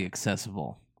easily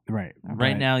accessible. Right.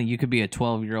 Right But, now, you could be a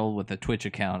 12-year-old with a Twitch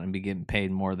account and be getting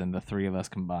paid more than the three of us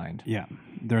combined. Yeah.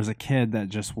 There's a kid that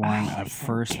just won Oh, a these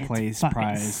first kids place fucking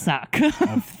prize suck.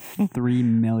 of $3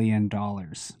 million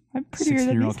I'm prettier than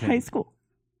 16-year-old these kid. high school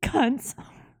cunts.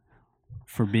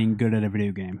 for being good at a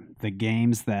video game. The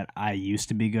games that I used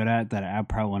to be good at, that I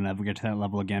probably will never get to that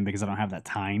level again because I don't have that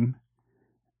time,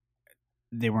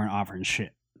 they weren't offering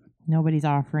shit. Nobody's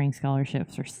offering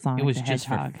scholarships for Sonic It was the just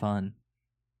Hedgehog. for fun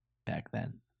back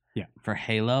then. Yeah. For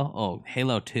Halo? Oh,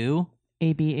 Halo 2?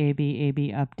 A, B, A, B, A,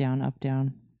 B, up, down, up,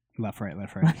 down. Left, right,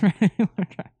 left,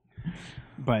 right.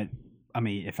 But, I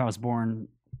mean, if I was born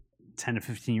 10 to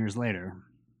 15 years later,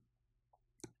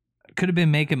 Could have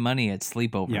been making money at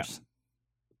sleepovers. Yeah.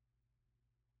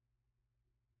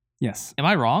 yes. Am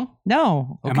I wrong?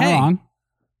 No. Am I wrong?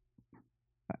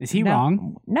 Is he No.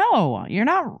 wrong? No, you're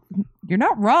not. You're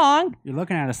not wrong. You're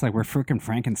looking at us like we're freaking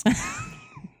Frankenstein.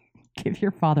 Give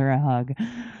your father a hug.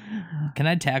 Can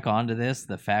I tack on to this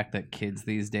the fact that kids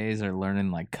these days are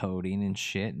learning like coding and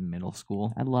shit in middle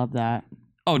school? I love that.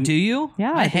 Oh, do you?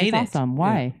 Yeah, I think hate it's it. awesome.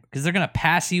 Why? Because they're going to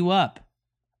pass you up.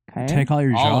 Okay. Take all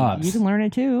your All of jobs. You can learn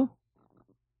it too.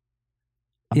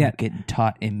 I'm Yeah. not getting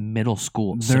taught in middle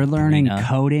school. They're learning Sabrina.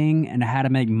 coding and how to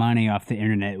make money off the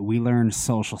internet. We learned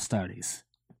social studies.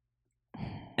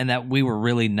 And that we were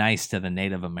really nice to the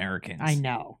Native Americans. I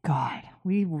know. God,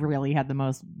 we really had the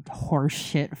most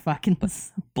horseshit fucking.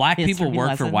 Black people History work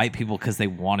for lessons. white people because they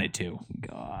wanted to.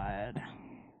 God,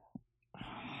 I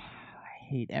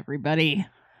hate everybody.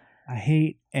 I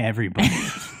hate everybody.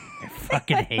 I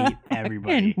fucking hate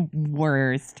everybody. Fucking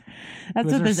worst. That's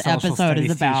Who's what our this social episode is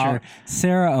studies about. teacher?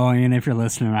 Sarah Owen, if you're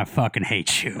listening, I fucking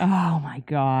hate you. Oh my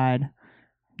God,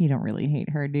 you don't really hate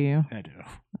her, do you? I do.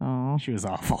 Oh, She was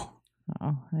awful.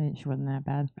 she wasn't that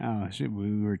bad. Oh,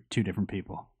 we were two different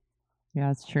people. Yeah,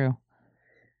 that's true.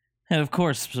 And of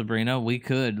course, Sabrina, we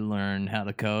could learn how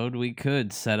to code. We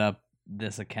could set up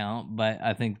this account. But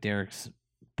I think Derek's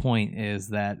point is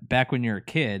that back when you're a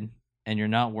kid and you're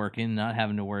not working, not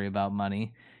having to worry about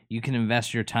money, you can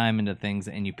invest your time into things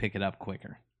and you pick it up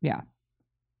quicker. Yeah,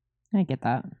 I get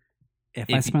that. If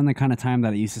If I you- spend the kind of time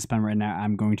that I used to spend right now,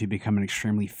 I'm going to become an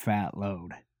extremely fat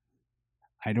load.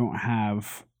 I don't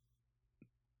have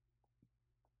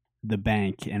the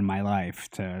bank in my life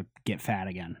to get fat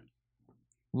again.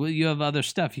 Well, you have other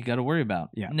stuff you got to worry about.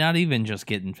 Yeah. Not even just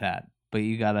getting fat, but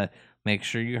you got to make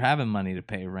sure you're having money to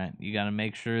pay rent. You got to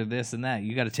make sure this and that.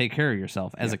 You got to take care of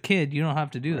yourself. As Yeah. a kid, you don't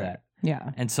have to do Right. that.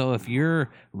 Yeah, And so if your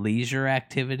leisure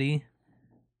activity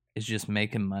is just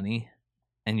making money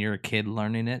and you're a kid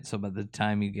learning it, so by the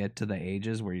time you get to the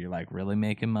ages where you're like really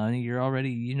making money, you're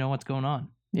already, you know what's going on.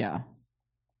 yeah.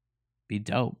 Be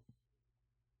dope.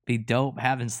 Be dope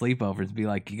having sleepovers. Be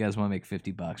like, you guys want to make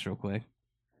 $50 real quick?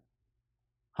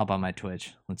 Hop on my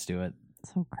Twitch. Let's do it.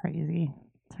 So crazy.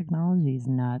 Technology's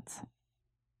nuts.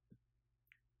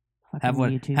 Have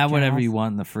Fucking YouTube have whatever channels. you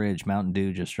want in the fridge. Mountain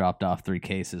Dew just dropped off 3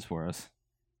 cases for us.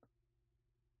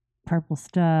 Purple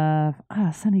stuff.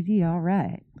 Ah, Sunny D, all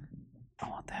right. I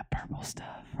want that purple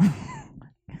stuff.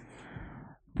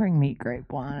 Bring me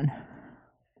grape wine.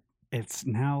 It's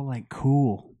now like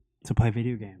cool to play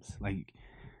video games. Like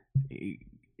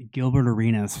Gilbert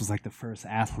Arenas was like the first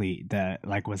athlete that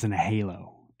like was in a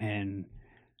Halo, and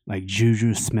like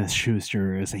Juju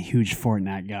Smith-Schuster is a huge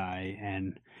Fortnite guy,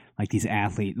 and like these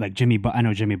athletes like I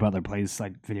know Jimmy Butler plays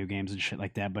like video games and shit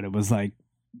like that, but it was like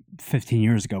 15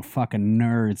 years ago, fucking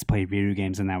nerds played video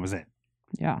games and that was it.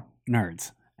 Yeah.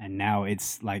 Nerds. And now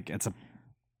it's like it's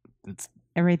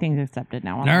Everything's accepted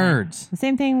now. Online. Nerds. The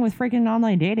same thing with freaking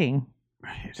online dating.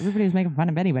 right. Everybody was making fun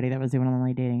of anybody that was doing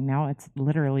online dating. Now it's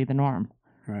literally the norm.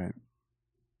 Right.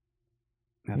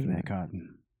 Definitely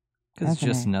cotton. Because it's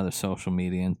just Definitely. another social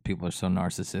media and people are so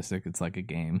narcissistic. It's like a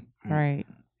game. Right.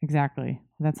 Exactly.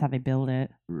 That's how they build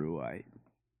it. Right.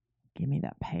 Give me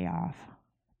that payoff.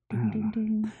 I Ding, don't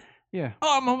ding, ding. Yeah.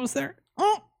 Oh, I'm almost there.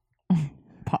 Oh,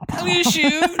 Pop. I'm gonna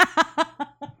shoot.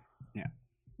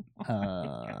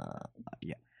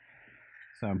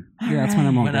 So yeah, that's when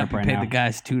I'm on Went up grip and right paid now. the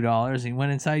guys $2. He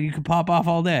went inside. You could pop off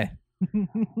all day.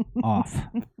 Off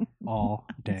all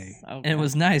day. So And it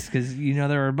was nice because there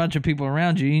were a bunch of people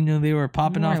around you. You knew they were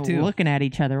popping off too. looking at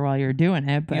each other while you're doing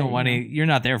it, but You don't want to. You're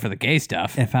not there for the gay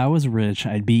stuff. If I was rich,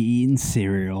 I'd be eating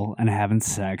cereal and having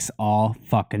sex all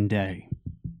fucking day.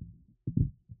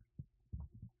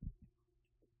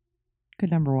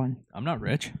 good number one. I'm not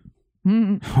rich.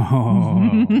 Mm. Oh,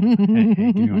 hey,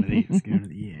 give me one of these. Give me one of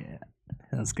these. Yeah,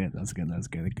 that's good. That's good. That's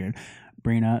good. Good.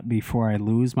 Bring up before I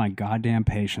lose my goddamn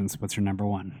patience. What's your number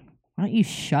one? Why don't you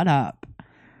shut up?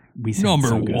 We sound Number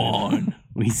so good. one.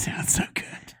 We sound so good.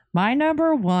 My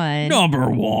number one Number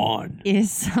one.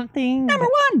 is something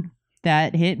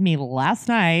that hit me last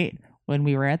night when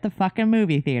we were at the fucking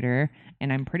movie theater,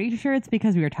 and I'm pretty sure it's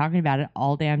because we were talking about it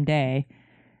all damn day,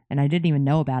 and I didn't even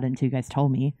know about it until you guys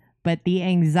told me. But the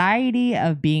anxiety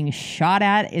of being shot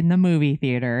at in the movie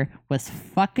theater was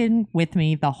fucking with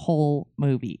me the whole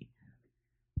movie.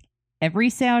 Every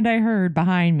sound I heard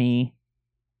behind me,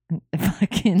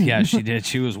 fucking Yeah, she did.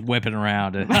 She was whipping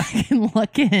around. fucking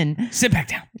looking. Sit back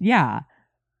down. Yeah.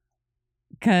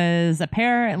 Because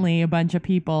apparently a bunch of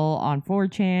people on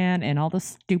 4chan and all the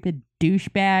stupid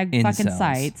douchebag fucking Incels.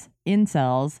 sites,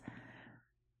 incels,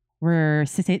 were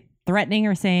threatening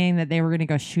or saying that they were going to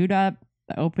go shoot up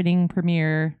the opening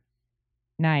premiere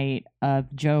night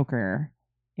of Joker.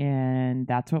 And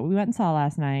that's what we went and saw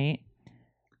last night.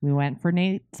 We went for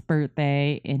Nate's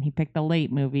birthday, and he picked the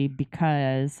late movie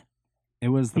because It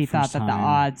was the he thought first that time. the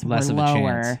odds Less were of a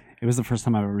lower. chance. It was the first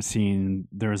time I've ever seen.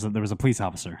 There was a police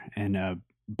officer in a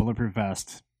bulletproof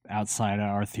vest outside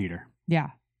our theater. Yeah.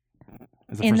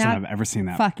 It's the And first that time I've ever seen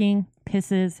that. Fucking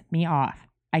pisses me off.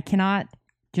 I cannot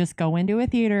just go into a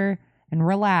theater and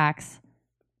relax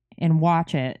and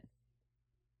watch it.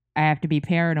 I have to be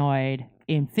paranoid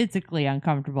and physically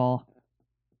uncomfortable,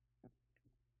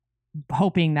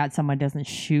 hoping that someone doesn't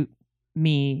shoot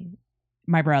me,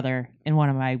 my brother, and one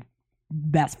of my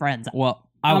best friends. Well,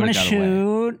 I I'm would gonna have got away.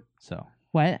 shoot. So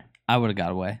What? I would have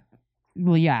got away.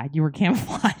 Well, yeah, you were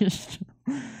camouflaged.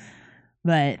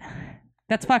 But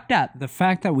that's fucked up. The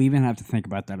fact that we even have to think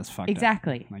about that is fucked up.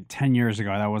 Exactly. Like 10 years ago,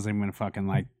 that wasn't even fucking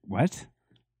like, what?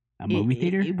 A movie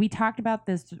theater? We talked about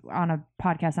this on a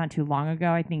podcast not too long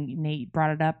ago. I think Nate brought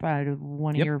it up out of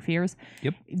one Yep. of your fears.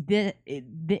 Yep.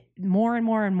 The more and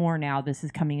more and more now, this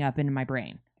is coming up into my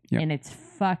brain. Yep. And it's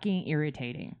fucking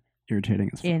irritating.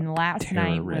 Irritating as fuck. And last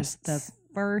night was the Terrorists.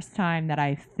 first time that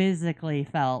I physically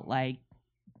felt like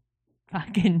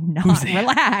fucking Who's not that?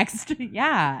 relaxed.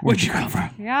 Yeah. Where'd you come from?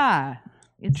 Yeah.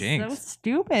 It's so Jinx.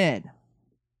 stupid.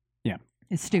 Yeah.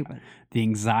 It's stupid. The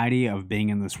anxiety of being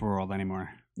in this world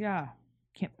anymore. Yeah.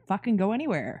 Can't fucking go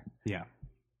anywhere. Yeah.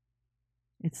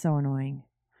 It's so annoying.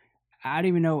 I don't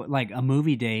even know, like, a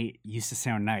movie date used to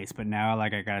sound nice, but now,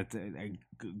 like,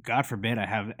 God forbid I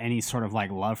have any sort of,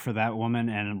 like, love for that woman,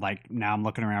 and, like, now I'm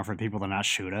looking around for people to not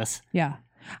shoot us. Yeah.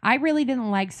 I really didn't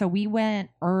like, so we went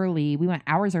early. We went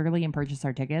hours early and purchased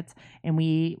our tickets, and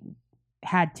we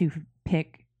had to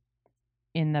pick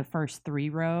in the first 3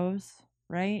 rows,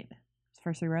 right?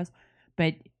 First 3 rows.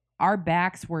 But our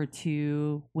backs were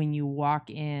to when you walk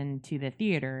into the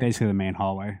theater. Basically the main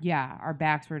hallway. Yeah, our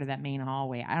backs were to that main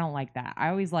hallway. I don't like that. I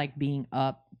always like being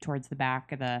up towards the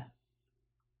back of the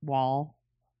wall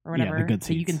or Yeah, the whatever. good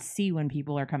so you can seats. see when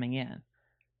people are coming in.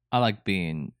 I like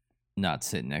being not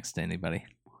sitting next to anybody.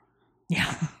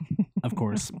 Yeah. Of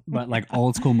course. But, like,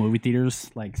 old school movie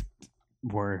theaters, like,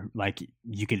 where, like,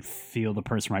 you could feel the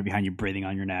person right behind you breathing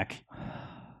on your neck.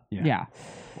 Yeah.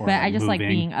 Or, But I just like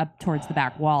moving. being up towards the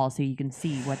back wall so you can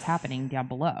see what's happening down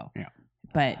below. Yeah.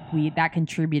 But that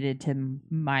contributed to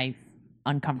my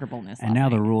uncomfortableness. And now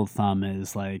the rule of thumb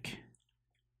is, like,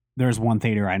 there's one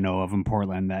theater I know of in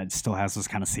Portland that still has those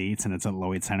kind of seats, and it's at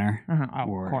Lloyd Center. Oh,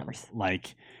 Or, of course.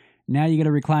 like, now you get a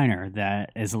recliner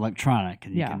that is electronic,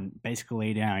 and you Yeah. can basically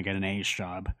lay down and get an A's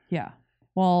job. Yeah.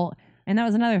 Well, and that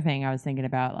was another thing I was thinking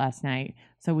about last night.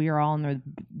 So we were all in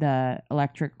the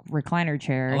electric recliner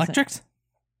chairs. Electrics?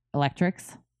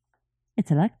 Electrics.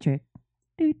 It's electric.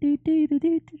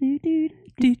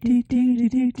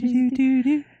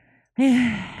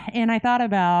 And I thought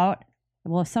about,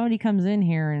 well, if somebody comes in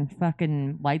here and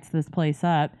fucking lights this place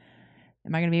up,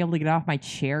 am I going to be able to get off my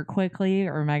chair quickly,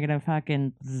 or am I going to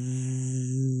fucking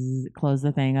close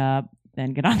the thing up,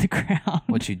 then get on the ground?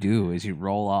 What you do is you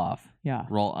roll off, Yeah.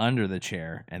 roll under the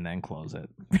chair, and then close it.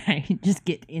 Right. Just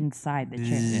get inside the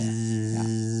chair.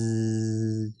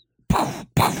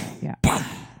 Yeah.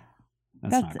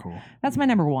 That's That's- not cool. That's my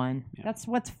number one. Yeah. That's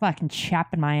what's fucking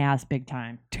chapping my ass big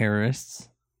time. Terrorists.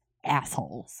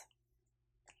 Assholes.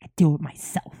 I do it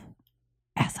myself.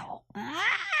 Asshole.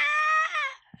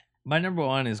 My number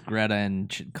one is Greta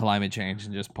and climate change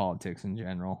and just politics in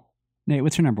general. Nate,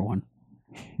 what's your number one?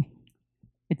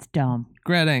 It's dumb.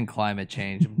 Greta and climate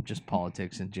change, just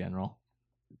politics in general.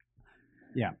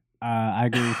 I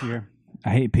agree with you.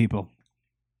 I hate people.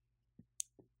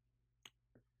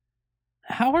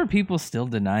 How are people still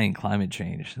denying climate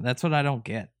change? That's what I don't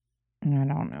get. I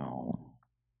don't know.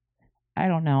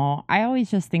 I always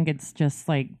just think it's just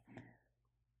like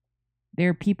there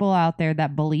are people out there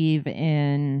that believe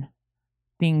in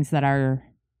things that are,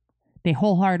 they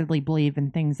wholeheartedly believe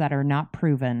in things that are not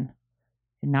proven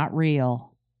and not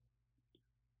real,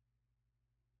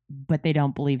 but they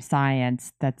don't believe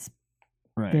science that's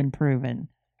Right. been proven.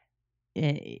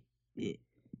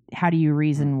 How do you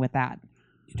reason with that?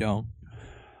 You don't.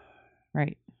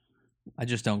 Right. I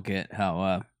just don't get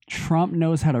how Trump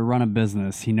knows how to run a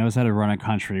business. He knows how to run a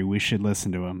country. We should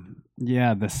listen to him.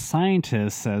 Yeah, the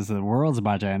scientist says the world's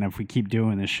about to end if we keep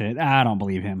doing this shit. I don't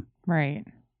believe him. Right.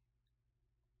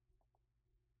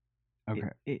 Okay.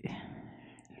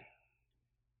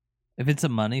 if it's a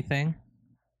money thing,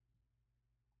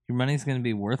 your money's going to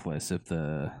be worthless if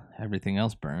the everything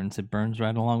else burns. It burns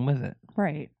right along with it.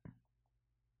 Right.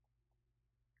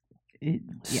 Yeah.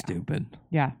 Stupid.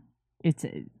 Yeah. It's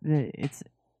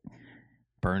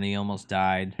Bernie almost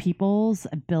died. people's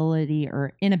ability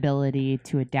or inability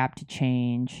to adapt to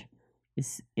change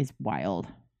is wild.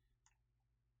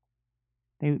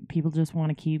 People just want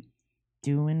to keep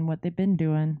doing what they've been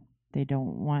doing. They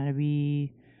don't want to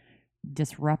be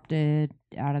disrupted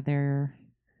out of their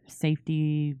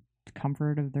safety,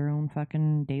 comfort of their own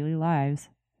fucking daily lives.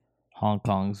 Hong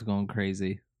Kong's going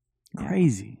crazy.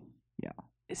 Crazy.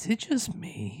 Is it just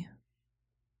me?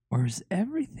 Or is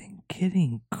everything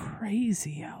getting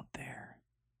crazy out there?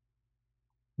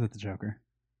 Is that the Joker?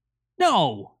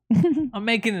 No! I'm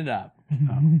making it up.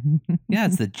 Yeah,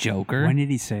 it's the Joker. When did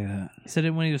he say that? He said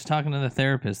it when he was talking to the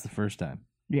therapist the first time.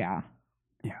 Yeah.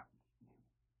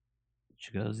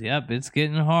 She goes, yep, it's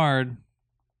getting hard.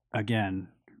 Again,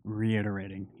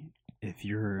 reiterating, if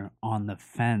you're on the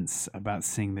fence about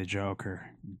seeing the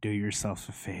Joker, do yourself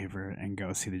a favor and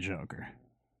go see the Joker.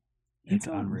 It's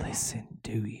unreal. Listen,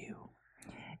 do you?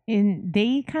 And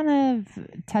they kind of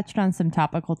touched on some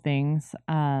topical things.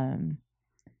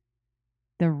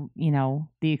 The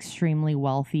extremely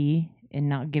wealthy and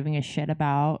not giving a shit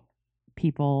about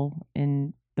people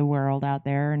in the world out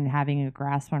there and having a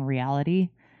grasp on reality,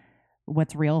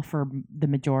 what's real for the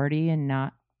majority and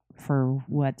not for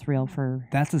what's real for.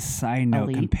 That's a side note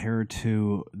elite. compared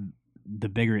to the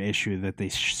bigger issue that they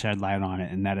shed light on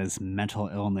it, and that is mental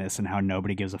illness and how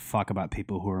nobody gives a fuck about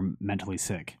people who are mentally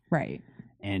sick. Right.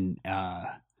 And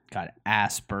Got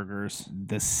Asperger's.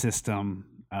 the system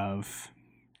of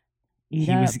Eat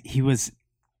up. he was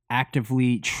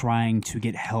actively trying to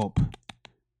get help.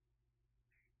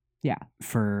 Yeah.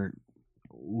 For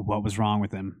what was wrong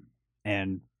with him,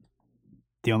 and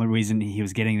the only reason he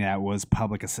was getting that was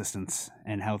public assistance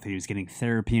and health. He was getting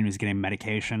therapy and he was getting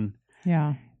medication.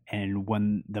 Yeah. And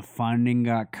when the funding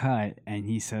got cut, and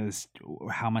he says,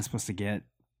 "How am I supposed to get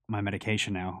my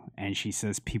medication now?" And she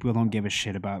says, "People don't give a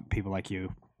shit about people like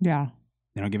you. Yeah.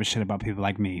 They don't give a shit about people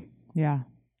like me." Yeah.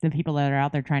 The people that are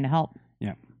out there trying to help.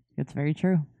 Yeah. It's very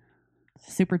true.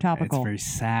 Super topical. It's very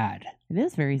sad. It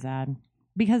is very sad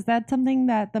because that's something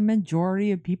that the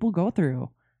majority of people go through.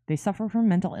 They suffer from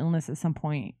mental illness at some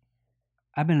point.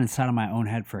 I've been inside of my own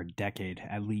head for a decade,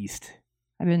 at least.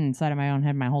 I've been inside of my own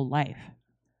head my whole life.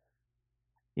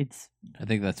 It's I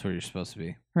think that's where you're supposed to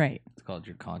be. right. It's called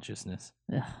your consciousness.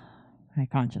 Ugh, my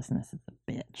consciousness is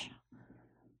a bitch.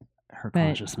 Her But-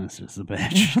 consciousness is a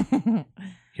bitch.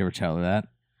 You ever tell her that?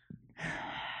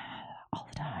 All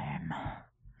the time.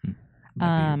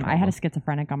 Might be your I had a problem.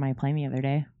 schizophrenic on my plane the other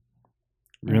day.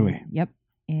 Really? Yep.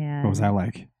 And What was that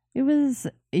like? she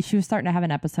was starting to have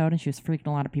an episode and she was freaking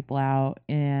a lot of people out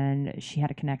and she had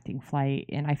a connecting flight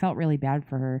and I felt really bad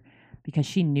for her because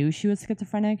she knew she was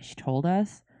schizophrenic. She told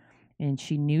us and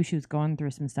she knew she was going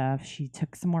through some stuff. She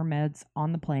took some more meds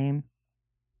on the plane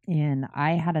and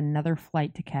I had another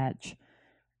flight to catch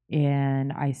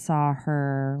and I saw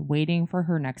her waiting for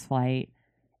her next flight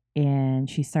and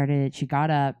she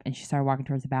got up and she started walking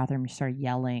towards the bathroom and she started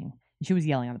yelling. She was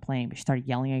yelling on the plane, but she started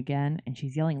yelling again, and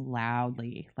she's yelling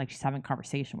loudly, like she's having a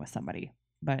conversation with somebody,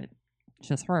 but it's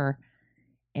just her.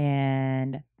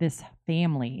 And this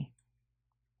family,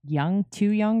 two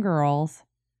young girls,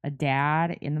 a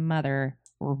dad and the mother,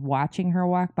 were watching her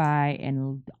walk by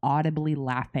and audibly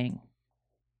laughing,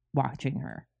 watching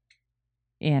her.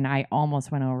 And I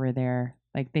almost went over there.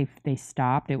 Like they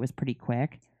stopped. It was pretty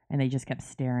quick, and they just kept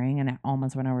staring. And I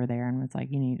almost went over there and was like,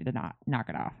 "You need to knock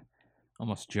it off."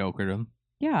 Almost jokered him.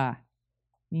 Yeah. I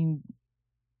mean,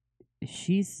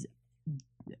 she's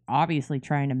obviously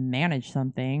trying to manage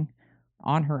something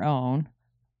on her own.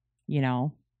 You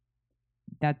know,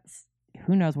 that's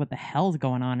who knows what the hell's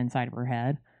going on inside of her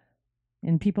head.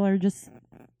 And people are just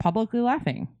publicly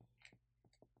laughing.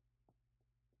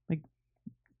 Like,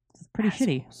 it's pretty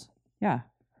shitty. Yeah.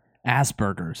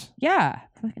 Asperger's. Yeah.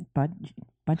 Fucking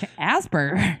bunch of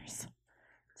Aspergers.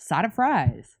 Side of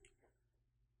fries.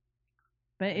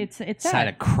 But it's Side sad.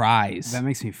 of cries. That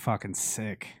makes me fucking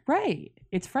sick. Right.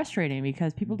 It's frustrating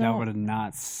because people That don't. would have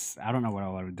not. I don't know what I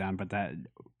would have done, but that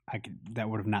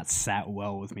would have not sat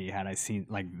well with me had I seen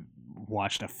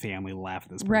watched a family laugh at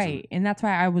this person. Right. And that's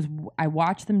why I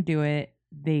watched them do it.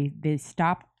 They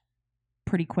stopped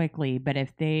pretty quickly, but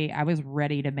I was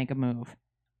ready to make a move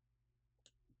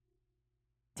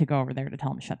to go over there to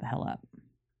tell them to shut the hell up.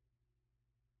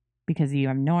 Because you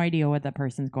have no idea what that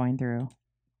person's going through.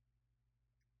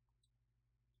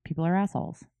 People are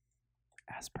assholes.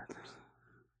 Asperger's.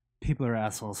 People are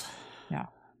assholes. Yeah.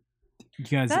 You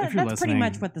guys, if you're that's pretty listening,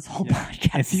 much what this whole yeah.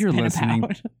 podcast If you're has been listening,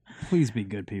 about. please be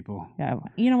good people. Yeah.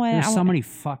 You know what? There's so many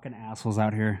fucking assholes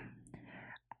out here.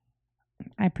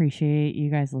 I appreciate you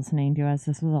guys listening to us.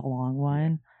 This was a long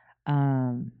one.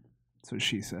 That's what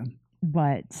she said.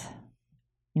 But,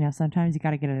 sometimes you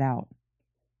got to get it out.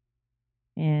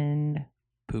 And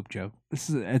Poop joke. It's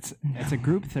a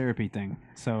group therapy thing.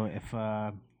 So if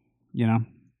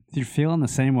if you're feeling the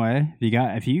same way,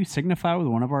 if you signify with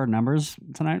one of our numbers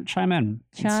tonight, chime in.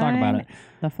 Let's talk about it.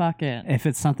 The fuck in. If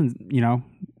it's something,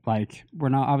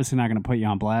 we're obviously not going to put you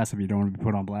on blast if you don't want to be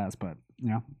put on blast, but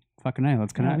fucking A,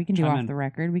 let's connect. We can do Chime off in. the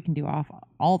record. We can do off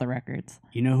all the records.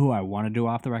 You know who I want to do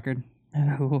off the record?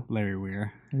 Ooh. Larry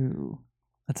Weir. Ooh.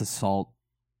 That's assault.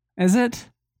 Is it?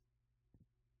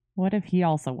 What if he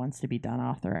also wants to be done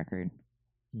off the record?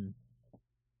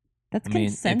 That's I mean,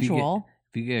 consensual.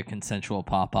 If you get a consensual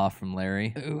pop off from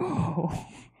Larry, Ooh.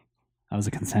 That was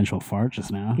a consensual fart just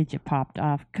now. Get you popped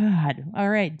off. God. All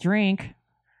right, drink.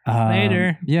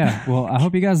 Later. Yeah, well, I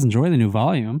hope you guys enjoy the new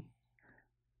volume.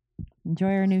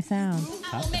 Enjoy our new sound.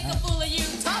 I will make a fool of you.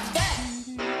 Top that.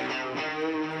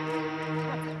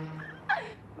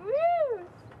 Woo!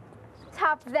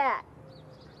 Top that.